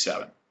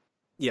 1997.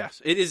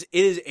 Yes, it is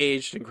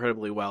aged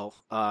incredibly well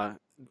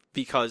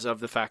because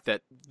of the fact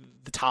that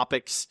the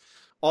topics,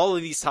 all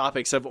of these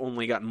topics have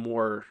only gotten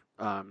more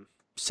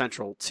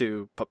central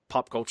to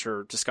pop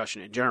culture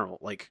discussion in general.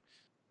 Like,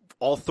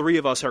 all three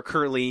of us are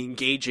currently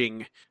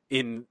engaging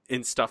in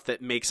stuff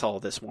that makes all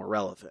this more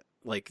relevant.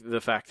 Like,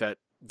 the fact that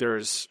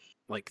there's,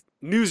 like,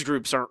 news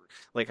groups aren't,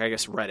 like, I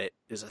guess Reddit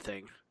is a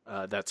thing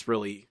that's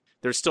really...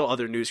 There's still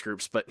other news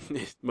groups, but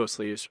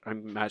mostly, I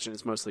imagine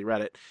it's mostly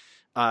Reddit,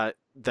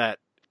 that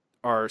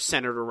are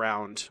centered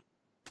around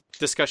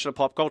discussion of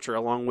pop culture,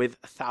 along with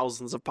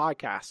thousands of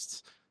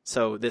podcasts.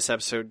 So this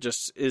episode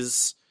just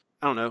is,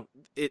 I don't know,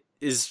 it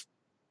is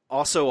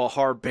also a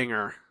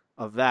harbinger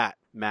of that,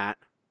 Matt.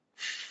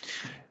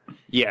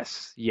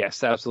 Yes,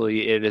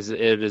 absolutely. It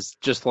is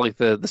just like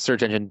the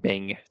search engine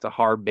Bing. It's a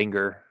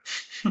harbinger.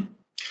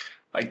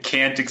 I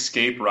can't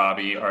escape,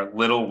 Robbie, our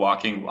little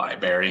walking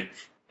library.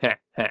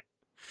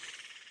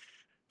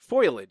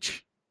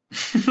 Foliage.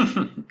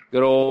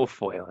 Good old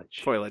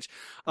foliage.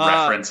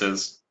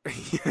 References.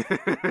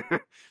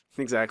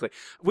 Exactly.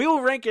 We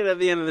will rank it at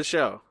the end of the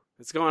show.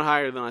 It's going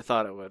higher than I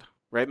thought it would.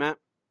 Right, Matt?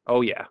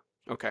 Oh, yeah.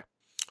 Okay.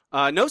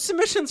 No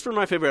submissions for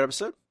my favorite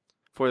episode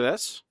for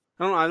this.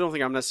 I don't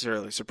think I'm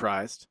necessarily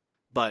surprised.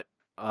 But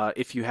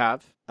if you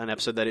have an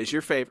episode that is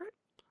your favorite,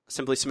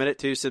 simply submit it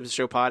to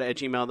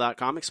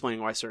simpsonsshowpod@gmail.com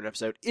explaining why a certain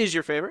episode is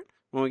your favorite.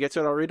 When we get to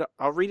it,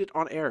 I'll read it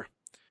on air.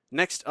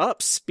 Next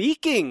up,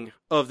 speaking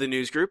of the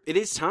news group, it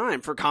is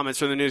time for comments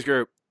from the news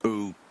group.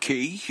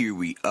 Okay, here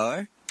we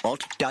are.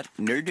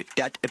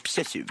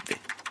 Alt.nerd.obsessive.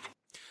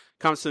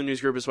 Comments from the news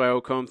group is why I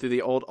will comb through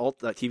the old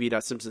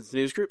alt.tv.simpsons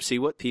news group, see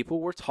what people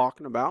were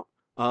talking about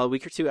a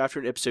week or two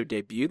after the episode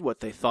debuted,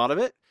 what they thought of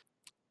it.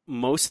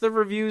 Most of the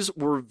reviews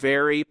were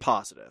very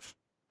positive.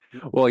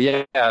 Well,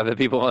 yeah, the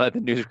people at the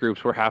news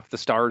groups were half the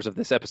stars of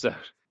this episode.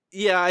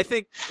 Yeah, I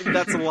think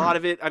that's a lot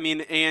of it. I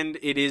mean, and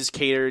it is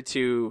catered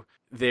to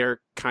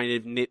their kind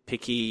of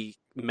nitpicky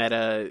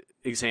meta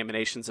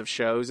examinations of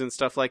shows and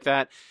stuff like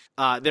that.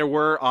 There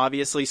were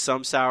obviously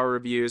some sour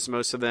reviews.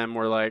 Most of them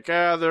were like,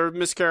 they're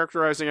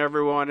mischaracterizing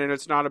everyone and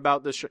it's not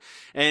about this show.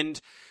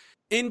 And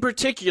in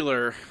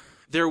particular,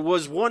 there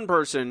was one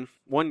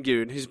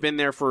dude who's been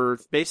there for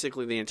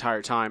basically the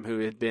entire time who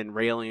had been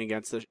railing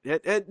against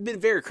had been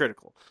very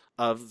critical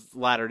of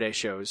latter-day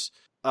shows.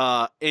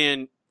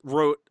 And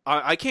wrote,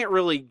 I can't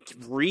really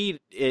read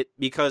it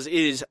because it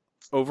is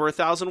over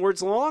 1,000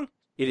 words long.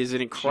 It is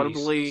an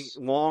incredibly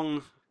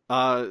long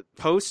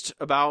post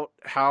about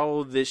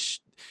how this...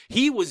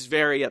 He was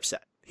very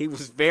upset. He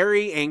was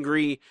very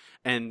angry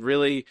and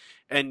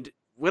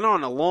went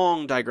on a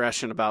long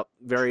digression about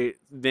very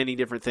many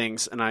different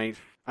things. And I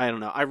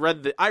don't know. I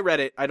read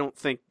it. I don't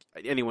think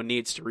anyone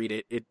needs to read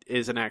it. It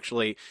isn't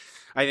actually...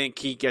 I think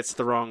he gets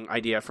the wrong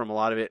idea from a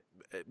lot of it,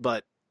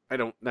 but I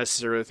don't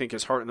necessarily think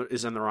his heart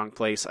is in the wrong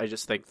place. I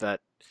just think that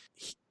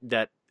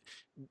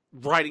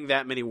writing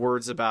that many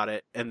words about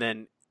it and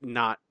then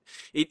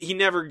he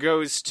never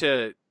goes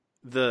to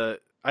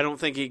I don't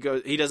think he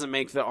doesn't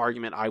make the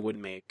argument I would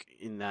make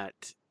in that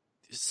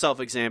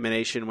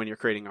self-examination when you're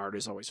creating art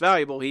is always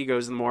valuable. He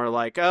goes more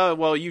like, oh,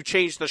 well, you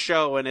changed the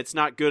show and it's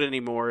not good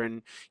anymore,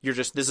 and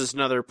this is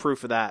another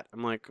proof of that.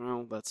 I'm like,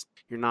 well,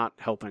 you're not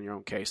helping your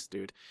own case,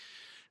 dude.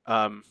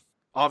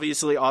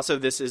 Obviously, also,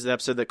 this is the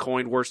episode that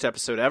coined worst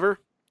episode ever,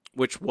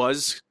 which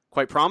was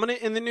quite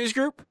prominent in the news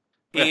group.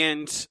 Yeah.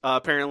 And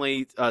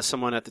apparently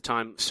someone at the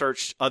time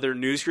searched other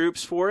news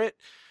groups for it,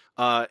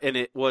 and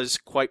it was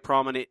quite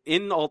prominent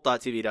in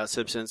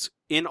alt.tv.simpsons,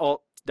 in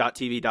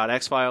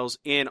alt.tv.xfiles,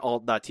 and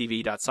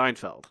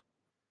alt.tv.seinfeld.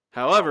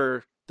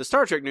 However, the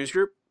Star Trek news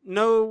group,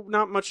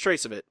 not much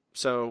trace of it.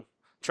 So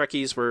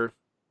Trekkies were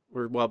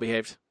well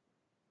behaved.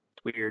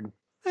 Weird.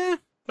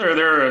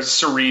 They're a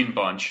serene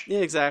bunch. Yeah,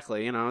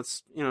 exactly.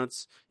 It's you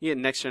get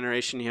Next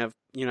Generation. You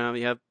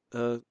have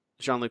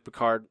Jean-Luc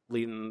Picard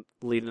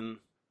leading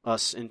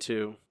us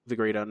into the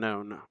great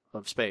unknown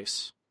of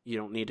space. You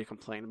don't need to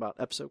complain about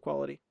episode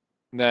quality.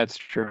 That's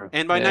true.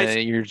 And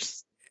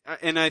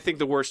and I think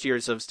the worst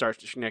years of Star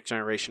Trek Next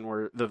Generation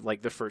were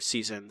the first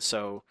season.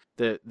 So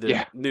the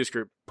news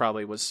group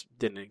probably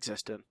didn't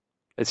exist in.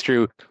 It's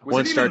true.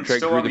 Was it Star Trek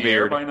still on the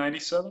air by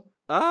 97?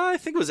 I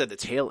think it was at the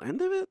tail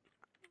end of it.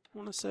 I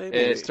want to say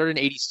it started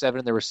in 87.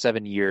 And there were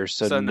 7 years.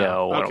 So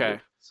no. Okay.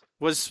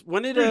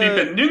 When did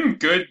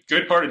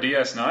good part of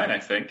DS9, I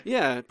think.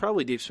 Yeah,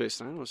 probably Deep Space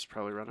Nine was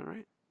probably running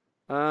right.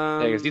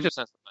 Yeah, because Deep Space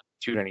Nine was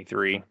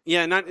 293.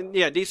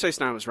 Yeah, Deep Space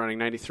Nine was running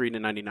 93 to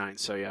 99.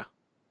 So yeah,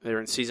 they were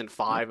in season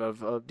 5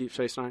 of Deep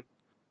Space Nine.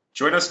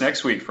 Join us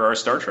next week for our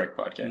Star Trek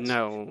podcast.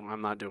 No,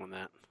 I'm not doing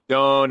that.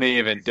 Don't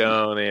even.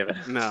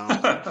 No,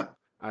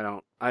 I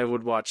don't. I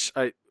would watch.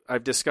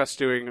 I've discussed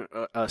doing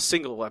a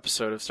single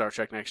episode of Star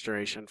Trek Next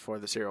Generation for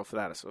the Serial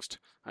Fanaticist.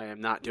 I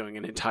am not doing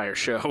an entire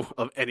show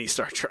of any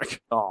Star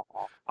Trek. Oh,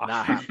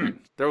 not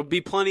happening. There will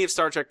be plenty of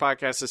Star Trek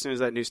podcasts as soon as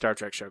that new Star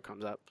Trek show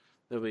comes up.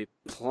 There will be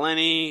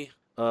plenty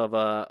of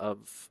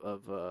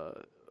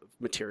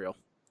material.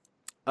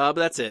 But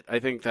that's it. I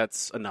think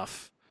that's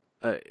enough.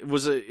 It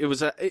was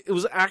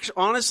actually,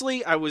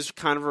 honestly, I was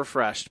kind of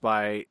refreshed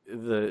by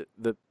the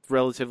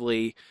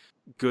relatively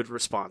good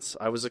response.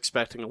 I was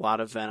expecting a lot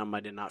of venom.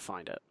 I did not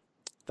find it.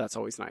 That's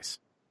always nice.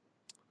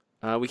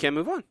 We can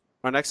move on.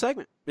 Our next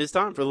segment is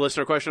time for the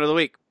listener question of the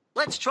week.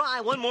 Let's try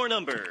one more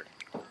number.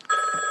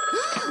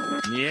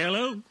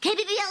 Yellow.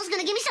 KBBL is going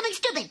to give me something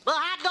stupid. The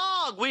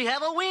hot dog. We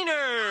have a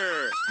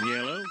wiener.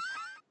 Yellow.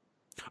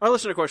 Our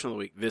listener question of the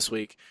week this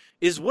week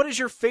is, what is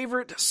your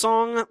favorite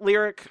song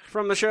lyric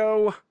from the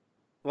show?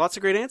 Lots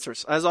of great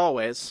answers, as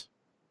always.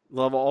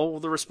 Love all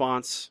the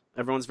response.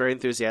 Everyone's very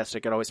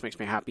enthusiastic. It always makes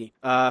me happy.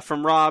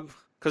 From Rob,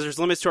 because there's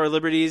limits to our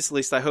liberties, at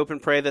least I hope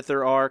and pray that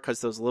there are,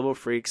 because those liberal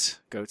freaks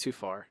go too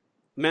far.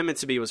 Amendment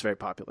to Be was very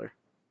popular.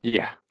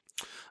 Yeah.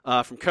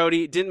 From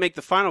Cody, didn't make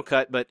the final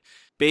cut, but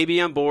Baby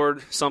on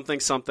Board, something,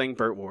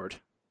 Burt Ward.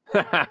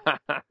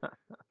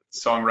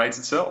 Song writes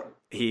itself.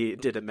 He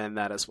did amend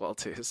that as well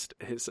to his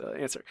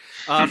answer.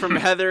 From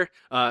Heather,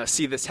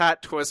 See This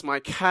Hat, 'Twas My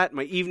Cat,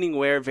 My Evening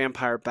Wear,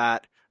 Vampire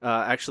Bat.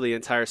 Actually, the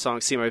entire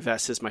song, See My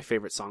Vest, is my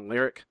favorite song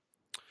lyric.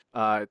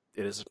 It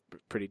is a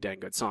pretty dang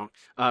good song.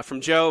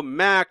 From Joe,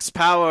 Max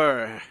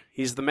Power.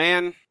 He's the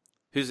man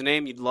whose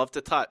name you'd love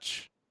to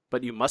touch,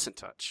 but you mustn't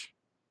touch.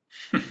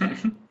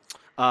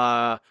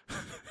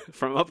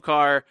 From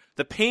Upcar,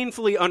 the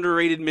painfully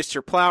underrated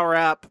Mr. Plow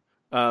rap.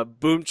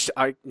 Boom,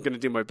 I'm going to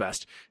do my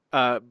best.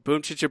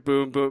 Boom, chicha,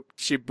 boom, boom,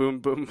 chi, boom,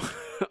 boom.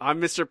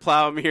 I'm Mr.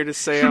 Plow. I'm here to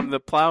say I'm the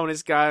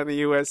plowingest guy in the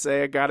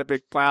USA. I got a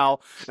big plow,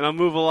 and I'll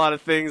move a lot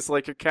of things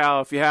like a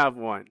cow if you have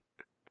one.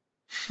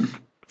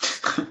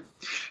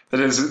 That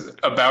is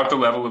about the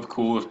level of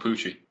cool of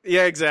Poochie.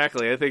 Yeah,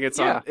 exactly. I think it's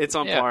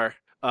on par.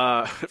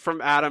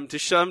 From Adam, to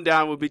shut him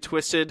down would be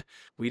twisted.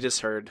 We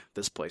just heard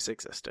this place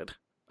existed.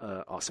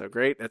 Also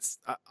great.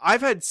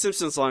 I've had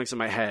Simpsons songs in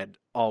my head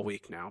all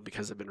week now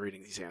because I've been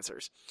reading these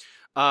answers.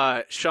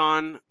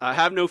 Sean,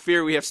 have no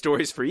fear. We have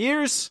stories for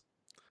years.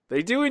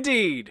 They do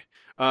indeed.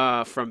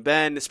 From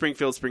Ben,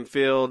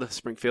 Springfield,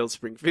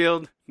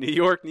 New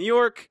York,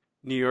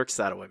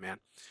 that away,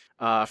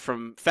 man.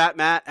 From Fat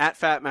Matt, at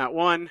Fat Matt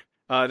 1.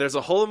 There's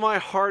a hole in my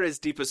heart as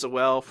deep as a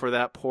well for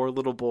that poor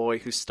little boy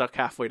who's stuck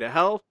halfway to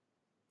hell.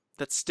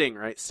 That's Sting,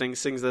 right? Sting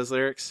sings those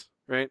lyrics,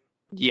 right?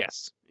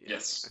 Yes.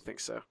 Yes. I think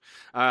so.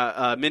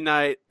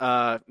 Midnight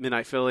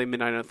Philly,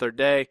 Midnight on the Third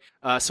Day.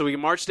 So we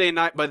march day and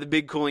night by the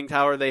big cooling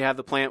tower. They have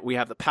the plant, we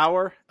have the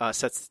power.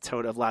 Sets the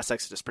tone of Last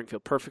Exit to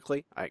Springfield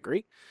perfectly. I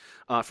agree.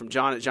 From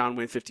John at John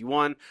Win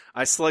 51.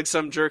 I slugged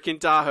some jerk in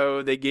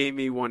Tahoe. They gave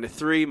me 1 to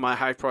 3. My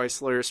high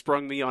price lawyer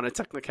sprung me on a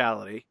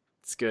technicality.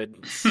 It's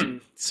good.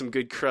 Some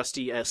good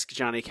crusty-esque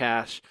Johnny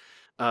Cash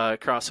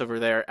crossover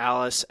there.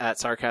 Alice at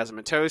Sarcasm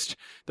and Toast.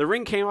 The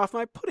ring came off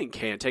my pudding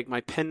can. Take my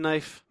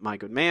penknife, my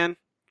good man.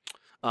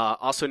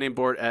 Also named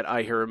board at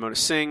I Hear Ramona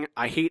Sing.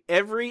 I hate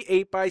every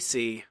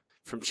 8x-C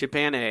from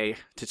Chimpan A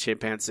to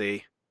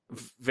Chimpanzee.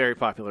 Very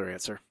popular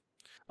answer.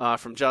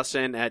 From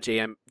Justin at J.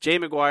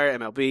 McGuire,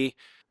 MLB.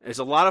 There's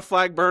a lot of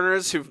flag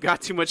burners who've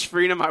got too much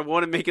freedom. I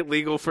want to make it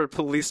legal for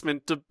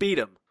policemen to beat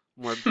them.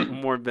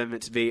 More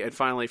amendment to be. And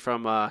finally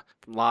from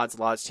Lods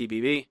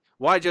TBB.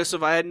 Why,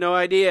 Joseph? I had no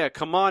idea.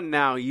 Come on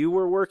now. You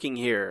were working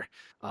here.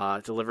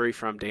 Delivery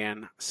from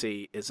Dan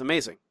C. is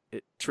amazing.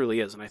 It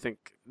truly is. And I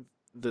think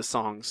the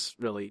songs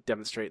really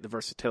demonstrate the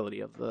versatility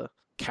of the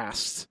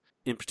cast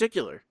in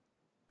particular.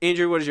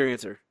 Andrew, what is your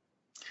answer?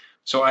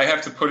 So I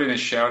have to put in a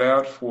shout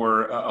out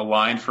for a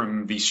line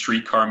from the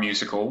Streetcar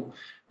Musical,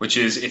 which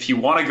is, if you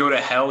want to go to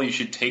hell, you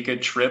should take a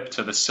trip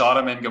to the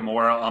Sodom and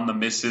Gomorrah on the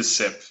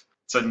Mississippi.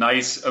 It's a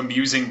nice,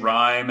 amusing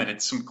rhyme, and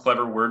it's some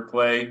clever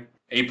wordplay.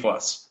 A+.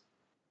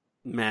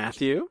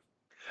 Matthew?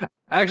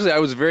 Actually, I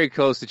was very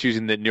close to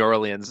choosing the New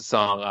Orleans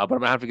song, but I'm going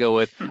to have to go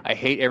with I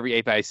Hate Every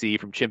Ape I See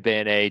from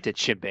Chimpanzee to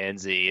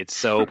Chimpanzee. It's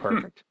so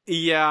perfect.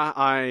 Yeah,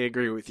 I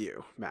agree with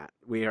you, Matt.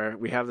 We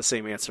have the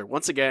same answer.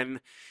 Once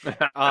again,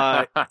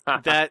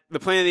 that the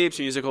Planet of the Apes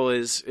musical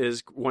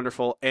is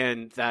wonderful,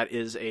 and that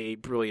is a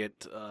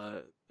brilliant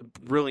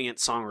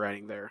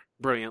songwriting there.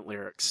 Brilliant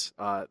lyrics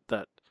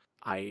that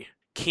I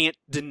can't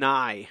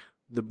deny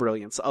the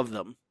brilliance of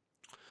them.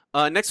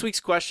 Next week's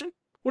question.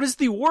 What is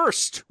the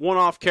worst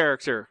one-off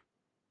character?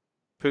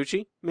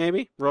 Poochie,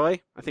 maybe?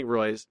 Roy? I think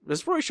Roy is.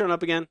 Has Roy shown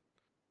up again?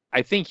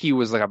 I think he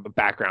was like a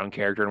background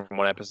character in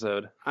one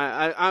episode.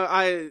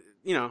 I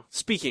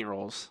speaking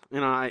roles.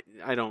 I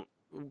don't,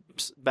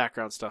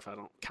 background stuff I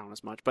don't count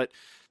as much, but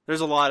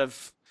there's a lot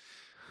of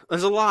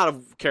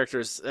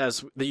characters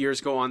as the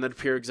years go on that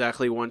appear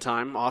exactly one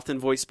time, often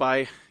voiced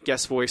by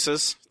guest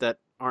voices that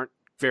aren't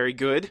very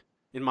good,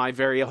 in my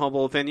very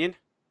humble opinion.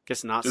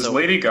 Guess not. Does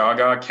Lady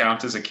Gaga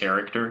count as a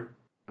character?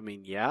 I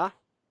mean, yeah.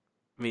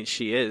 I mean,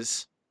 she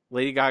is.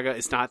 Lady Gaga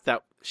is not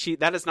that.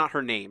 That is not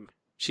her name.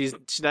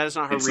 That is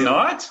not her. It's real.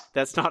 Not.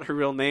 That's not her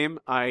real name.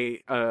 I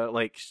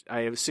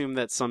assume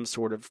that's some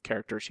sort of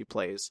character she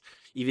plays,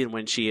 even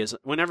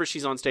whenever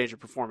she's on stage or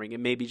performing.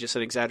 It may be just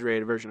an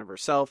exaggerated version of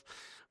herself,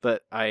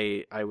 but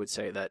I would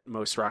say that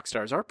most rock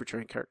stars are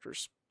portraying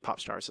characters,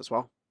 pop stars as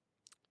well.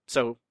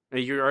 So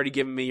you're already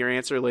giving me your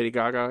answer, Lady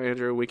Gaga,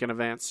 Andrew, a week in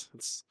advance.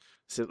 Is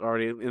it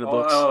already in the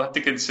books? I'll have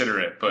to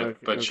consider it, but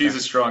Okay. she's a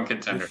strong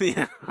contender.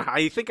 Yeah,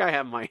 I think I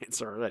have my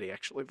answer already,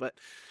 actually, but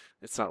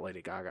it's not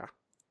Lady Gaga.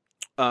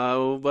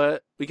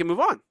 But we can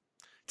move on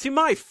to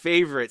my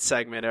favorite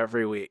segment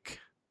every week.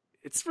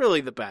 It's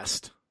really the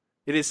best.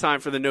 It is time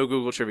for the No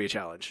Google Trivia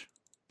Challenge.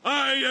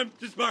 I am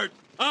too smart.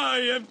 I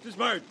am too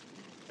smart.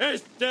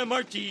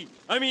 S-M-R-T.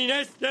 I mean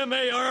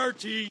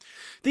S-M-A-R-R-T.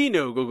 The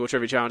No Google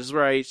Trivia Challenge is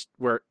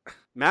where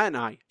Matt and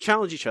I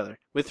challenge each other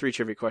with 3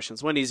 trivia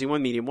questions. 1 easy,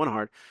 1 medium, 1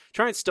 hard.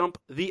 Try and stump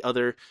the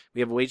other.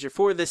 We have a wager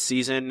for this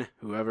season.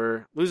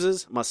 Whoever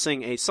loses must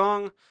sing a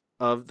song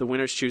of the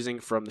winner's choosing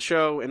from the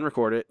show and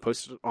record it.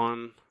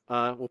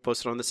 We'll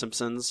post it on the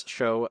Simpsons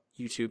show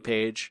YouTube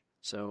page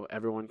so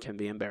everyone can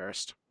be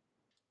embarrassed.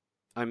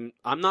 I'm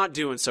not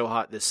doing so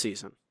hot this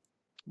season.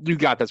 You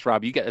got this,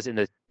 Rob. You got this in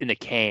the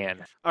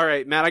can. All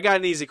right, Matt, I got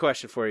an easy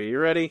question for you. You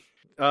ready?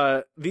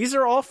 These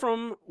are all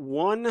from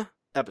one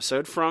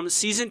episode from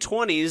season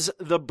 20's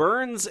The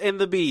Burns and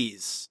the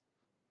Bees.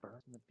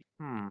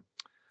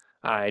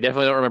 I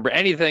definitely don't remember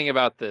anything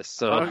about this,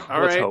 so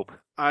let's hope.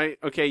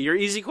 Okay, your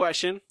easy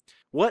question.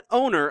 What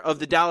owner of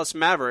the Dallas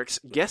Mavericks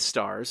guest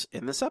stars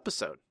in this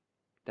episode?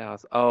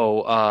 Dallas.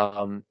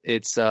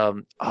 It's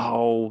Mark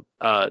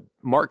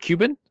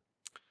Cuban?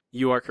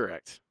 You are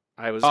correct.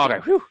 I was okay.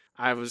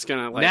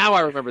 Gonna now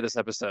I remember this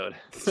episode.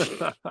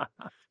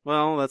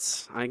 Well,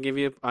 I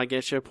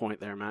get you a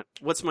point there, Matt.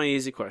 What's my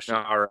easy question?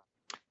 All right.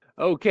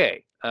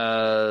 Okay.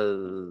 I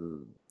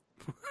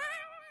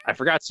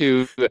forgot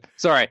to.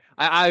 Sorry,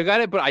 I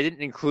got it, but I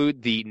didn't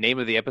include the name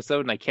of the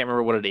episode, and I can't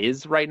remember what it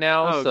is right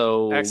now. Oh,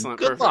 so excellent.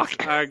 Good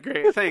Perfect. luck.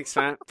 Great. Thanks,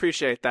 Matt.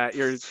 Appreciate that.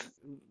 You're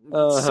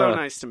so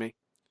nice to me.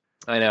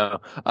 I know.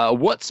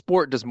 What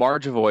sport does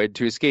Marge avoid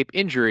to escape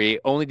injury,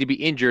 only to be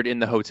injured in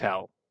the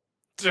hotel?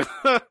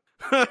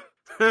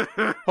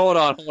 Hold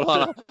on.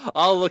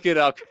 I'll look it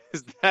up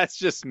because that's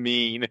just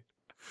mean.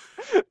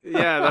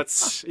 Yeah.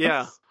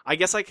 I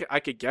guess I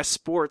could guess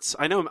sports.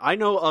 I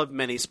know of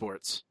many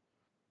sports.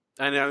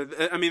 I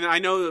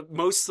know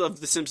most of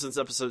the Simpsons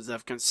episodes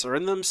have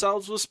concerned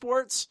themselves with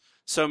sports.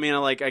 So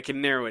I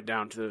can narrow it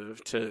down to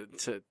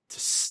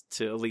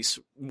at least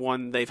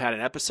one they've had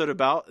an episode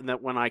about, and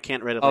that one I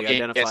can't readily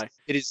identify.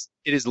 Yes.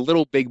 It is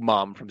Little Big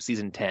Mom from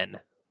season 10.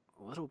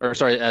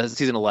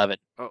 Season 11.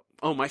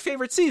 Oh, my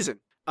favorite season.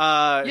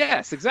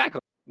 Yes,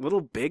 exactly.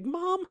 Little Big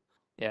Mom?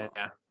 Yeah.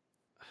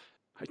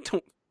 I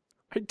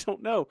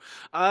don't know.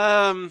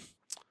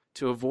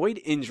 To avoid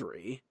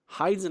injury,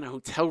 hides in a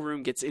hotel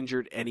room, gets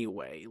injured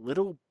anyway.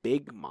 Little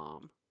Big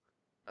Mom.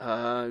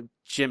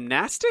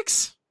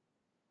 Gymnastics?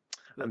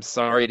 I'm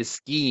sorry, to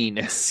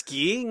skiing.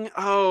 Skiing?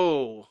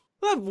 Oh.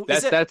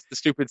 That's the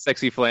stupid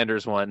Sexy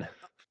Flanders one.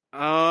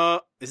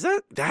 Is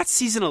that's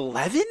season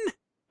 11?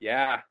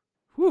 Yeah.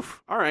 Whew.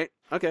 All right.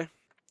 Okay.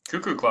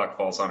 Cuckoo clock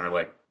falls on her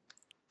leg.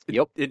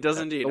 Yep. It does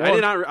indeed.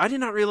 I did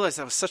not realize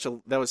I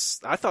thought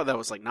that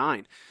was like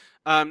 9.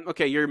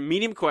 Okay, your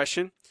medium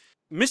question.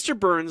 Mr.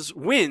 Burns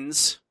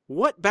wins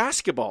what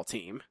basketball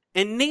team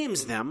and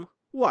names them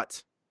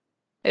what?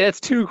 Hey,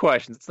 that's 2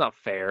 questions. It's not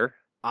fair.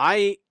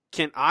 I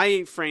can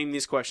I frame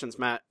these questions,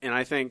 Matt? And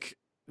I think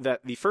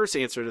that the first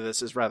answer to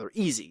this is rather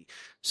easy.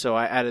 So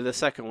I added a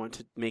second one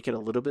to make it a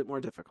little bit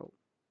more difficult.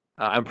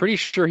 I'm pretty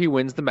sure he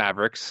wins the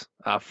Mavericks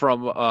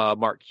from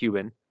Mark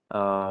Cuban.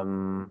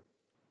 I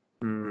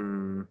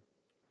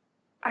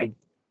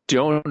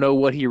don't know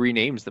what he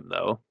renames them,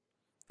 though.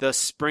 The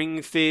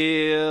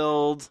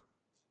Springfield.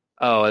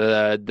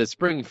 Oh, the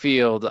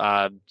Springfield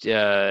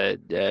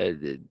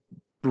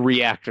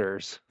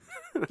Reactors.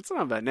 That's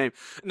not a bad name.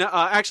 No,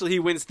 actually, he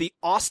wins the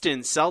Austin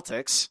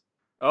Celtics.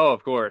 Oh,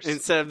 of course.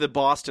 Instead of the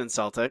Boston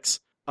Celtics.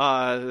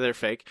 They're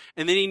fake.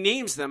 And then he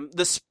names them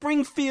the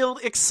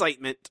Springfield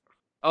Excitement.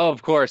 Oh,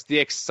 of course, the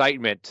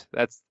Excitement.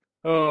 That's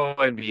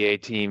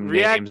NBA team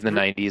names in the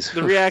 90s.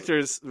 The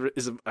Reactors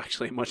is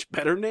actually a much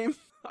better name.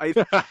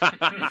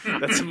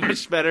 That's a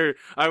much better.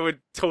 I would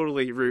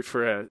totally root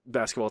for a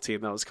basketball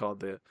team that was called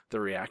the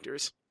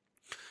Reactors.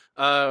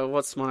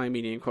 What's my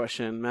medium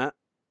question, Matt?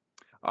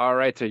 All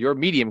right, so your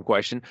medium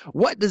question.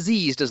 What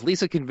disease does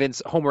Lisa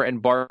convince Homer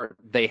and Bart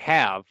they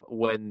have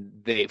when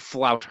they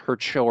flout her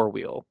chore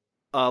wheel?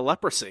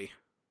 Leprosy.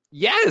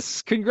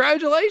 Yes,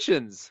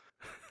 congratulations.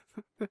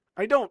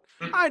 I don't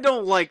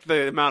like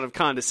the amount of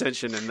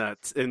condescension in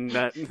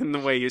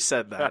the way you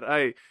said that.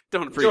 I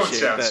don't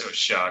appreciate that. Don't sound so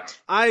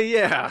shocked.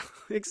 Yeah,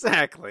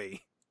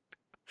 exactly.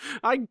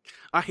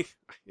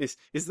 Is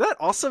that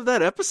also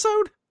that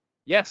episode?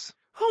 Yes.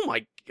 Oh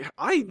my!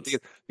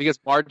 Because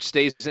Marge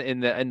stays in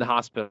the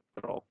hospital.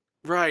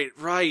 Right.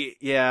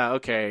 Yeah.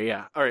 Okay.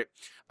 Yeah. All right.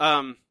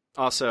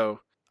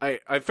 Also,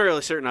 I'm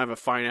fairly certain I have a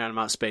finite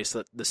amount of space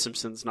that the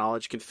Simpsons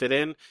knowledge can fit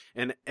in,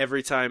 and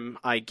every time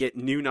I get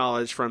new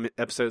knowledge from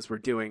episodes we're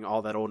doing,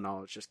 all that old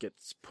knowledge just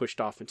gets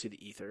pushed off into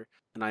the ether,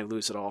 and I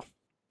lose it all.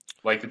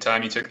 Like the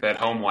time you took that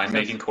home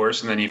winemaking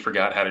course and then you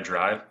forgot how to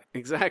drive?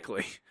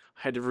 Exactly.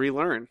 I had to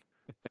relearn.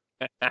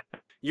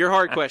 Your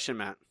hard question,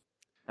 Matt.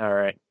 All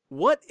right.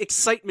 What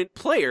Excitement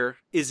player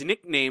is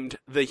nicknamed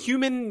the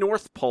Human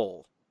North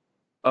Pole?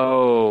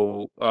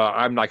 Oh,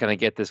 I'm not going to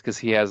get this because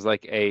he has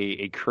like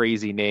a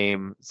crazy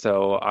name,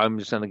 so I'm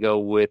just going to go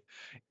with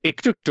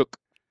Iktuk.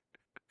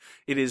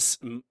 It is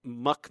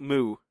Muck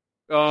Moo.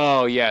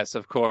 Oh, yes,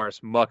 of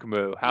course, Muck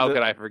Moo. How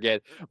could I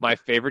forget my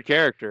favorite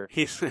character?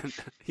 He's an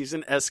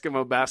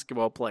Eskimo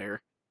basketball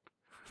player.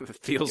 It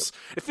feels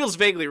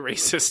vaguely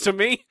racist to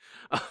me.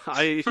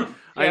 I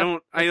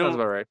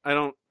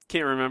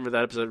can't remember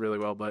that episode really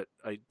well, but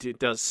it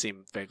does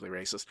seem vaguely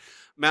racist.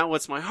 Matt,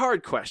 what's my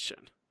hard question?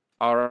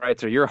 All right,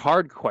 so your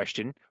hard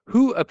question.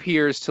 Who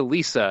appears to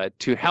Lisa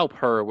to help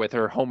her with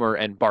her Homer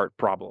and Bart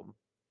problem?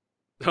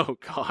 Oh,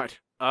 God.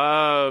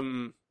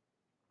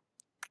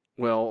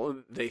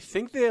 Well, they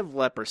think they have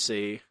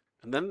leprosy,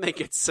 and then they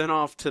get sent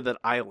off to that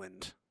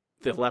island,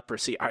 the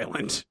leprosy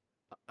island.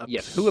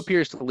 Yes, who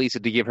appears to Lisa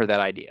to give her that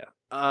idea?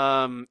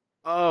 Isn't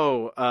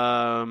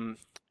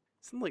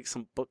like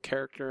some book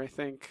character, I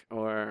think,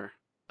 or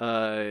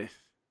I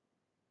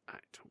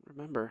don't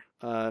remember.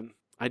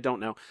 I don't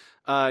know.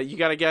 You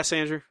got a guess,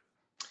 Andrew?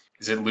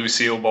 Is it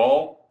Lucille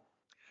Ball?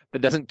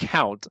 That doesn't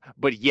count,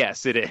 but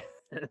yes, it is.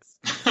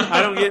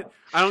 I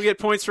don't get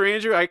points for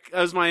Andrew. I'm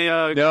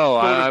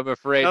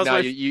afraid no.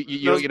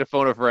 You don't get a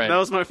phone a friend. That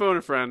was my phone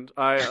a friend.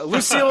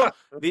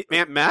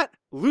 Matt.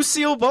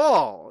 Lucille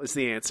Ball is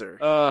the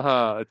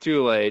answer.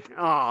 Too late.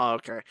 Oh,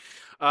 okay.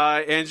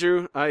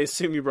 Andrew, I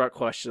assume you brought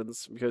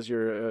questions because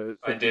you're.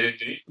 I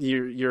did indeed.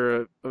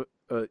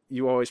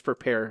 You always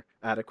prepare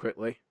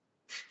adequately.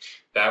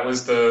 That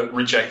was the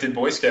rejected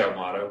Boy Scout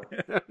motto.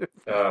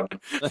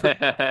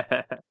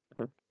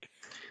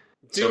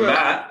 Do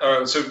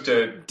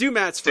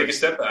Matt's first. Take a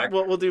step back.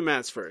 We'll do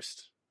Matt's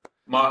first.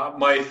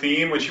 My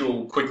theme, which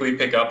you'll quickly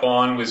pick up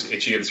on, was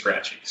Itchy and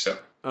Scratchy. So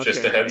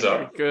just a heads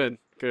up. Good,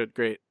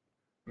 great.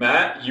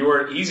 Matt,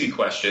 your easy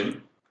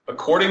question.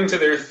 According to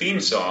their theme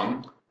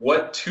song,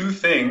 what two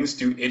things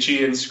do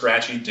Itchy and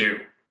Scratchy do?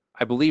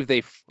 I believe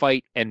they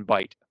fight and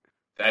bite.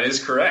 That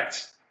is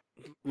correct.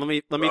 Let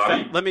me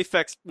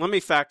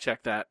fact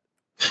check that.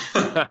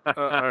 All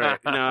right.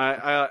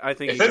 No, I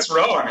think if that's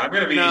wrong, I'm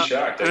going to be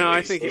shocked. No,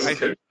 I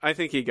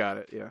think he got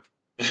it. Yeah.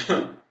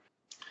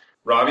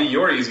 Robbie,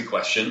 your easy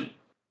question.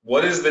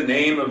 What is the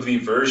name of the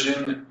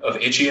version of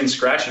Itchy and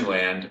Scratchy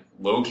Land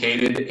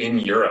located in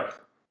Europe?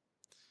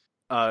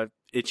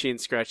 Itchy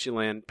and Scratchy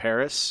Land,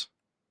 Paris,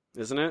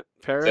 isn't it?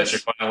 Paris. Is that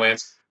your final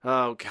answer?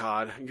 Oh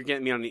God, you're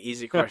getting me on an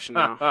easy question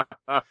now.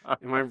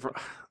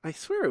 I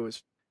swear it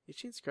was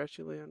Itchy and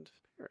Scratchy Land,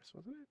 Paris,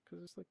 wasn't it?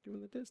 Because it's like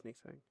doing the Disney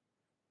thing.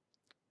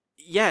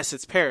 Yes,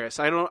 it's Paris.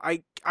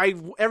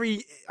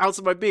 Every ounce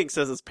of my being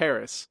says it's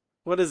Paris.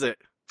 What is it?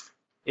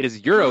 It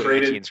is Euro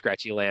Itchy and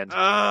Scratchy Land.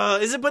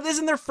 Is it? But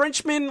isn't there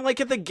Frenchmen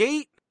like at the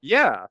gate?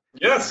 Yeah.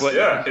 Yes.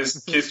 Yeah.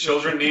 His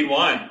children need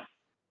wine,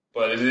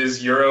 but it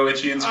is Euro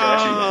Itchy and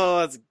Scratchy Land. Oh,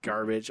 that's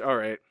garbage. All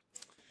right.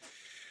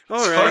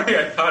 Sorry,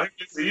 I thought it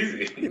was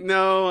easy.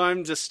 No,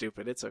 I'm just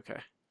stupid. It's okay.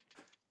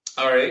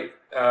 All right,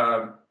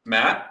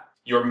 Matt,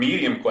 your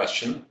medium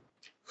question.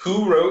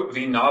 Who wrote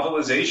the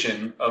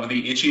novelization of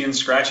the Itchy and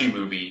Scratchy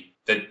movie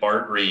that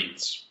Bart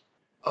reads?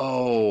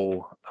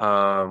 Oh,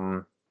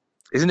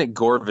 Isn't it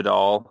Gore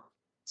Vidal?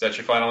 Is that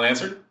your final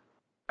answer?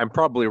 I'm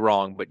probably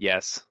wrong, but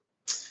yes.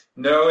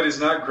 No, it is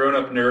not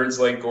grown-up nerds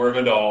like Gore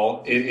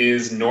Vidal. It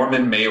is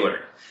Norman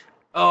Mailer.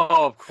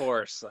 Oh, of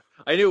course.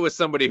 I knew it was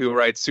somebody who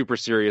writes super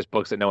serious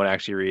books that no one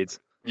actually reads.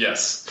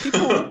 Yes.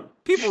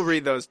 People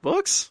read those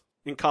books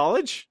in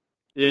college.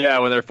 Yeah,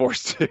 when they're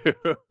forced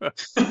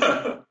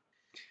to.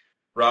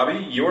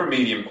 Robbie, your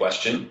medium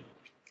question.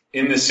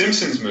 In the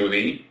Simpsons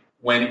movie,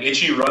 when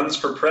Itchy runs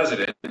for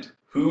president,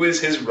 who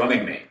is his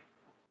running mate?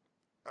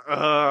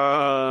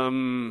 I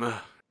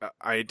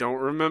don't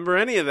remember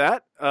any of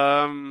that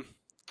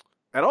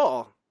at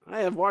all. I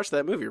have watched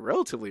that movie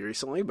relatively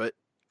recently, but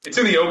It's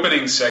in the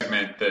opening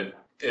segment that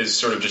is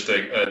sort of just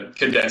a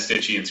condensed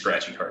Itchy and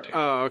Scratchy cartoon.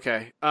 oh,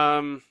 okay.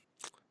 When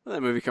did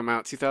that movie come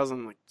out?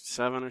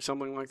 2007 or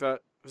something like that.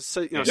 It was,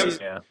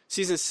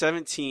 season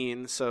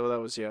 17, so that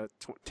was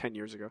 10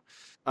 years ago.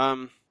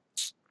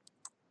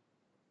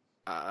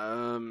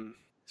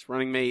 His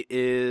running mate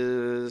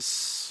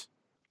is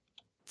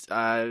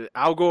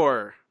Al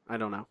Gore. I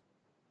don't know.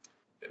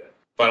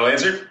 Final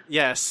answer?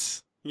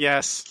 Yes.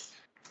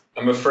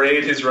 I'm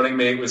afraid his running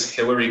mate was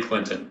Hillary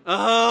Clinton.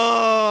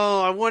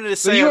 Oh, I wanted to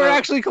say you were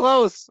actually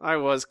close. I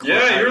was close.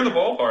 Yeah, you're in the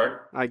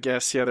ballpark. I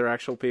guess, they're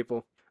actual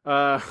people.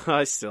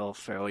 I still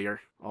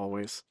failure,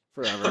 always,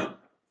 forever.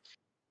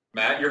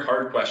 Matt, your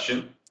hard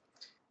question.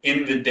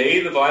 In The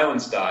Day the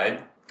Violence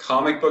Died,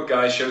 Comic Book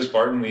Guy shows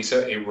Bart and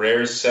Lisa a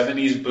rare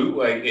 70s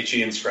bootleg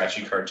Itchy and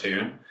Scratchy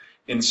cartoon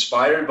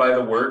inspired by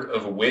the work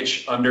of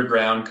which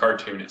underground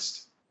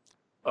cartoonist?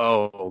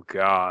 Oh,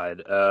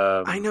 God.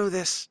 I know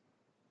this.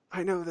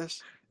 No,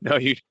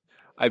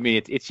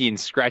 it's Itchy and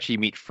Scratchy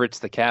meet Fritz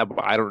the Cat,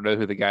 but I don't know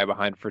who the guy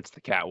behind Fritz the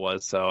Cat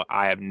was, so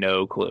I have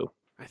no clue.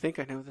 I think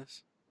I know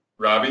this.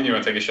 Robbie, you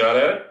want to take a shot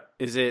at it?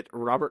 Is it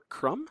Robert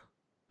Crumb?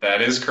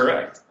 That is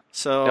correct.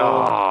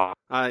 So,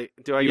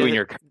 do I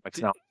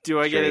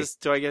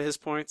get his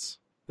points?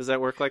 Does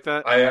that work like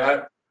that?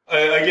 I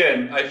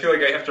feel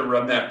like I have to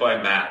run that by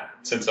Matt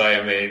since I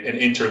am an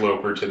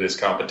interloper to this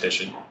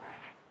competition.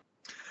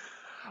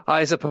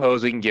 I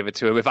suppose we can give it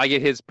to him if I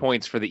get his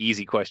points for the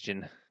easy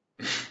question.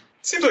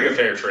 Seems like a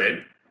fair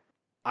trade.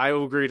 I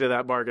will agree to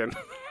that bargain.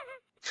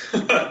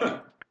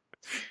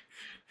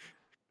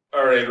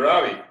 All right,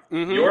 Robbie,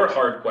 your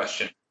hard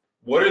question.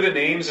 What are the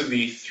names of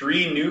the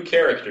 3 new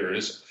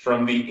characters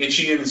from the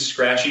Itchy and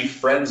Scratchy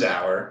Friends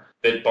Hour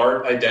that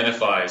Bart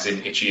identifies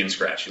in Itchy and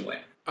Scratchy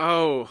Land?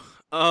 Oh,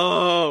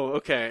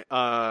 okay.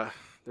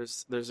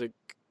 There's a.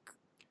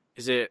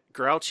 Is it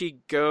Grouchy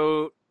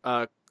Goat?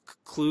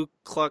 Ku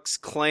Klux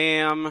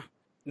Klam?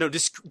 No,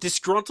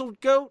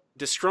 Disgruntled Goat.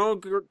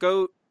 Disgruntled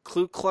Goat.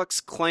 Ku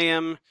Klux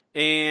Klam,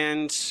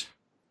 and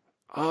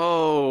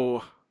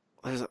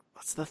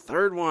what's the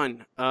third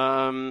one?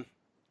 Trying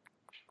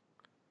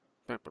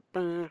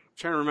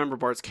to remember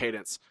Bart's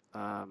cadence.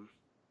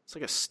 It's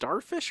like a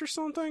starfish or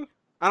something?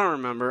 I don't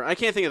remember. I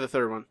can't think of the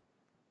third one.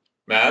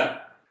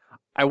 Matt?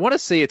 I want to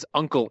say it's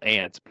Uncle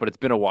Ant, but it's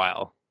been a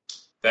while.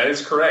 That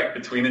is correct.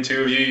 Between the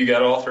two of you, you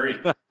got all 3.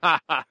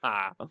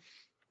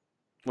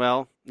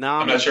 Well, now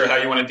I'm not sure how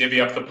you want to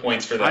divvy up the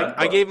points for that.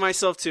 I gave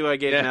myself 2. I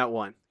gave Matt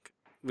 1.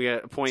 We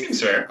got a point.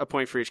 Seems fair. A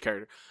point for each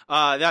character.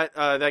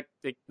 That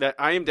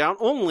I am down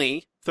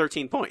only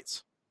 13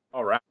 points.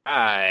 All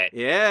right.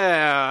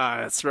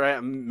 Yeah, that's right.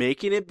 I'm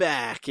making it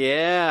back.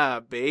 Yeah,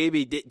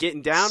 baby.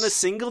 Getting down a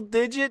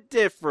single-digit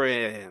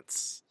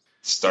difference.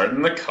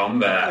 Starting the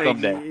comeback.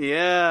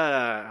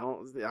 Yeah,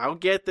 I'll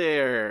get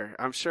there.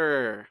 I'm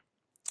sure.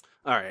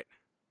 All right.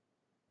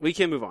 We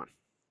can move on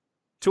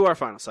to our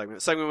final segment.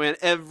 The segment we end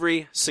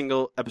every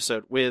single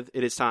episode with.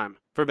 It is time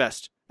for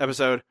Best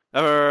Episode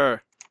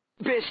Ever.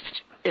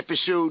 Best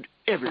episode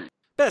ever.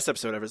 Best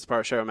episode ever is the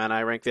part of the show, man.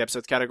 I rank the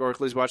episodes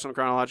categorically, watch them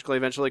chronologically,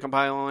 eventually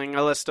compiling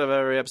a list of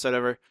every episode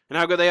ever and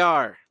how good they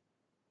are.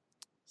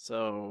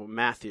 So,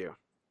 Matthew.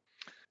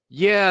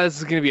 Yeah, this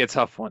is going to be a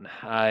tough one.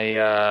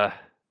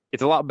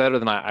 It's a lot better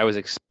than I was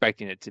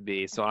expecting it to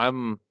be. So I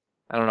don't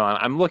know.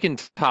 I'm looking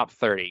top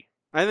 30.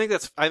 I think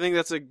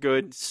that's a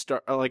good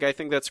start. Like, I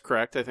think that's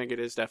correct. I think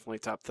it is definitely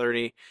top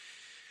 30.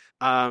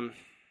 I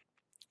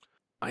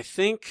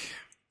think.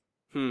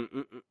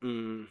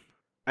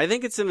 I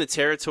think it's in the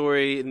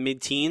territory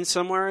mid-teens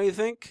somewhere. I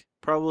think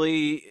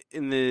probably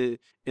in the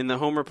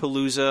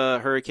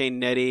Homerpalooza, Hurricane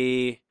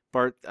Nettie,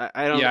 Bart.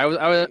 I don't.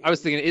 Yeah, I was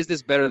thinking, is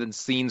this better than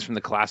scenes from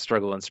the class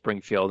struggle in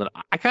Springfield? And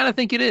I kind of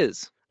think it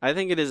is. I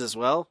think it is as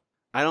well.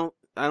 I don't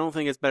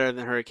think it's better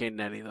than Hurricane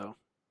Nettie though.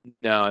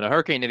 No,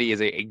 Hurricane Nettie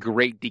is a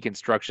great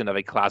deconstruction of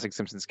a classic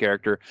Simpsons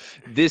character.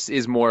 This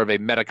is more of a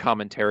meta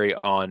commentary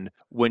on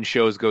when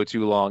shows go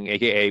too long,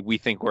 aka we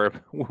think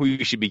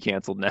we should be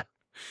canceled now.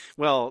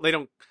 Well, they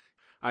don't.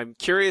 I'm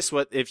curious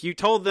if you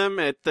told them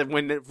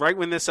right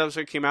when this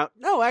episode came out.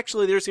 No,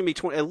 actually, there's going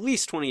to be at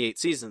least 28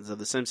 seasons of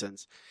The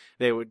Simpsons.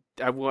 They would.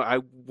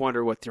 I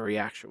wonder what the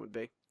reaction would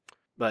be.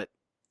 But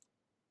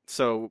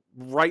so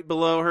right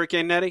below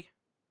Hurricane Nettie.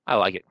 I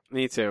like it.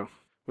 Me too.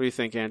 What do you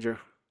think, Andrew?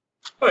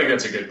 I think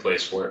that's a good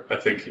place for it. I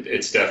think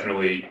it's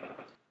definitely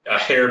a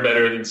hair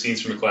better than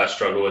Scenes from a Class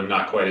Struggle and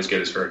not quite as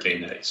good as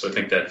Hurricane Nettie. So I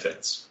think that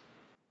fits.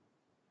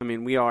 I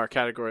mean, we are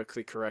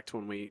categorically correct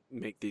when we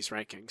make these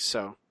rankings,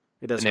 so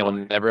it doesn't. And they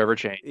will never ever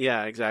change.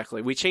 Yeah,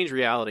 exactly. We change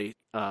reality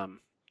to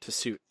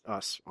suit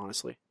us.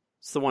 Honestly,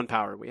 it's the one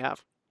power we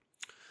have.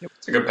 Yep.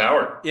 It's a good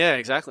power. Yeah,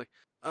 exactly.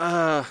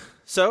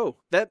 So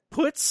that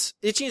puts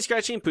Itchy and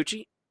Scratchy and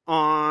Poochie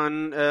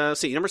on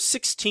number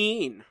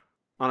 16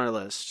 on our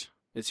list.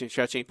 Itchy and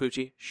Scratchy and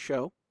Poochie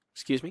show.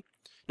 Excuse me.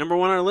 Number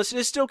 1 on our list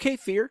is still Cape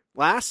Fear.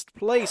 Last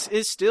place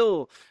is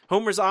still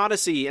Homer's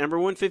Odyssey, number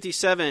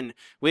 157,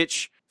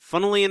 which,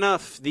 funnily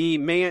enough,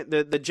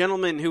 the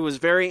gentleman who was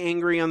very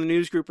angry on the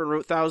news group and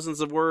wrote thousands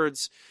of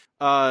words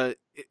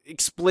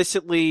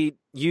explicitly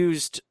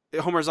used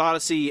Homer's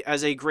Odyssey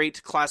as a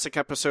great classic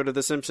episode of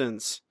The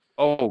Simpsons.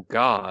 Oh,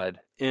 God.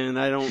 And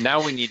I don't...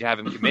 Now we need to have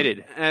him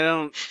committed.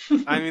 I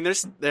mean,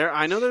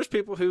 I know there's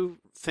people who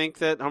think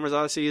that Homer's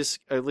Odyssey is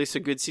at least a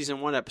good season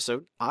 1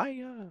 episode.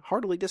 I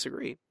heartily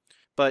disagree.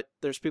 But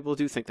there's people who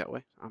do think that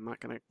way. I'm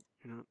not going to,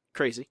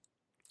 crazy.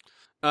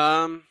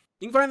 You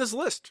can find this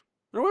list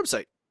on our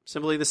website.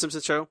 Simply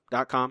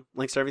thesimpsonshow.com.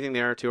 Links to everything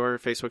there, to our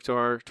Facebook, to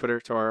our Twitter,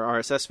 to our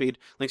RSS feed.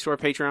 Links to our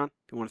Patreon.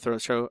 If you want to throw the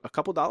show a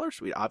couple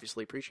dollars, we'd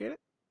obviously appreciate it.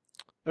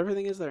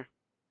 Everything is there.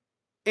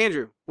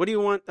 Andrew, what do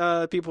you want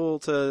people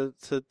to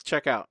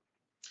check out?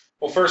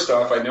 Well, first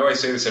off, I know I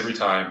say this every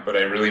time, but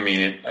I really mean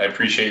it. I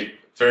appreciate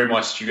very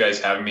much you guys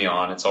having me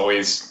on. It's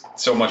always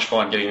so much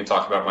fun getting to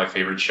talk about my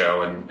favorite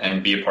show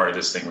and be a part of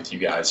this thing with you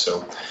guys.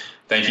 So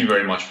thank you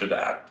very much for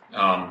that.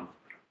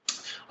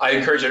 I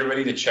encourage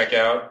everybody to check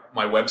out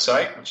my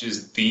website, which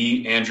is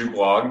The Andrew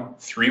Blog,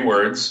 3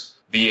 words,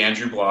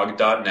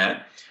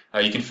 theandrewblog.net.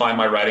 You can find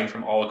my writing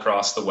from all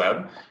across the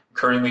web.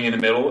 Currently in the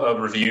middle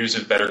of reviews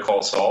of Better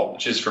Call Saul,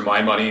 which is, for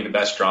my money, the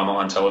best drama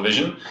on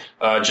television.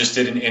 Just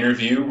did an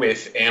interview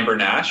with Amber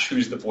Nash,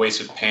 who's the voice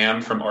of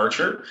Pam from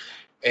Archer.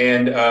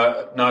 And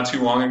not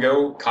too long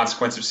ago,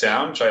 Consequence of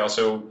Sound, which I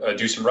also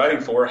do some writing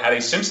for, had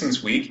a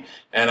Simpsons week.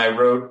 And I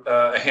wrote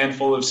a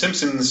handful of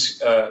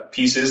Simpsons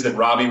pieces that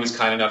Robbie was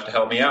kind enough to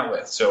help me out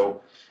with.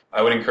 So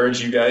I would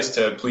encourage you guys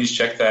to please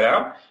check that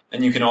out.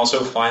 And you can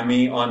also find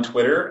me on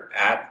Twitter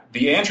at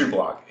The Andrew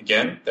Blog.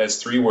 Again,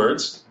 that's 3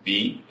 words,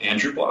 The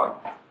Andrew Blog.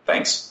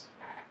 Thanks.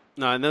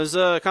 No, and those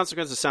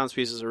Consequence of Sounds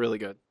pieces are really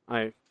good.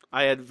 I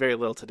had very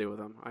little to do with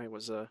them. I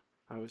was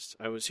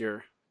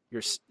your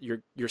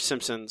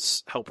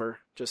Simpsons helper.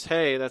 Just,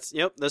 hey,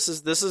 this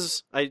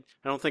is I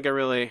don't think I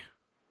really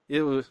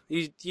you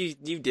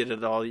did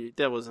it all.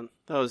 That wasn't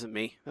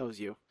me. That was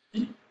you.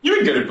 You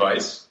had good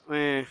advice.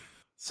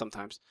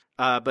 Sometimes.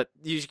 But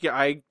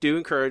I do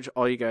encourage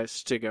all you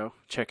guys to go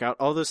check out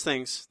all those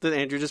things that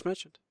Andrew just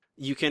mentioned.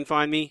 You can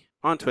find me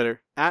on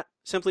Twitter at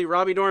simply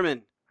Robbie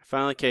Dorman. I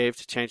finally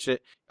caved, changed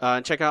it.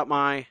 And check out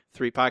my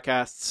 3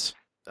 podcasts.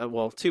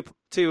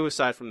 Two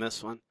aside from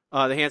this one.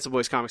 The Handsome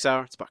Boys Comics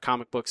Hour. It's about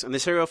comic books. And The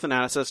Serial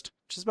Fanaticist,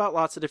 which is about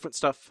lots of different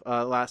stuff.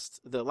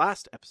 The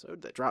last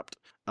episode that dropped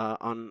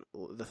on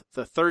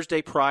the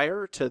Thursday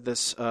prior to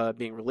this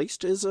being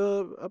released is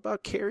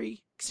about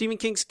Stephen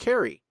King's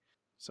Carrie.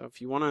 So if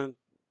you want to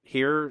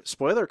hear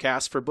spoiler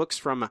cast for books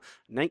from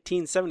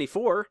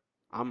 1974,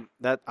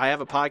 I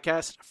have a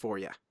podcast for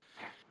you.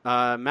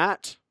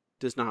 Matt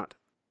does not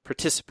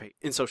participate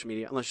in social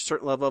media unless you're a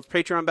certain level of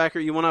Patreon backer.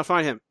 You want to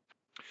find him.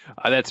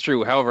 That's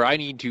true. However, I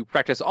need to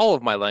practice all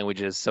of my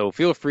languages, so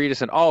feel free to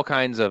send all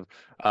kinds of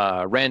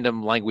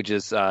random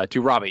languages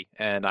to Robbie,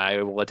 and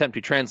I will attempt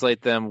to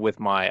translate them with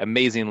my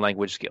amazing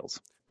language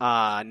skills.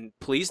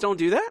 Please don't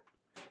do that.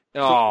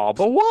 Oh,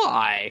 but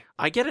why?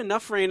 I get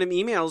enough random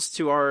emails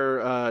to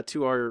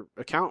our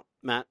account,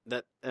 Matt,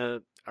 that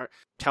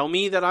tell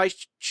me that I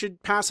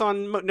should pass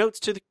on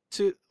notes to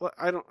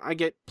I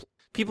get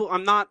people.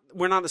 The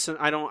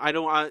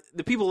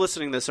people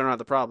listening to this are not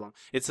the problem.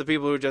 It's the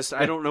people who just,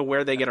 I don't know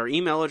where they get our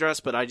email address,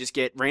 but I just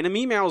get random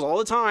emails all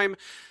the time.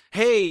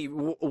 Hey,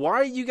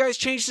 why you guys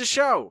changed the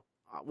show?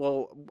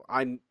 Well,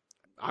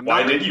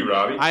 Why did you,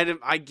 Robbie?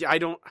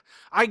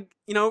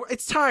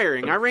 It's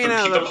tiring.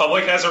 The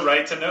public has a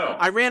right to know.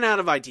 I ran out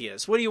of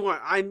ideas. What do you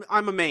want?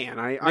 I'm a man.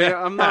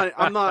 I'm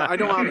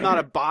not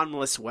a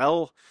bottomless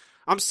well.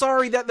 I'm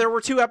sorry that there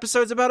were 2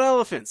 episodes about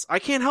elephants. I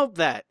can't help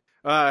that.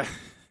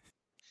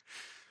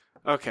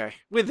 Okay.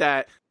 With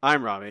that,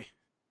 I'm Robbie.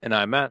 And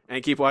I'm Matt.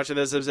 And keep watching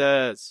The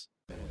Simpsons.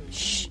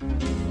 Shh.